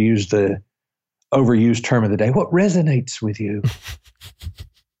to use the overused term of the day, what resonates with you.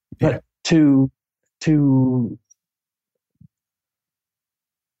 But to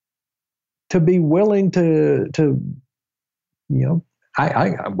be willing to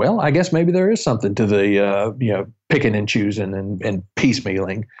I guess maybe there is something to the picking and choosing and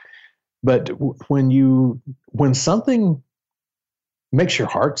piecemealing. But when something makes your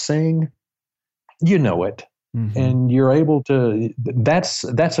heart sing, it, and you're able to.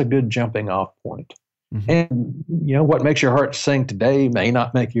 That's a good jumping off point. And what makes your heart sing today may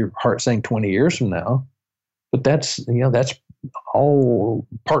not make your heart sing 20 years from now, but that's all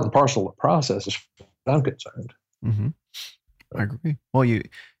part and parcel of the process as far as I'm concerned. I agree. Well, I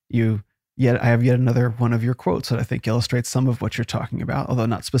have yet another one of your quotes that I think illustrates some of what you're talking about, although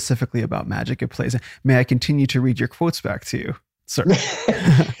not specifically about magic. It plays. May I continue to read your quotes back to you, sir?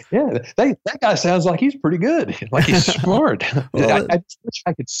 Yeah, that guy sounds like he's pretty good. Like he's smart. Well, I wish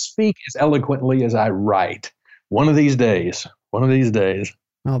I could speak as eloquently as I write. One of these days. Well, there's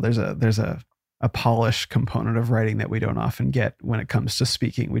a polished component of writing that we don't often get when it comes to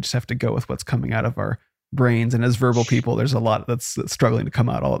speaking. We just have to go with what's coming out of our brains. And as verbal people, there's a lot that's struggling to come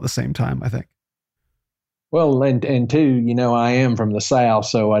out all at the same time, I think. Well, and too, I am from the South,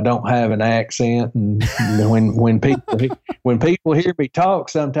 so I don't have an accent. And when people hear me talk,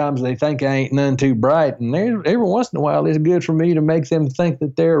 sometimes they think I ain't none too bright. And every once in a while, it's good for me to make them think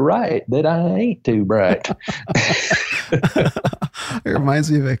that they're right, that I ain't too bright. It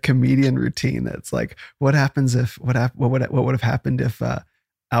reminds me of a comedian routine that's like, what would have happened if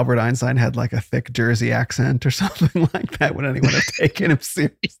Albert Einstein had like a thick Jersey accent or something like that? Would anyone have taken him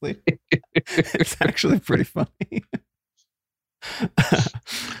seriously? It's actually pretty funny.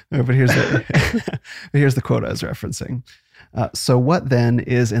 But here's the quote I was referencing. So what then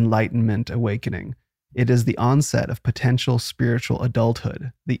is enlightenment awakening? It is the onset of potential spiritual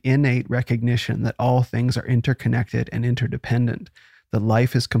adulthood, the innate recognition that all things are interconnected and interdependent, that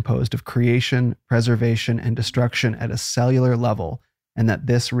life is composed of creation, preservation, and destruction at a cellular level, and that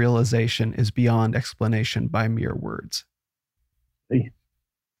this realization is beyond explanation by mere words.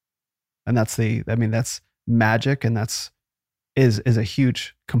 And that's magic, and is a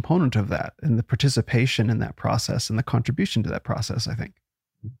huge component of that, and the participation in that process and the contribution to that process, I think.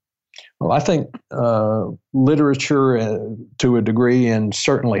 Well, I think literature to a degree, and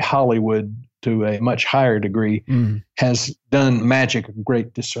certainly Hollywood to a much higher degree, has done magic a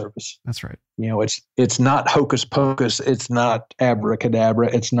great disservice. That's right. It's not hocus pocus. It's not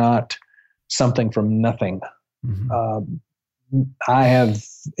abracadabra. It's not something from nothing. I have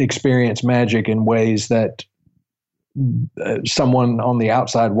experienced magic in ways that someone on the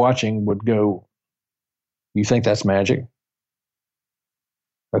outside watching would go, "You think that's magic?"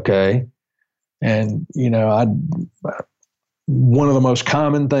 Okay. And, one of the most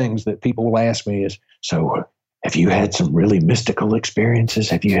common things that people will ask me is, so have you had some really mystical experiences?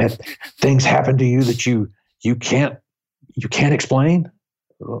 Have you had things happen to you that you can't explain?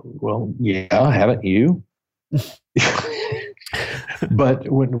 Well, yeah, haven't you? But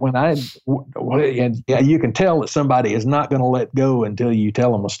you can tell that somebody is not going to let go until you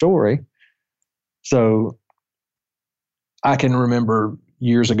tell them a story. So I can remember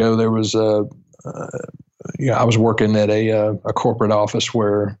years ago, there was a I was working at a corporate office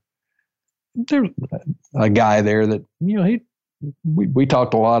where there's a guy there that, we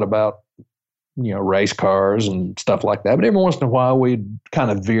talked a lot about, race cars and stuff like that. But every once in a while, we'd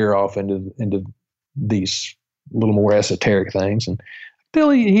kind of veer off into these little more esoteric things. And still,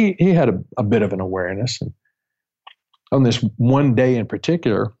 he had a bit of an awareness. And on this one day in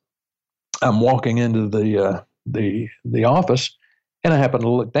particular, I'm walking into the office, and I happen to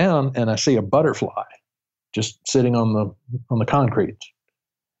look down, and I see a butterfly just sitting on the concrete.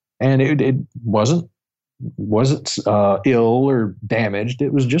 And it wasn't ill or damaged.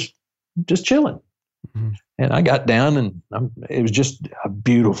 It was just chilling. Mm-hmm. And I got down, and it was just a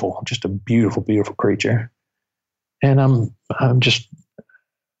beautiful, beautiful creature. And I'm just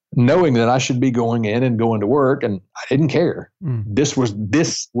knowing that I should be going in and going to work, and I didn't care. Mm. This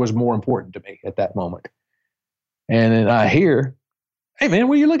was more important to me at that moment. And then I hear, "Hey man,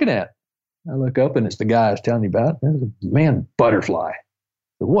 what are you looking at?" I look up, and it's the guy I was telling you about. There's a man butterfly.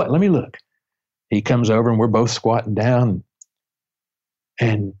 What? Let me look. He comes over, and we're both squatting down,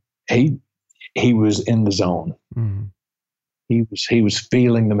 and he was in the zone. Mm-hmm. He was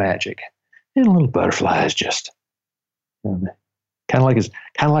feeling the magic, and a little butterfly is just kind of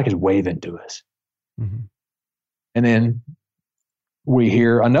like he's waving to us. Mm-hmm. And then we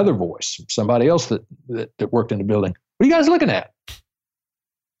hear another voice, somebody else that worked in the building. "What are you guys looking at?"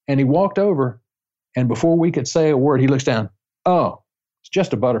 And he walked over, and before we could say a word, he looks down. "Oh, it's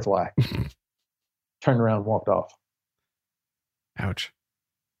just a butterfly." Turned around and walked off. Ouch.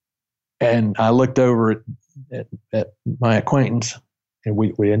 And I looked over at my acquaintance, and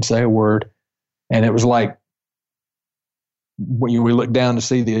we didn't say a word. And it was like when we looked down to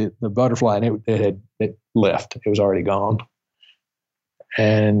see the butterfly, and it left. It was already gone.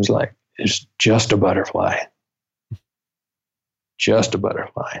 And it was like, it's just a butterfly. Just a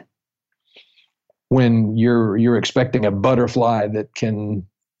butterfly. When you're expecting a butterfly that can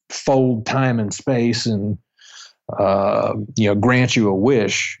fold time and space and grant you a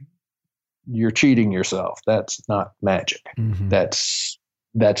wish, you're cheating yourself. That's not magic. Mm-hmm. That's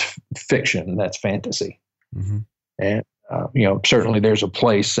fiction. That's fantasy. Mm-hmm. And certainly there's a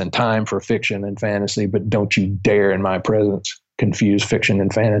place and time for fiction and fantasy, but don't you dare in my presence confuse fiction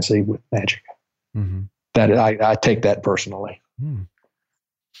and fantasy with magic. Mm-hmm. That I take that personally. Mm.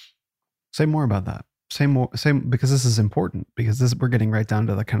 Say more about that. Say more, because this is important, because we're getting right down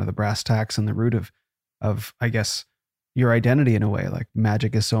to the kind of the brass tacks and the root of, I guess, your identity in a way. Like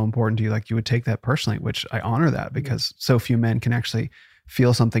magic is so important to you. Like you would take that personally, which I honor that, because so few men can actually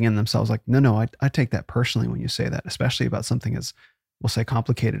feel something in themselves. Like, no, I take that personally when you say that, especially about something as, we'll say,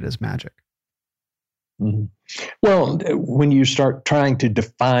 complicated as magic. Mm-hmm. Well, when you start trying to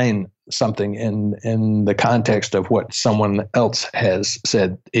define something in the context of what someone else has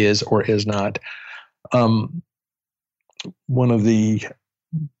said is or is not, one of the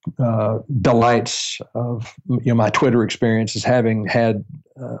delights of my Twitter experience is having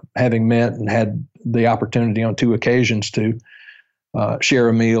met and had the opportunity on 2 occasions to share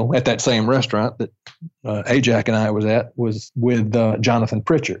a meal at that same restaurant that Ajax and I was with Jonathan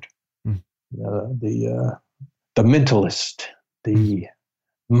Pritchard, the mentalist, the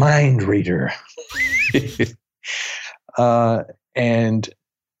mind reader, and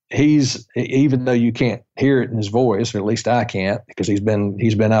he's, even though you can't hear it in his voice, or at least I can't, because he's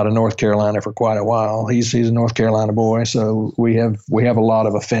been out of North Carolina for quite a while. He's a North Carolina boy, so we have a lot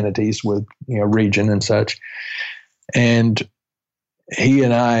of affinities with region and such. And he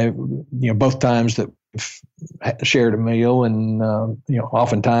and I, both times that we've shared a meal, and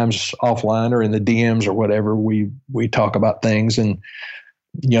oftentimes offline or in the DMs or whatever, we talk about things, and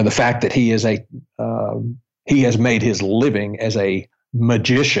the fact that he has made his living as a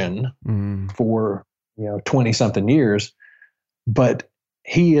magician for 20 something years, but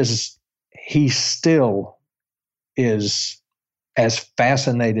he still is as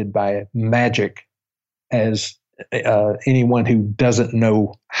fascinated by magic as anyone who doesn't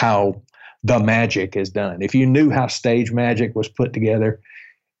know how the magic is done. If you knew how stage magic was put together,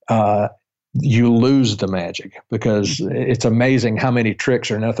 you lose the magic, because it's amazing how many tricks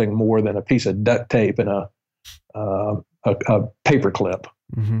are nothing more than a piece of duct tape and a paper clip.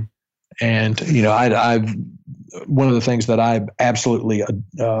 Mm-hmm. And, I've one of the things that I absolutely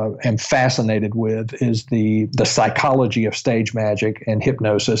am fascinated with is the psychology of stage magic and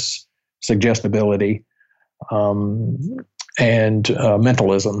hypnosis, suggestibility, and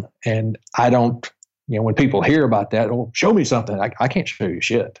mentalism. And I don't, when people hear about that, "Oh, show me something," I can't show you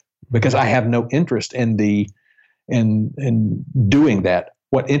shit, because I have no interest in doing that.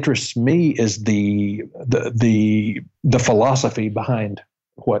 What interests me is the philosophy behind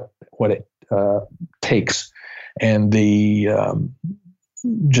what it takes, and the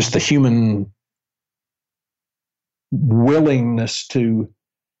just the human willingness to,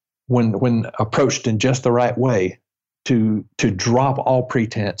 when approached in just the right way, to drop all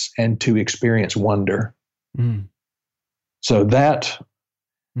pretense and to experience wonder. So that,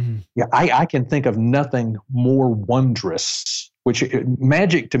 I can think of nothing more wondrous, which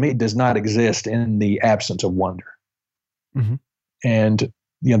magic to me does not exist in the absence of wonder. And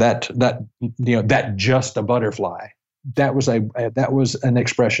that just a butterfly, that was an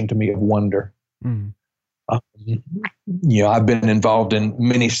expression to me of wonder. I've been involved in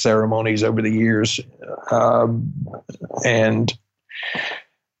many ceremonies over the years, and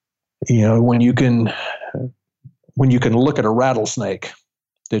when you can look at a rattlesnake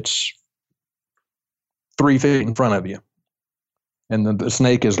that's 3 feet in front of you, and the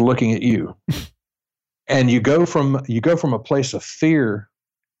snake is looking at you, and you go from a place of fear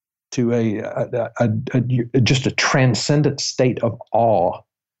to just a transcendent state of awe.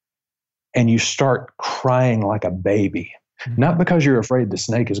 And you start crying like a baby, not because you're afraid the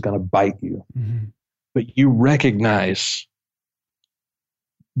snake is going to bite you, but you recognize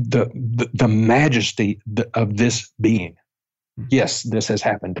the majesty of this being. Yes, this has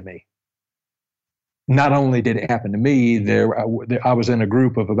happened to me. Not only did it happen to me, I was in a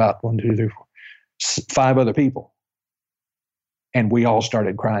group of about 5 other people, and we all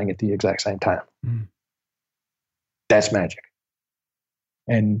started crying at the exact same time. That's magic.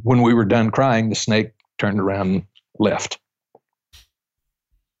 And when we were done crying, the snake turned around and left.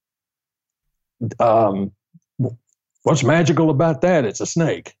 What's magical about that? It's a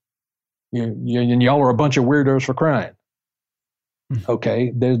snake. Y'all are a bunch of weirdos for crying.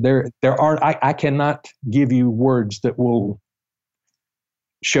 Okay, there are. I cannot give you words that will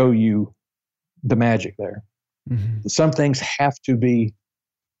show you the magic there. Some things have to be.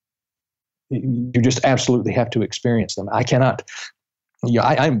 You just absolutely have to experience them. I cannot.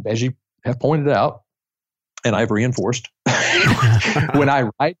 I'm, as you have pointed out, and I've reinforced, when I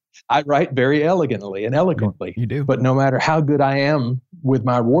write very elegantly and eloquently. You do. But no matter how good I am with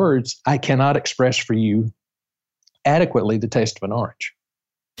my words, I cannot express for you adequately the taste of an orange.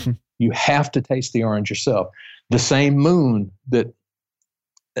 You have to taste the orange yourself. The same moon that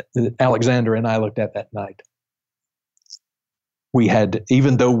Alexander and I looked at that night. We had,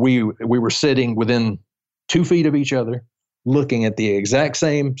 even though we were sitting within 2 feet of each other, looking at the exact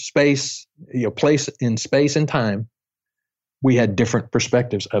same space, place in space and time, we had different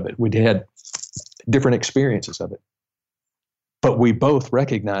perspectives of it. We had different experiences of it. But we both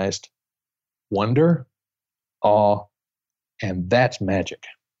recognized wonder, awe, and that's magic.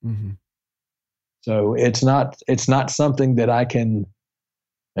 So it's not something that I can,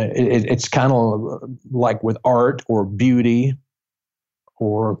 it's kind of like with art or beauty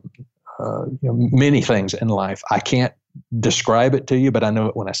or many things in life. I can't describe it to you, but I know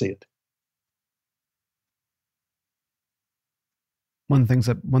it when I see it. One thing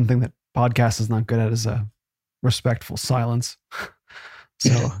that podcast is not good at is a respectful silence.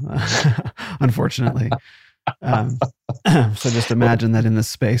 So, unfortunately, so just imagine that in this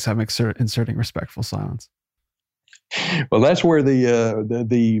space, I'm inserting respectful silence. Well, that's where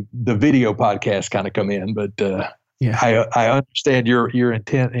the video podcast kind of come in, but I understand your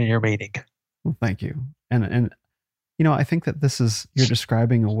intent and your meaning. Well, thank you, and. I think that you're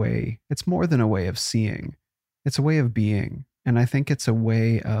describing a way, it's more than a way of seeing. It's a way of being. And I think it's a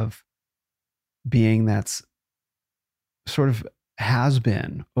way of being that's sort of has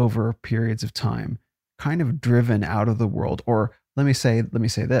been over periods of time, kind of driven out of the world. Or let me say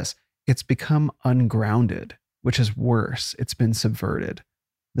this, it's become ungrounded, which is worse. It's been subverted.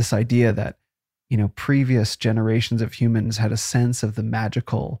 This idea that, previous generations of humans had a sense of the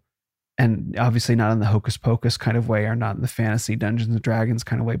magical, and obviously not in the hocus pocus kind of way, or not in the fantasy Dungeons and Dragons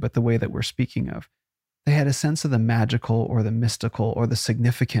kind of way, but the way that we're speaking of. They had a sense of the magical or the mystical or the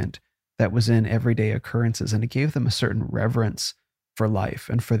significant that was in everyday occurrences. And it gave them a certain reverence for life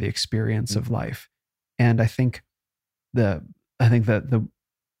and for the experience of life. And I think that the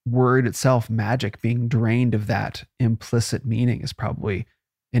word itself, magic, being drained of that implicit meaning is probably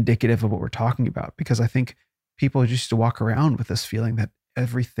indicative of what we're talking about. Because I think people used to walk around with this feeling that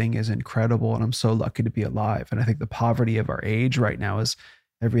everything is incredible and I'm so lucky to be alive. And I think the poverty of our age right now is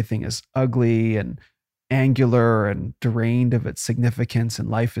everything is ugly and angular and drained of its significance, and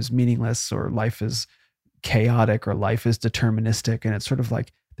life is meaningless, or life is chaotic, or life is deterministic. And it's sort of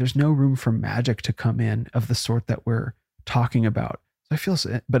like there's no room for magic to come in of the sort that we're talking about. So I feel,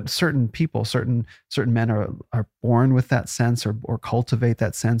 but certain people, certain men are born with that sense or cultivate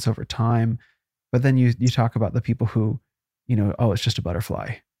that sense over time. But then you talk about the people who, oh, it's just a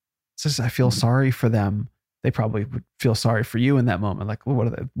butterfly. It's just, I feel sorry for them. They probably would feel sorry for you in that moment. Like, well, what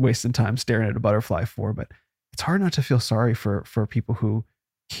are they wasting time staring at a butterfly for? But it's hard not to feel sorry for people who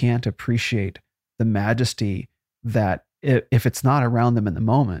can't appreciate the majesty that if it's not around them in the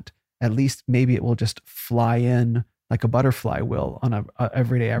moment, at least maybe it will just fly in like a butterfly will on a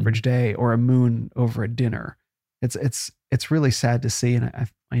everyday average day, or a moon over a dinner. It's really sad to see. And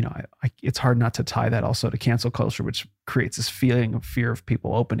it's hard not to tie that also to cancel culture, which creates this feeling of fear of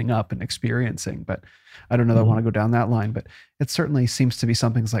people opening up and experiencing. But I don't know that I want to go down that line, but it certainly seems to be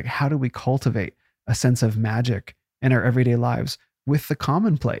something like, how do we cultivate a sense of magic in our everyday lives with the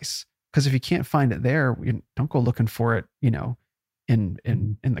commonplace? Because if you can't find it there, don't go looking for it, in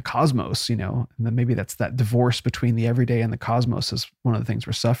the cosmos, and then maybe that's that divorce between the everyday and the cosmos is one of the things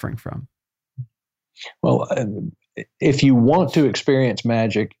we're suffering from. Well, if you want to experience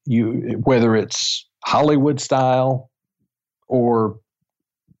magic, whether it's Hollywood style or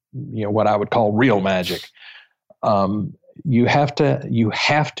what I would call real magic, you have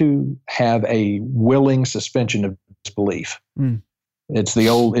to have a willing suspension of disbelief. It's the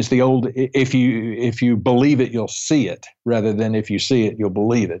old if you believe it, you'll see it, rather than if you see it, you'll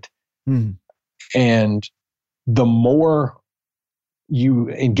believe it. And the more you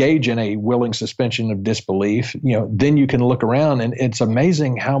engage in a willing suspension of disbelief, then you can look around, and it's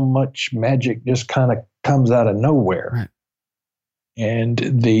amazing how much magic just kind of comes out of nowhere. Right. And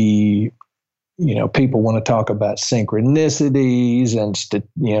people want to talk about synchronicities and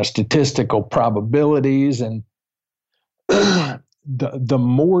statistical probabilities, and the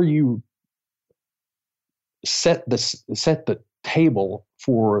more you set the table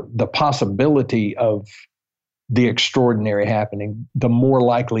for the possibility of the extraordinary happening, the more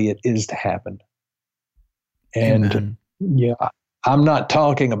likely it is to happen. And I'm not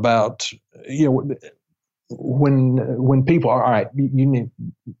talking about when people are, all right, you need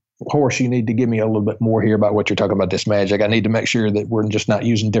to give me a little bit more here about what you're talking about, this magic. I need to make sure that we're just not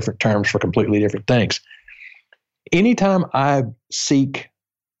using different terms for completely different things. Anytime I seek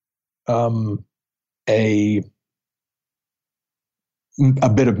a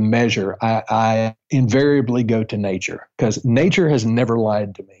bit of measure, I invariably go to nature, because nature has never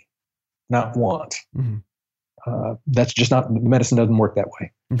lied to me, not once. That's just not, medicine doesn't work that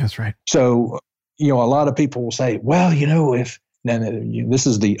way. That's right. So, a lot of people will say, well, if this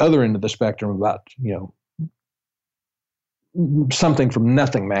is the other end of the spectrum about, something from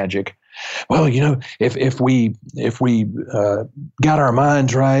nothing magic. Well, if we got our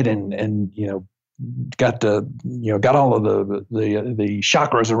minds right and got all of the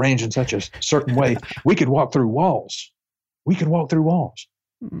chakras arranged in such a certain way, we could walk through walls.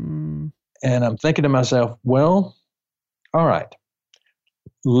 And I'm thinking to myself, well, all right,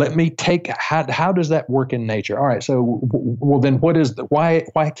 let me take, how does that work in nature? All right. So, well, then why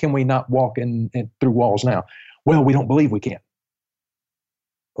can we not walk in through walls now? Well, we don't believe we can.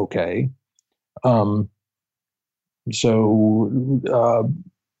 Okay. Do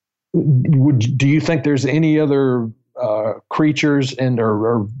you think there's any other creatures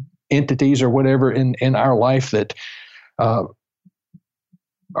or entities or whatever in our life that are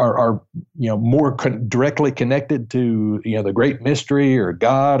more directly connected to the great mystery or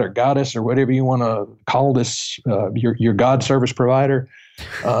God or goddess or whatever you want to call this, your God service provider?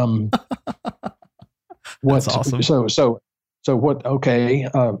 That's awesome. So what? Okay,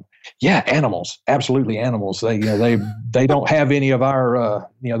 animals, absolutely animals. They don't have any of our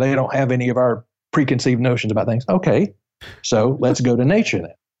they don't have any of our preconceived notions about things. Okay, so let's go to nature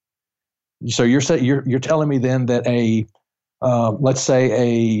then. So you're telling me then that let's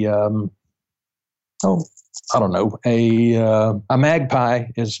say a magpie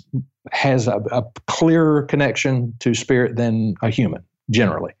has a clearer connection to spirit than a human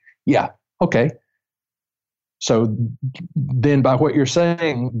generally. Yeah. Okay. So then by what you're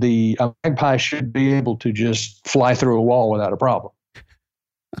saying, the magpie should be able to just fly through a wall without a problem.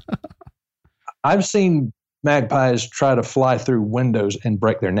 I've seen magpies try to fly through windows and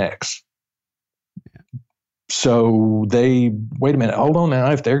break their necks. So wait a minute, hold on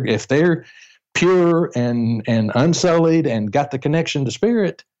now. If they're pure and unsullied and got the connection to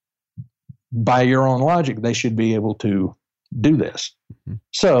spirit, by your own logic, they should be able to do this.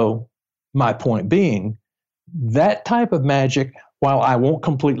 So my point being, that type of magic, while I won't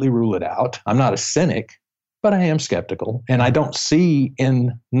completely rule it out, I'm not a cynic, but I am skeptical, and I don't see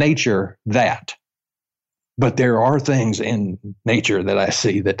in nature that. But there are things in nature that I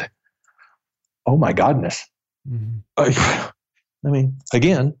see that, oh my godness. I mean,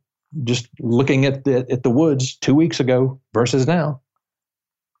 again, just looking at the woods 2 weeks ago versus now,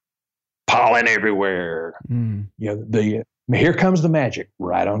 pollen everywhere. The Here comes the magic,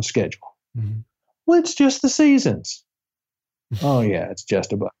 right on schedule. Mm-hmm. Well, it's just the seasons. Oh yeah, it's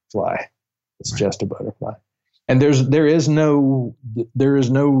just a butterfly. It's just a butterfly. And there is no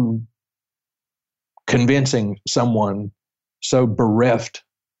convincing someone so bereft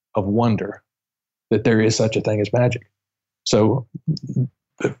of wonder that there is such a thing as magic. So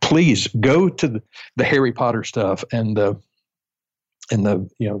please go to the Harry Potter stuff and the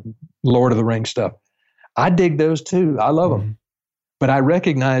Lord of the Rings stuff. I dig those too. I love them. But I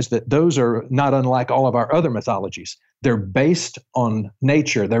recognize that those are not unlike all of our other mythologies. They're based on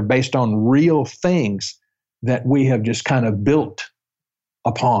nature. They're based on real things that we have just kind of built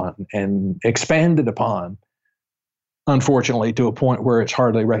upon and expanded upon, unfortunately, to a point where it's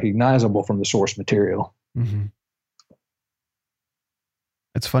hardly recognizable from the source material. Mm-hmm.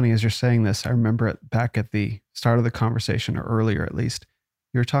 It's funny, as you're saying this, I remember it back at the start of the conversation, or earlier at least,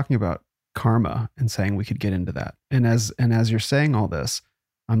 you were talking about karma and saying we could get into that. And as you're saying all this,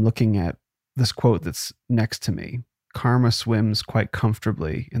 I'm looking at this quote that's next to me. Karma swims quite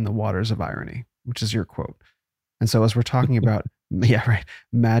comfortably in the waters of irony, which is your quote. And so as we're talking about,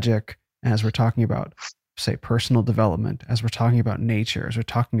 magic, as we're talking about, say, personal development, as we're talking about nature, as we're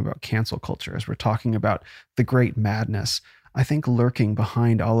talking about cancel culture, as we're talking about the great madness, I think lurking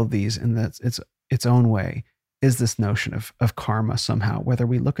behind all of these in that its own way is this notion of karma somehow, whether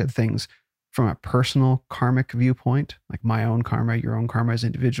we look at things from a personal karmic viewpoint, like my own karma, your own karma as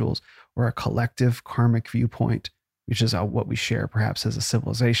individuals, or a collective karmic viewpoint, which is what we share perhaps as a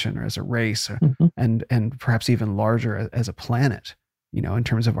civilization or as a race, and perhaps even larger as a planet, in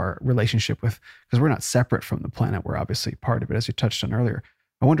terms of our relationship with, because we're not separate from the planet, we're obviously part of it, as you touched on earlier.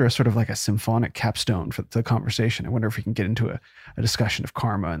 I wonder, sort of like a symphonic capstone for the conversation, I wonder if we can get into a discussion of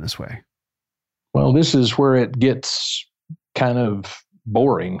karma in this way. Well, this is where it gets kind of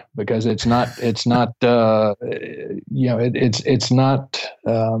boring, because it's not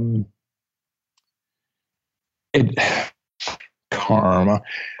karma.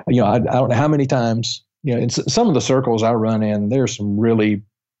 I don't know how many times, in some of the circles I run in, there's some really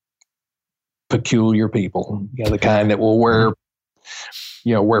peculiar people, the kind that will wear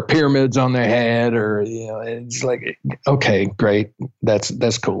pyramids on their head, or, it's like, okay, great.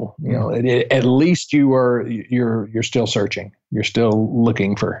 That's cool. At least you're still searching. You're still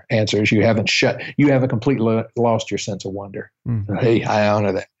looking for answers. You haven't completely lost your sense of wonder. Mm-hmm. Hey, I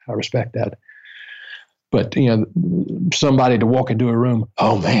honor that. I respect that. But, somebody to walk into a room,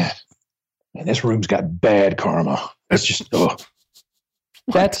 oh man, this room's got bad karma. It's just,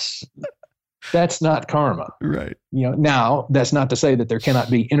 that's not karma. Right. Now that's not to say that there cannot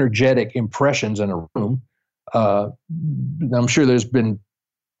be energetic impressions in a room. I'm sure there's been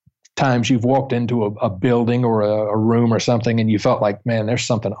times you've walked into a building or a room or something and you felt like, man, there's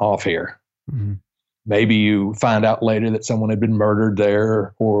something off here. Mm-hmm. Maybe you find out later that someone had been murdered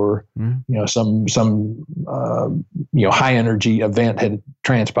there, or some high energy event had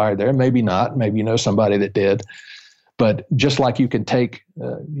transpired there. Maybe not. Maybe somebody that did. But just like you can take,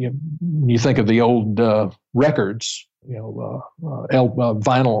 you think of the old records,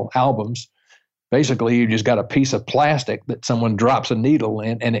 vinyl albums. Basically, you just got a piece of plastic that someone drops a needle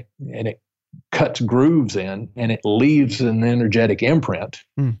in, and it cuts grooves in, and it leaves an energetic imprint.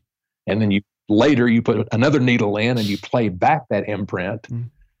 Mm. And then later you put another needle in, and you play back that imprint. Mm.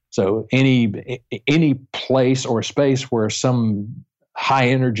 So any place or space where some high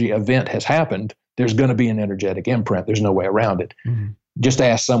energy event has happened, there's going to be an energetic imprint. There's no way around it. Mm. Just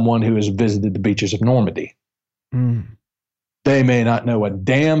ask someone who has visited the beaches of Normandy. Mm. They may not know a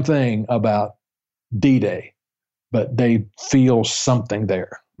damn thing about D-Day, but they feel something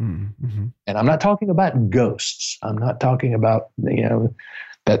there. Mm-hmm. And I'm not talking about ghosts. I'm not talking about,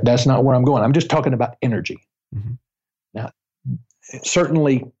 that's not where I'm going. I'm just talking about energy. Mm-hmm. Now,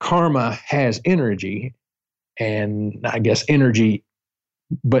 certainly karma has energy, and I guess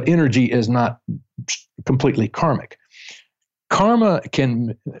but energy is not completely karmic. Karma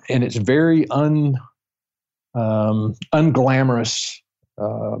can, and it's very unglamorous,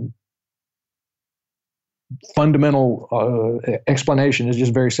 fundamental explanation is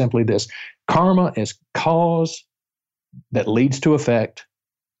just very simply this. Karma is cause that leads to effect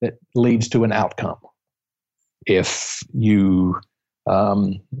that leads to an outcome. If you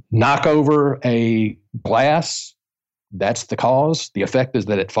knock over a glass, that's the cause. The effect is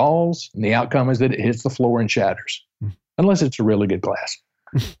that it falls, and the outcome is that it hits the floor and shatters, unless it's a really good glass.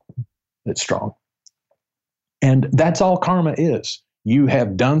 It's strong. And that's all karma is. You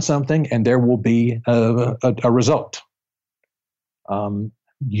have done something, and there will be a result.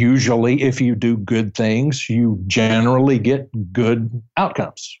 Usually, if you do good things, you generally get good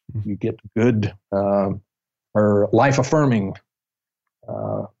outcomes. You get good are life affirming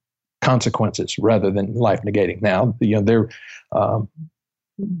consequences rather than life negating. Now, they're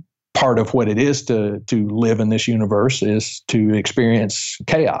part of what it is to live in this universe is to experience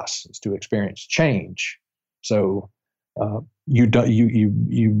chaos, is to experience change. So you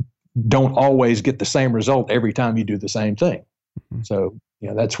don't always get the same result every time you do the same thing. Mm-hmm. So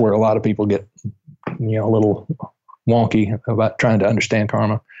that's where a lot of people get a little wonky about trying to understand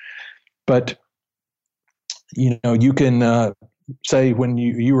karma. But you can say when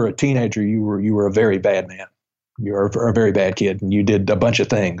you were a teenager, you were a very bad man. You were a very bad kid, and you did a bunch of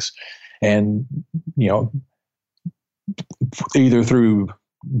things, and either through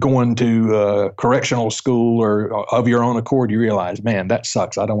going to correctional school or of your own accord, you realize, man, that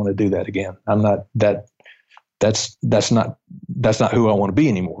sucks. I don't want to do that again. I'm not that. That's not who I want to be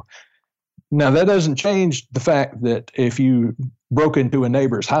anymore. Now, that doesn't change the fact that if you broke into a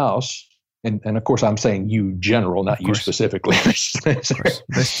neighbor's house, and of course I'm saying you general, not you specifically.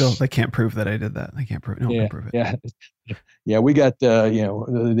 They can't prove that I did that. They can't prove it. No one can prove it. Yeah. We got the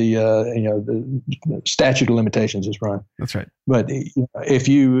statute of limitations is run. That's right. But if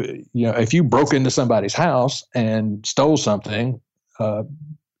you broke into somebody's house and stole something,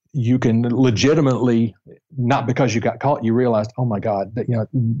 you can legitimately, not because you got caught, you realized, oh my God, that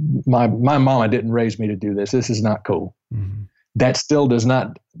my mama didn't raise me to do this. This is not cool. Mm-hmm. That still does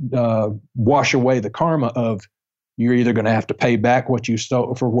not wash away the karma of you're either going to have to pay back what you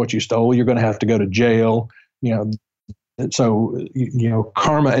stole for what you stole. You're going to have to go to jail. So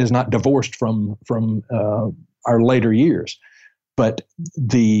karma is not divorced from our later years, but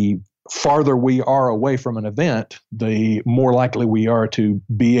the farther we are away from an event, the more likely we are to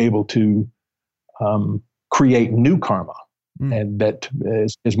be able to create new karma, and that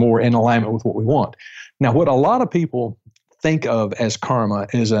is more in alignment with what we want. Now, what a lot of people think of as karma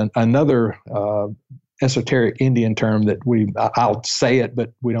is another esoteric Indian term that I'll say it,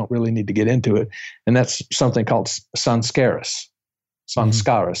 but we don't really need to get into it. And that's something called sanskaras,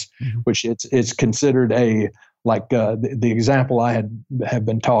 mm-hmm. which it's considered the example I have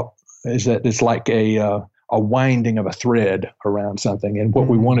been taught is that it's like a winding of a thread around something. And what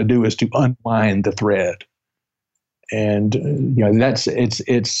we want to do is to unwind the thread. And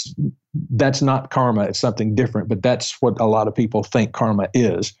that's not karma. It's something different, but that's what a lot of people think karma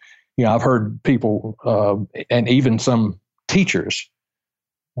is. I've heard people and even some teachers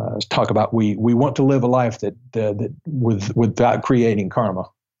talk about we want to live a life that without creating karma.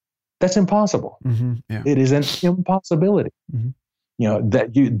 That's impossible. Mm-hmm, yeah. It is an impossibility. Mm-hmm.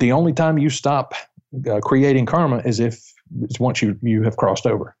 The only time you stop creating karma is once you have crossed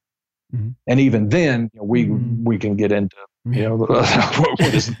over. Mm-hmm. And even then, we can get into what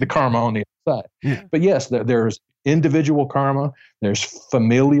is the karma on the other side. Yeah. But yes, there's individual karma, there's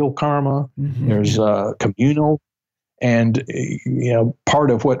familial karma, mm-hmm. there's communal, and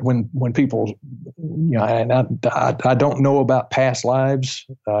part of what when people and I don't know about past lives.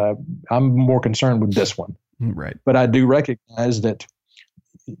 I'm more concerned with this one, right? But I do recognize that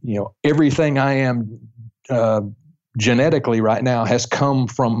everything I am genetically right now has come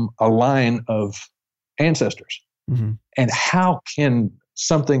from a line of ancestors. Mm-hmm. And how can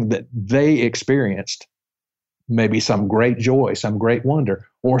something that they experienced, maybe some great joy, some great wonder,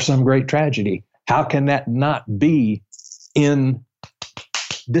 or some great tragedy, how can that not be in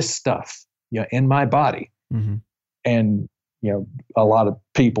this stuff, in my body? Mm-hmm. And, a lot of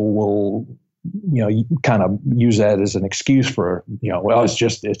people will, kind of use that as an excuse for, well, it's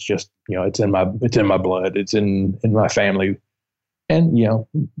just, it's in my blood, it's in my family. And,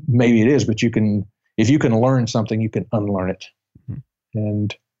 maybe it is, but if you can learn something, you can unlearn it. Mm-hmm.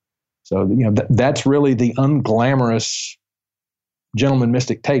 And so, that's really the unglamorous gentleman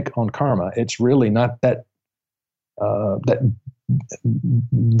mystic take on karma. It's really not that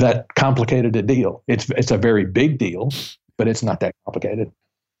complicated a deal. It's a very big deal, but it's not that complicated.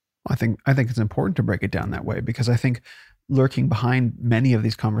 I think it's important to break it down that way, because I think lurking behind many of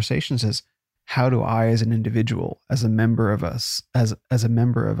these conversations is, how do I, as an individual, as a member of us, as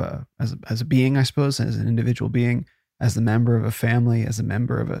a being, I suppose, as an individual being, as the member of a family, as a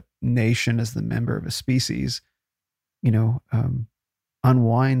member of a nation, as the member of a species,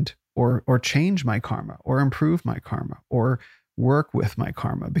 unwind or change my karma, or improve my karma, or work with my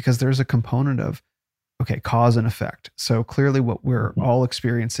karma, because there's a component of, okay, cause and effect. So clearly what we're all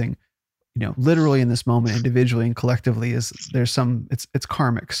experiencing, literally in this moment, individually and collectively, is it's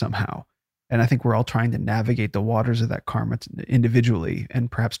karmic somehow. And I think we're all trying to navigate the waters of that karma individually and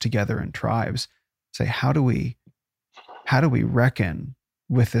perhaps together in tribes. Say, how do we reckon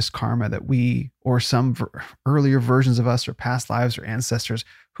with this karma that we, or some earlier versions of us, or past lives, or ancestors,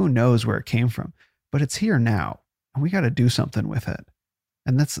 who knows where it came from, but it's here now, and we got to do something with it.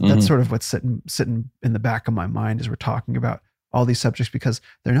 And that's sort of what's sitting in the back of my mind as we're talking about all these subjects, because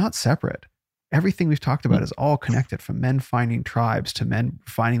they're not separate. Everything we've talked about is all connected, from men finding tribes to men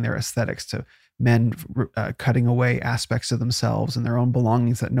finding their aesthetics to men cutting away aspects of themselves and their own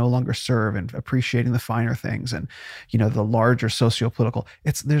belongings that no longer serve, and appreciating the finer things, and, you know, the larger socio-political.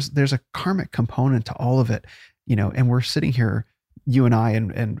 There's a karmic component to all of it, you know, and we're sitting here, you and I,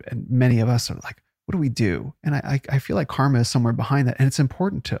 and many of us are like, what do we do? And I feel like karma is somewhere behind that. And it's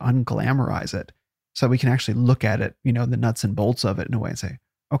important to unglamorize it so that we can actually look at it, you know, the nuts and bolts of it in a way, and say,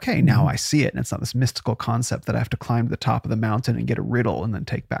 okay, now I see it. And it's not this mystical concept that I have to climb to the top of the mountain and get a riddle and then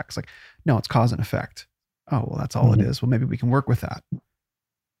take back. It's like, no, it's cause and effect. Oh, well, that's all it is. Well, maybe we can work with that.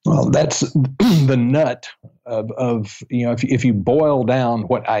 Well, that's the nut of you know, if you boil down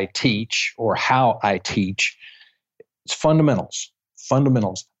what I teach or how I teach, it's fundamentals,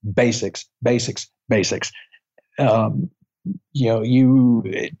 basics. You know,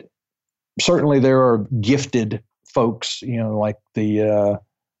 certainly there are gifted folks, you know, like I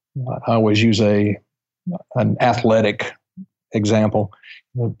always use an athletic example,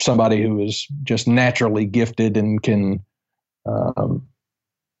 somebody who is just naturally gifted and can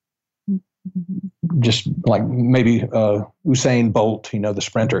just like maybe Usain Bolt, you know, the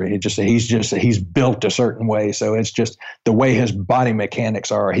sprinter. He's built a certain way, so it's just the way his body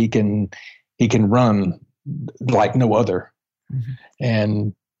mechanics are. He can run like no other,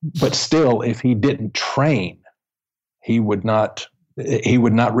 but still, if he didn't train, he would not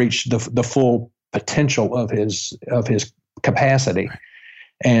reach the full potential of his capacity.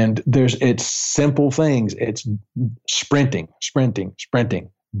 And it's simple things. It's sprinting,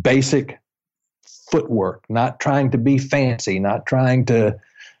 basic footwork, not trying to be fancy, not trying to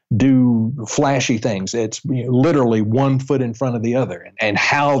do flashy things. It's literally one foot in front of the other, and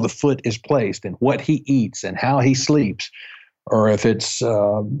how the foot is placed and what he eats and how he sleeps. Or if it's,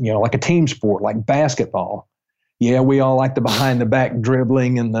 like a team sport, like basketball. Yeah, we all like the behind the back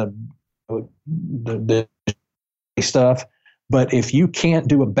dribbling and the stuff. But if you can't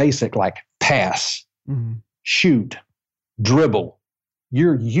do a basic like pass, shoot, dribble,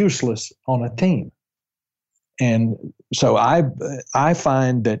 you're useless on a team. And so I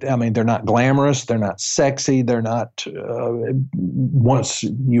find that, I mean, they're not glamorous, they're not sexy, they're not, once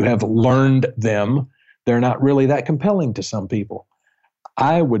you have learned them, they're not really that compelling to some people.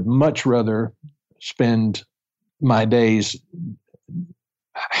 I would much rather spend my days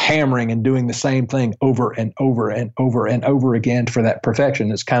hammering and doing the same thing over and over and over and over again for that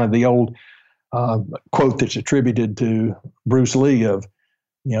perfection. It's kind of the old quote that's attributed to Bruce Lee of,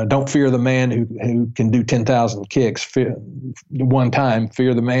 don't fear the man who can do 10,000 kicks one time.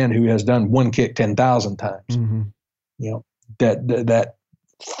 Fear the man who has done one kick 10,000 times. Mm-hmm. That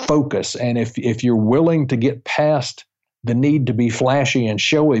focus. And if you're willing to get past the need to be flashy and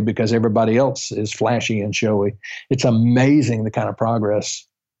showy because everybody else is flashy and showy, it's amazing the kind of progress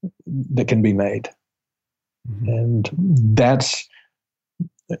that can be made. Mm-hmm. And that's,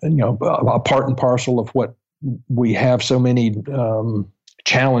 a part and parcel of what we have so many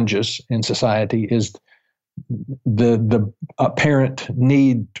challenges in society is the apparent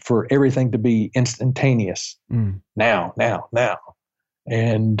need for everything to be instantaneous. Now.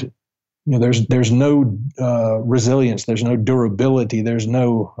 And there's no resilience, there's no durability, there's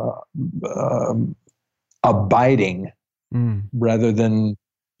no abiding, rather than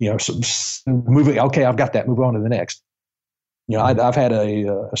moving. Okay, I've got that. Move on to the next. I've had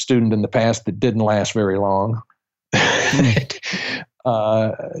a student in the past that didn't last very long. I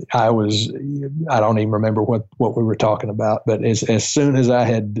don't even remember what we were talking about, but as soon as I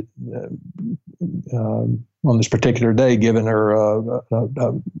had on this particular day given her a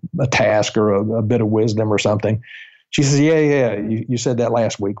task or a bit of wisdom or something, she says, "Yeah, you said that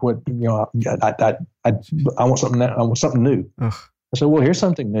last week. What I want something now. I want something new." Ugh. I said, "Well, here's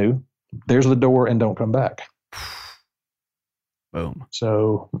something new. There's the door, and don't come back." Boom.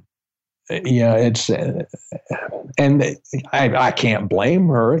 So. It's and I can't blame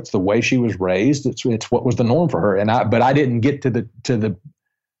her. It's the way she was raised. It's what was the norm for her. But I didn't get to the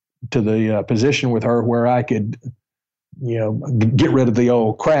position with her where I could, get rid of the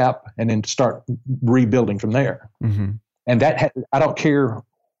old crap and then start rebuilding from there. Mm-hmm. And I don't care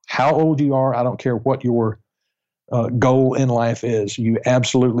how old you are. I don't care what your goal in life is. You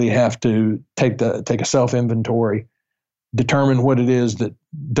absolutely have to take a self-inventory. Determine what it is that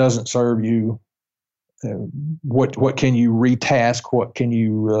doesn't serve you. What can you retask? What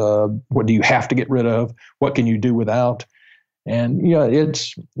do you have to get rid of? What can you do without? And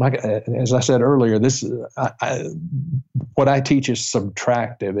it's like, as I said earlier, what I teach is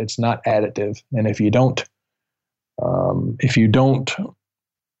subtractive. It's not additive. And if you don't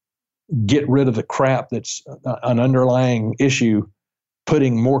get rid of the crap that's an underlying issue,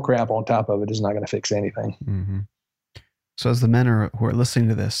 putting more crap on top of it is not going to fix anything. Mm-hmm. So as the men who are listening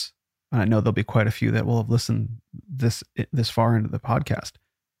to this, and I know there'll be quite a few that will have listened this far into the podcast,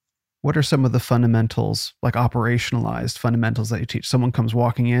 what are some of the fundamentals, like operationalized fundamentals that you teach? Someone comes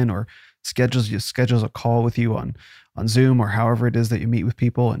walking in or schedules a call with you on Zoom or however it is that you meet with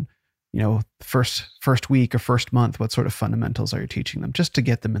people, and first week or first month, what sort of fundamentals are you teaching them just to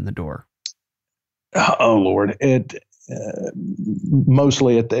get them in the door? Oh Lord,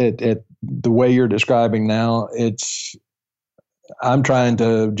 mostly at the way you're describing now, I'm trying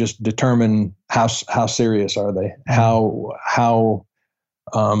to just determine how serious are they, how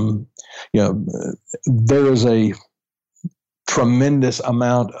there is a tremendous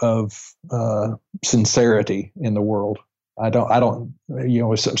amount of sincerity in the world. I don't,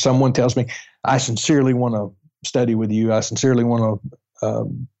 if someone tells me, I sincerely want to study with you, I sincerely want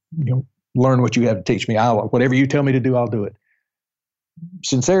to, learn what you have to teach me. Whatever you tell me to do, I'll do it.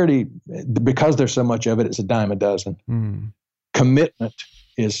 Sincerity, because there's so much of it, it's a dime a dozen. Mm. Commitment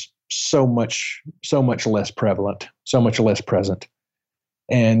is so much less prevalent, so much less present.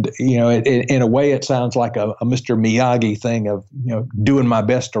 And, in a way, it sounds like a Mr. Miyagi thing of, doing my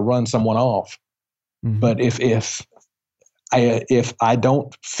best to run someone off. Mm-hmm. But if I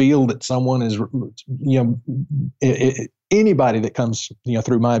don't feel that someone is, anybody that comes,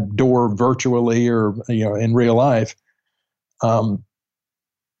 through my door virtually or, in real life, the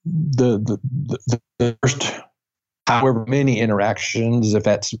first however many interactions, if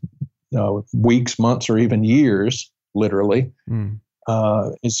that's weeks, months, or even years, literally,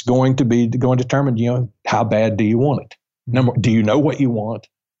 it's going to determine, how bad do you want it? Do you know what you want?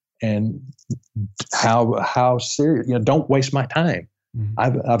 And how serious? Don't waste my time.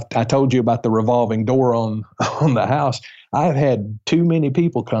 Mm-hmm. I told you about the revolving door on the house. I've had too many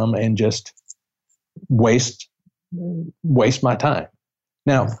people come and just waste my time.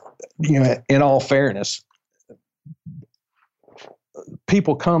 Now, in all fairness,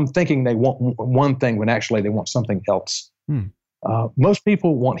 people come thinking they want one thing when actually they want something else. Most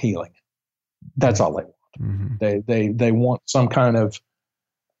people want healing. That's all they want. Mm-hmm. They want some kind of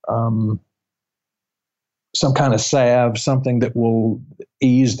salve, something that will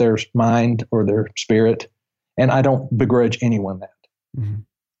ease their mind or their spirit. And I don't begrudge anyone that.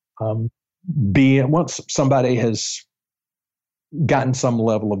 Mm-hmm. Once somebody has gotten some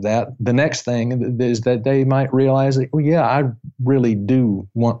level of that, the next thing is that they might realize that, well, yeah, I really do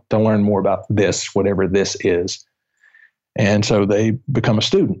want to learn more about this, whatever this is. And so they become a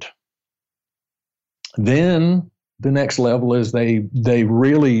student. Then the next level is they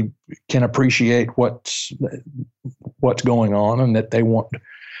really can appreciate what's going on, and that they want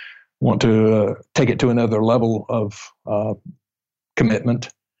to take it to another level of commitment,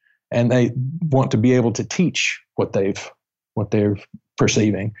 and they want to be able to teach what they're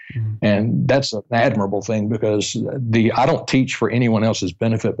perceiving. Mm-hmm. And that's an admirable thing, because I don't teach for anyone else's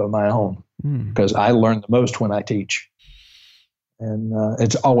benefit but my own, because I learn the most when I teach. And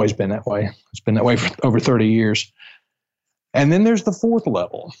it's always been that way. It's been that way for over 30 years. And then there's the fourth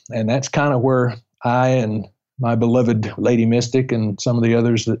level, and that's kind of where I and my beloved Lady Mystic and some of the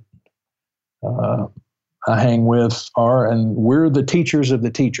others that I hang with are, and we're the teachers of the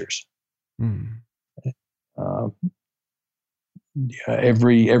teachers.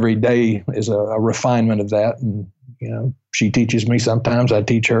 Every day is a refinement of that, and she teaches me sometimes, I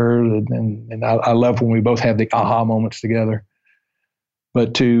teach her, and I love when we both have the aha moments together.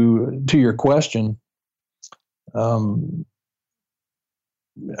 But to your question,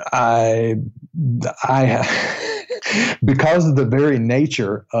 I because of the very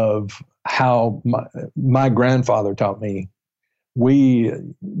nature of how my grandfather taught me,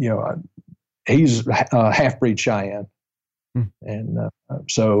 he's a half-breed Cheyenne. And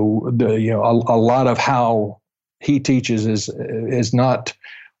so a lot of how he teaches is not,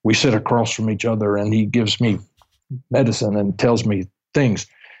 we sit across from each other and he gives me medicine and tells me things.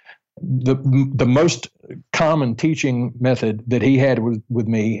 The most common teaching method that he had with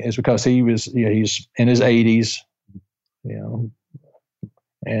me is because he's in his 80s,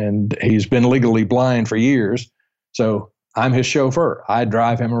 and he's been legally blind for years. So I'm his chauffeur. I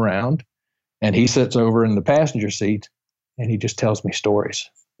drive him around, and he sits over in the passenger seat, and he just tells me stories.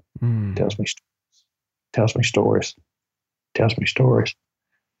 Tells me stories.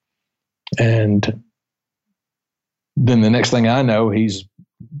 And then the next thing I know, he's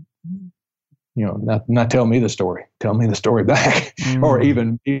not tell me the story. Tell me the story back, or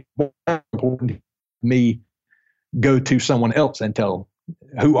even more important, me go to someone else and tell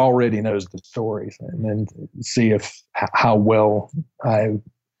who already knows the stories, and then see how well and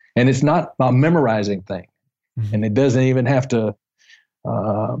it's not a memorizing thing, and it doesn't even have to.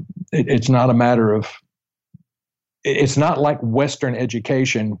 It's not a matter of. It's not like Western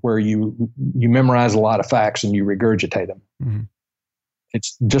education where you memorize a lot of facts and you regurgitate them. Mm-hmm.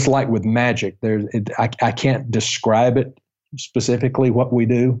 It's just like with magic. I can't describe it specifically what we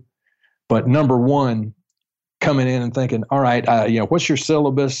do, but number one, coming in and thinking, all right, what's your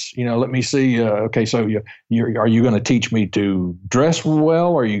syllabus? Let me see. Okay, so are you going to teach me to dress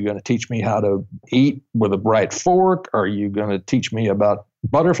well? Are you going to teach me how to eat with a right fork? Are you going to teach me about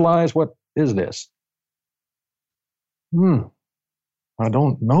butterflies? What is this? I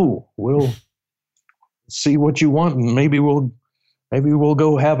don't know. We'll see what you want, and maybe we'll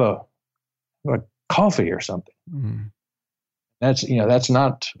go have a coffee or something. Mm-hmm. That's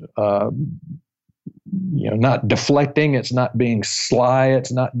not not deflecting. It's not being sly.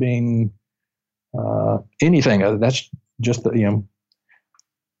 It's not being anything. That's just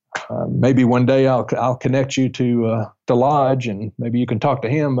maybe one day I'll connect you to Lodge, and maybe you can talk to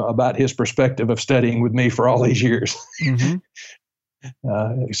him about his perspective of studying with me for all these years. Mm-hmm.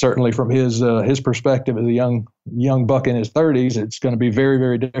 Certainly, from his perspective as a young buck in his 30s, it's going to be very,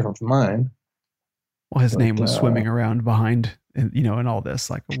 very different from mine. Well, his name was swimming around behind, in all this,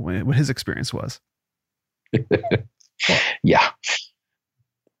 like what his experience was. Yeah.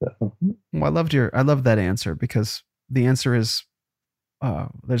 Well, I loved that answer, because the answer is,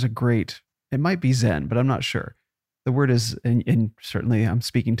 there's it might be Zen, but I'm not sure. The word is, and certainly I'm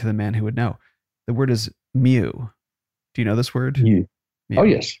speaking to the man who would know. The word is Mu. Do you know this word? Mu. Oh,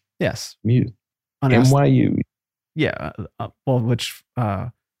 yes. Yes. Mu. MYU. Yeah. Well, which,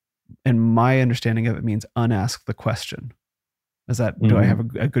 in my understanding of it, means unask the question. Do I have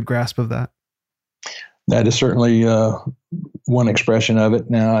a good grasp of that? That is certainly one expression of it.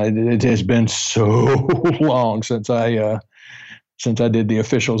 Now, it has been so long since I did the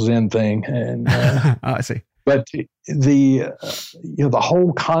official Zen thing, and I see. But the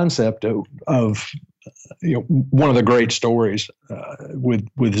whole concept of one of the great stories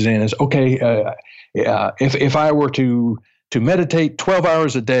with Zen is, okay, if I were to meditate 12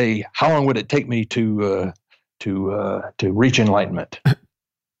 hours a day, how long would it take me to reach enlightenment?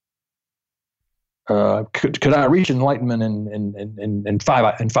 Could I reach enlightenment in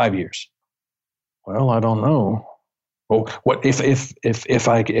 5 years? Well, I don't know. Well, what if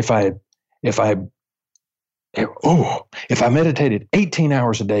I meditated 18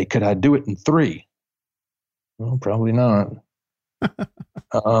 hours a day, could I do it in 3? Well, probably not.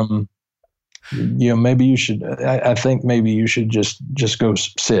 Maybe you should. I think maybe you should just go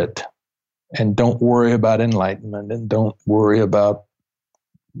sit, and don't worry about enlightenment, and don't worry about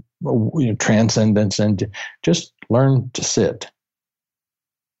transcendence, and just learn to sit.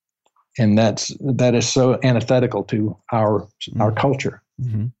 And that is so antithetical to our culture.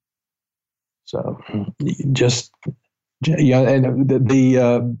 Mm-hmm. So just and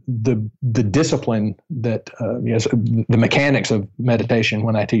the discipline that the mechanics of meditation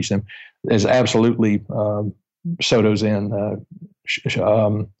when I teach them is absolutely Soto Zen,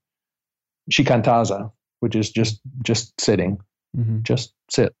 shikantaza, which is just sitting. Mm-hmm. Just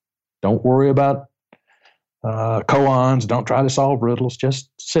sit. Don't worry about koans. Don't try to solve riddles. Just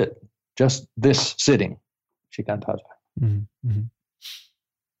sit. Just this sitting, shikantaza. Mm-hmm. Mm-hmm.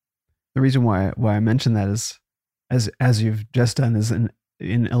 The reason why I mention that is, as you've just done, is in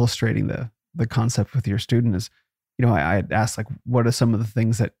illustrating the concept with your student is, I asked, like, what are some of the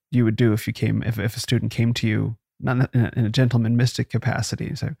things that you would do if a student came to you, not in a gentleman mystic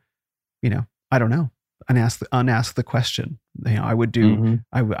capacity. So, I don't know. Unask the question. I would do.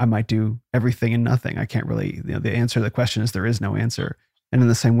 Mm-hmm. I might do everything and nothing. I can't really. The answer to the question is there is no answer. And in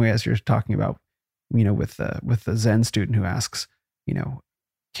the same way as you're talking about, with the Zen student who asks,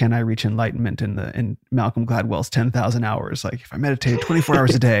 can I reach enlightenment in Malcolm Gladwell's 10,000 hours? Like, if I meditated 24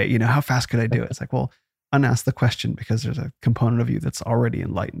 hours a day, how fast could I do it? It's like, well, unask the question, because there's a component of you that's already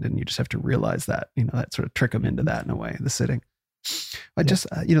enlightened, and you just have to realize that, that sort of trick them into that in a way, the sitting. I just,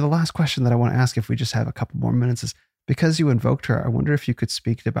 the last question that I want to ask, if we just have a couple more minutes, is because you invoked her, I wonder if you could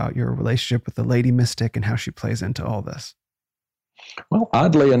speak about your relationship with the Lady Mystic and how she plays into all this. Well,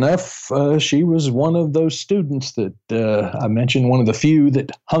 oddly enough, she was one of those students that I mentioned, one of the few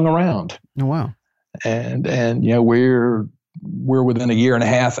that hung around. Oh, wow. And we're within a year and a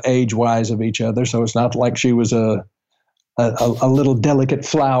half age-wise of each other, so it's not like she was a little delicate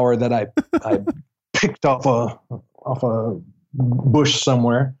flower that I picked off a bush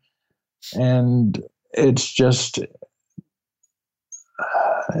somewhere. And it's just,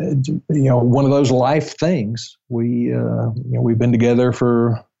 one of those life things. We've been together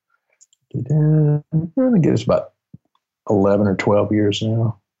for, I think it's about 11 or 12 years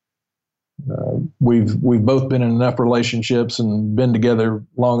now. We've both been in enough relationships and been together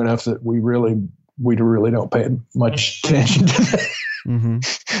long enough that we really don't pay much attention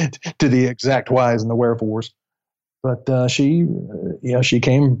to the exact whys and the wherefores. But she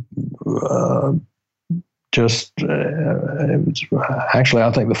came it was actually,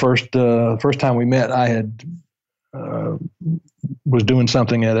 I think the first time we met, I had was doing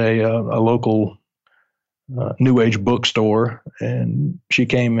something at a local New Age bookstore, and she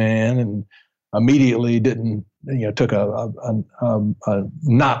came in and immediately took a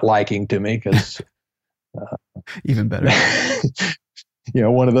not liking to me, because even better.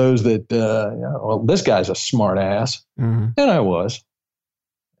 One of those that well, this guy's a smart ass, and I was,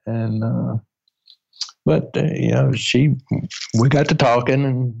 and but we got to talking,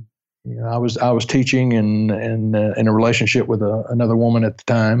 and I was teaching and in a relationship with another woman at the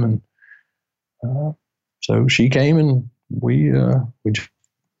time, and so she came, and we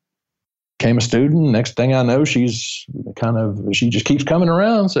became a student. Next thing I know, she just keeps coming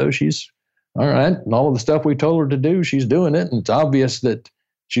around. So she's all right. And all of the stuff we told her to do, she's doing it. And it's obvious that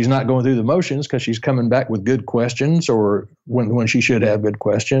she's not going through the motions, because she's coming back with good questions, or when she should have good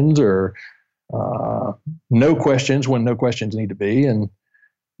questions, or no questions when no questions need to be. And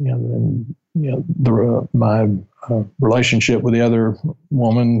my relationship with the other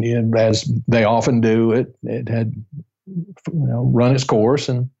woman, as they often do, it had run its course,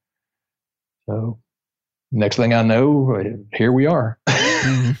 and so next thing I know, here we are.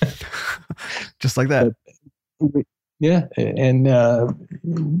 Just like that. Yeah, and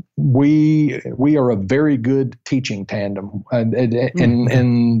we are a very good teaching tandem.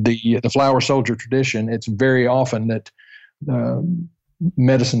 In the Flower Soldier tradition, it's very often that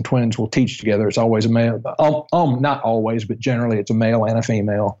medicine twins will teach together. It's always a male, not always, but generally it's a male and a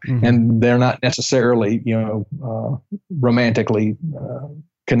female, and they're not necessarily romantically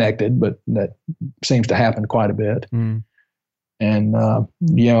connected, but that seems to happen quite a bit. And I've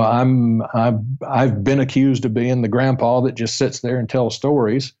been accused of being the grandpa that just sits there and tells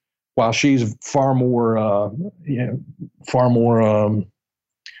stories, while she's far more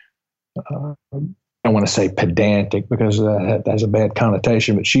I don't want to say pedantic, because that has a bad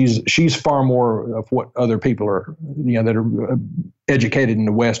connotation, but she's far more of what other people are, that are educated in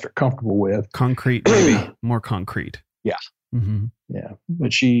the West, are comfortable with. Concrete, maybe more concrete. Yeah. Yeah.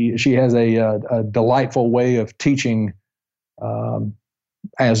 But she has a delightful way of teaching.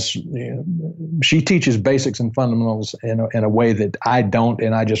 She teaches basics and fundamentals in a way that I don't,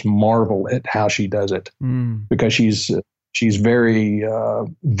 and I just marvel at how she does it, because she's very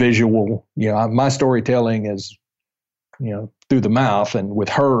visual. My storytelling is through the mouth, and with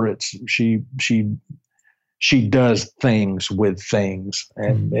her, it's she does things with things,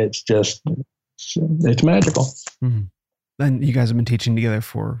 and it's magical. And you guys have been teaching together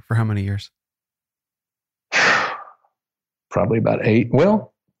for how many years? Probably about 8.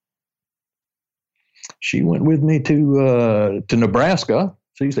 Well, she went with me to Nebraska.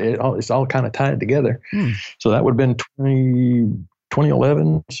 So you say it's all kind of tied together. So that would have been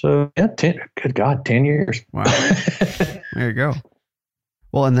 2011. So yeah, 10 years. Wow. There you go.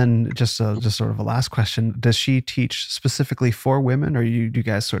 Well, and then just sort of a last question. Does she teach specifically for women, or do you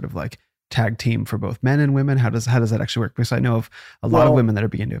guys sort of like tag team for both men and women? How does that actually work? Because I know of a lot of women that are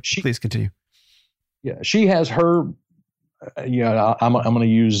beginning to. Please continue. Yeah, she has her. I'm going to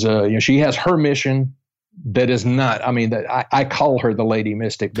use. She has her mission. That is not. I mean, that I call her the Lady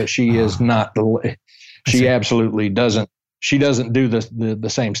Mystic, but she is not the. She absolutely doesn't. She doesn't do the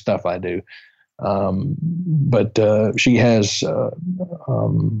same stuff I do. But she has a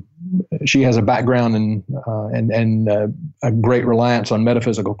background in a great reliance on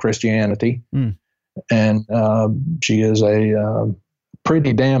metaphysical Christianity, and she is a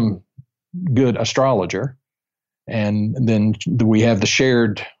pretty damn good astrologer. And then we have the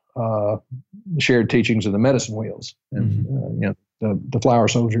shared teachings of the medicine wheels, and the Flower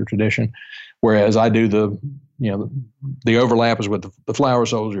Soldier tradition. Whereas I do the overlap is with the Flower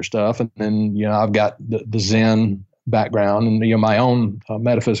Soldier stuff, and then I've got the Zen background and my own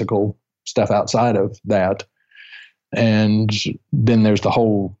metaphysical stuff outside of that. And then there's the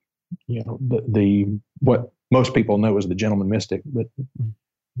whole the what most people know as the gentleman mystic, but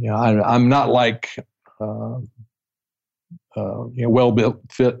I'm not like. Well-built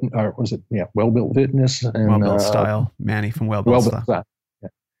fit, or was it? Yeah, well-built fitness and well-built style. Manny from well-built style. Yeah.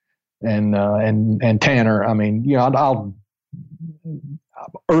 And Tanner. I mean,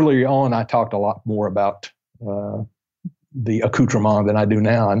 earlier on, I talked a lot more about the accoutrement than I do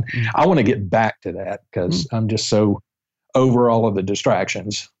now. And I want to get back to that because I'm just so over all of the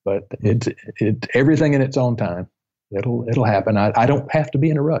distractions, but everything in its own time, it'll happen. I don't have to be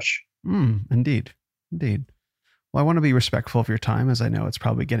in a rush. Indeed. Well, I want to be respectful of your time, as I know it's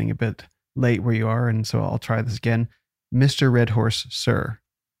probably getting a bit late where you are. And so I'll try this again. Mr. Red Horse, sir,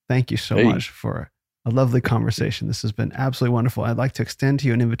 thank you so much for a lovely conversation. This has been absolutely wonderful. I'd like to extend to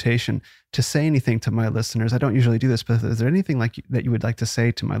you an invitation to say anything to my listeners. I don't usually do this, but is there anything that you would like to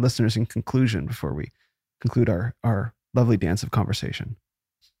say to my listeners in conclusion before we conclude our lovely dance of conversation?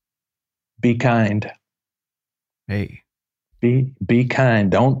 Be kind. Hey. Be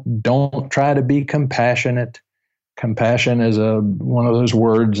kind. Don't try to be compassionate. Compassion is one of those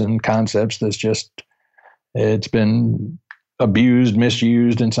words and concepts that's it's been abused,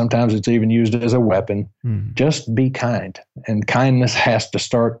 misused, and sometimes it's even used as a weapon. Just be kind. And kindness has to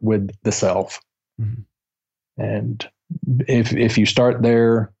start with the self. And if you start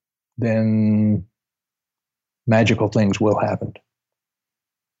there, then magical things will happen.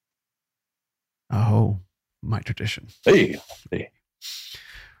 Oh, my tradition. Hey.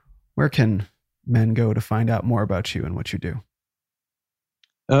 Where can men go to find out more about you and what you do?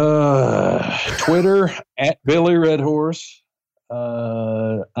 Twitter at Billy Red Horse.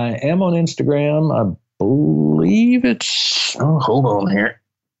 I am on Instagram. I believe it's, hold on here.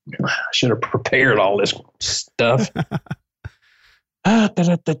 I should have prepared all this stuff.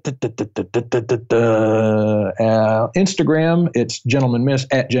 Instagram, it's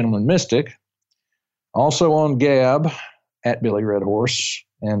at Gentleman Mystic. Also on Gab at Billy Red Horse.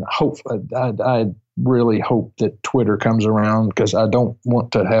 And I really hope that Twitter comes around because I don't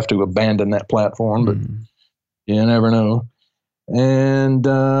want to have to abandon that platform, but you never know. And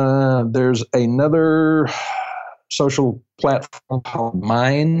there's another social platform called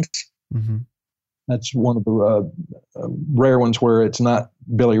Minds. That's one of the rare ones where it's not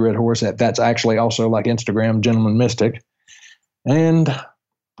Billy Red Horse. That's actually also like Instagram, Gentleman Mystic. And,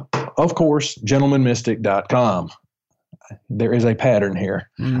 of course, gentlemanmystic.com. There is a pattern here.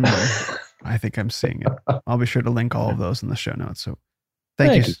 I think I'm seeing it. I'll be sure to link all of those in the show notes. So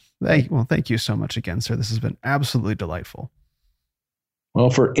thank you. Thank you so much again, sir. This has been absolutely delightful. Well,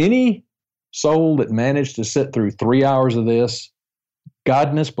 for any soul that managed to sit through 3 hours of this,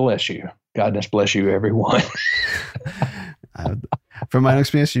 Godness bless you. Godness bless you, everyone. From my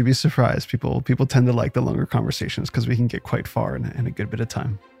experience, you'd be surprised. People tend to like the longer conversations because we can get quite far in a good bit of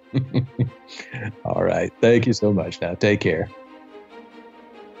time. All right. Thank you so much. Now, take care.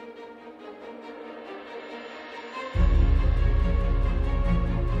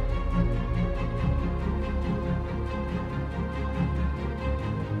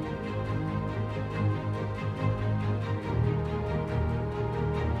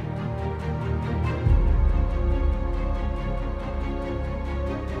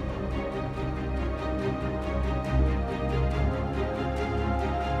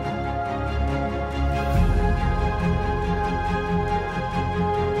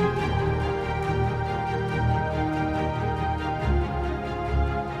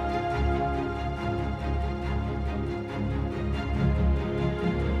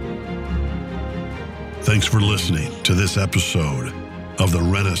 Thanks for listening to this episode of the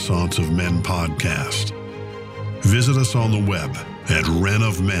Renaissance of Men podcast. Visit us on the web at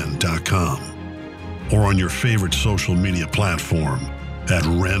renofmen.com or on your favorite social media platform at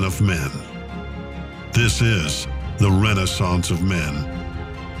Ren of Men. This is the Renaissance of Men.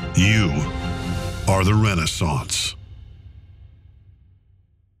 You are the Renaissance.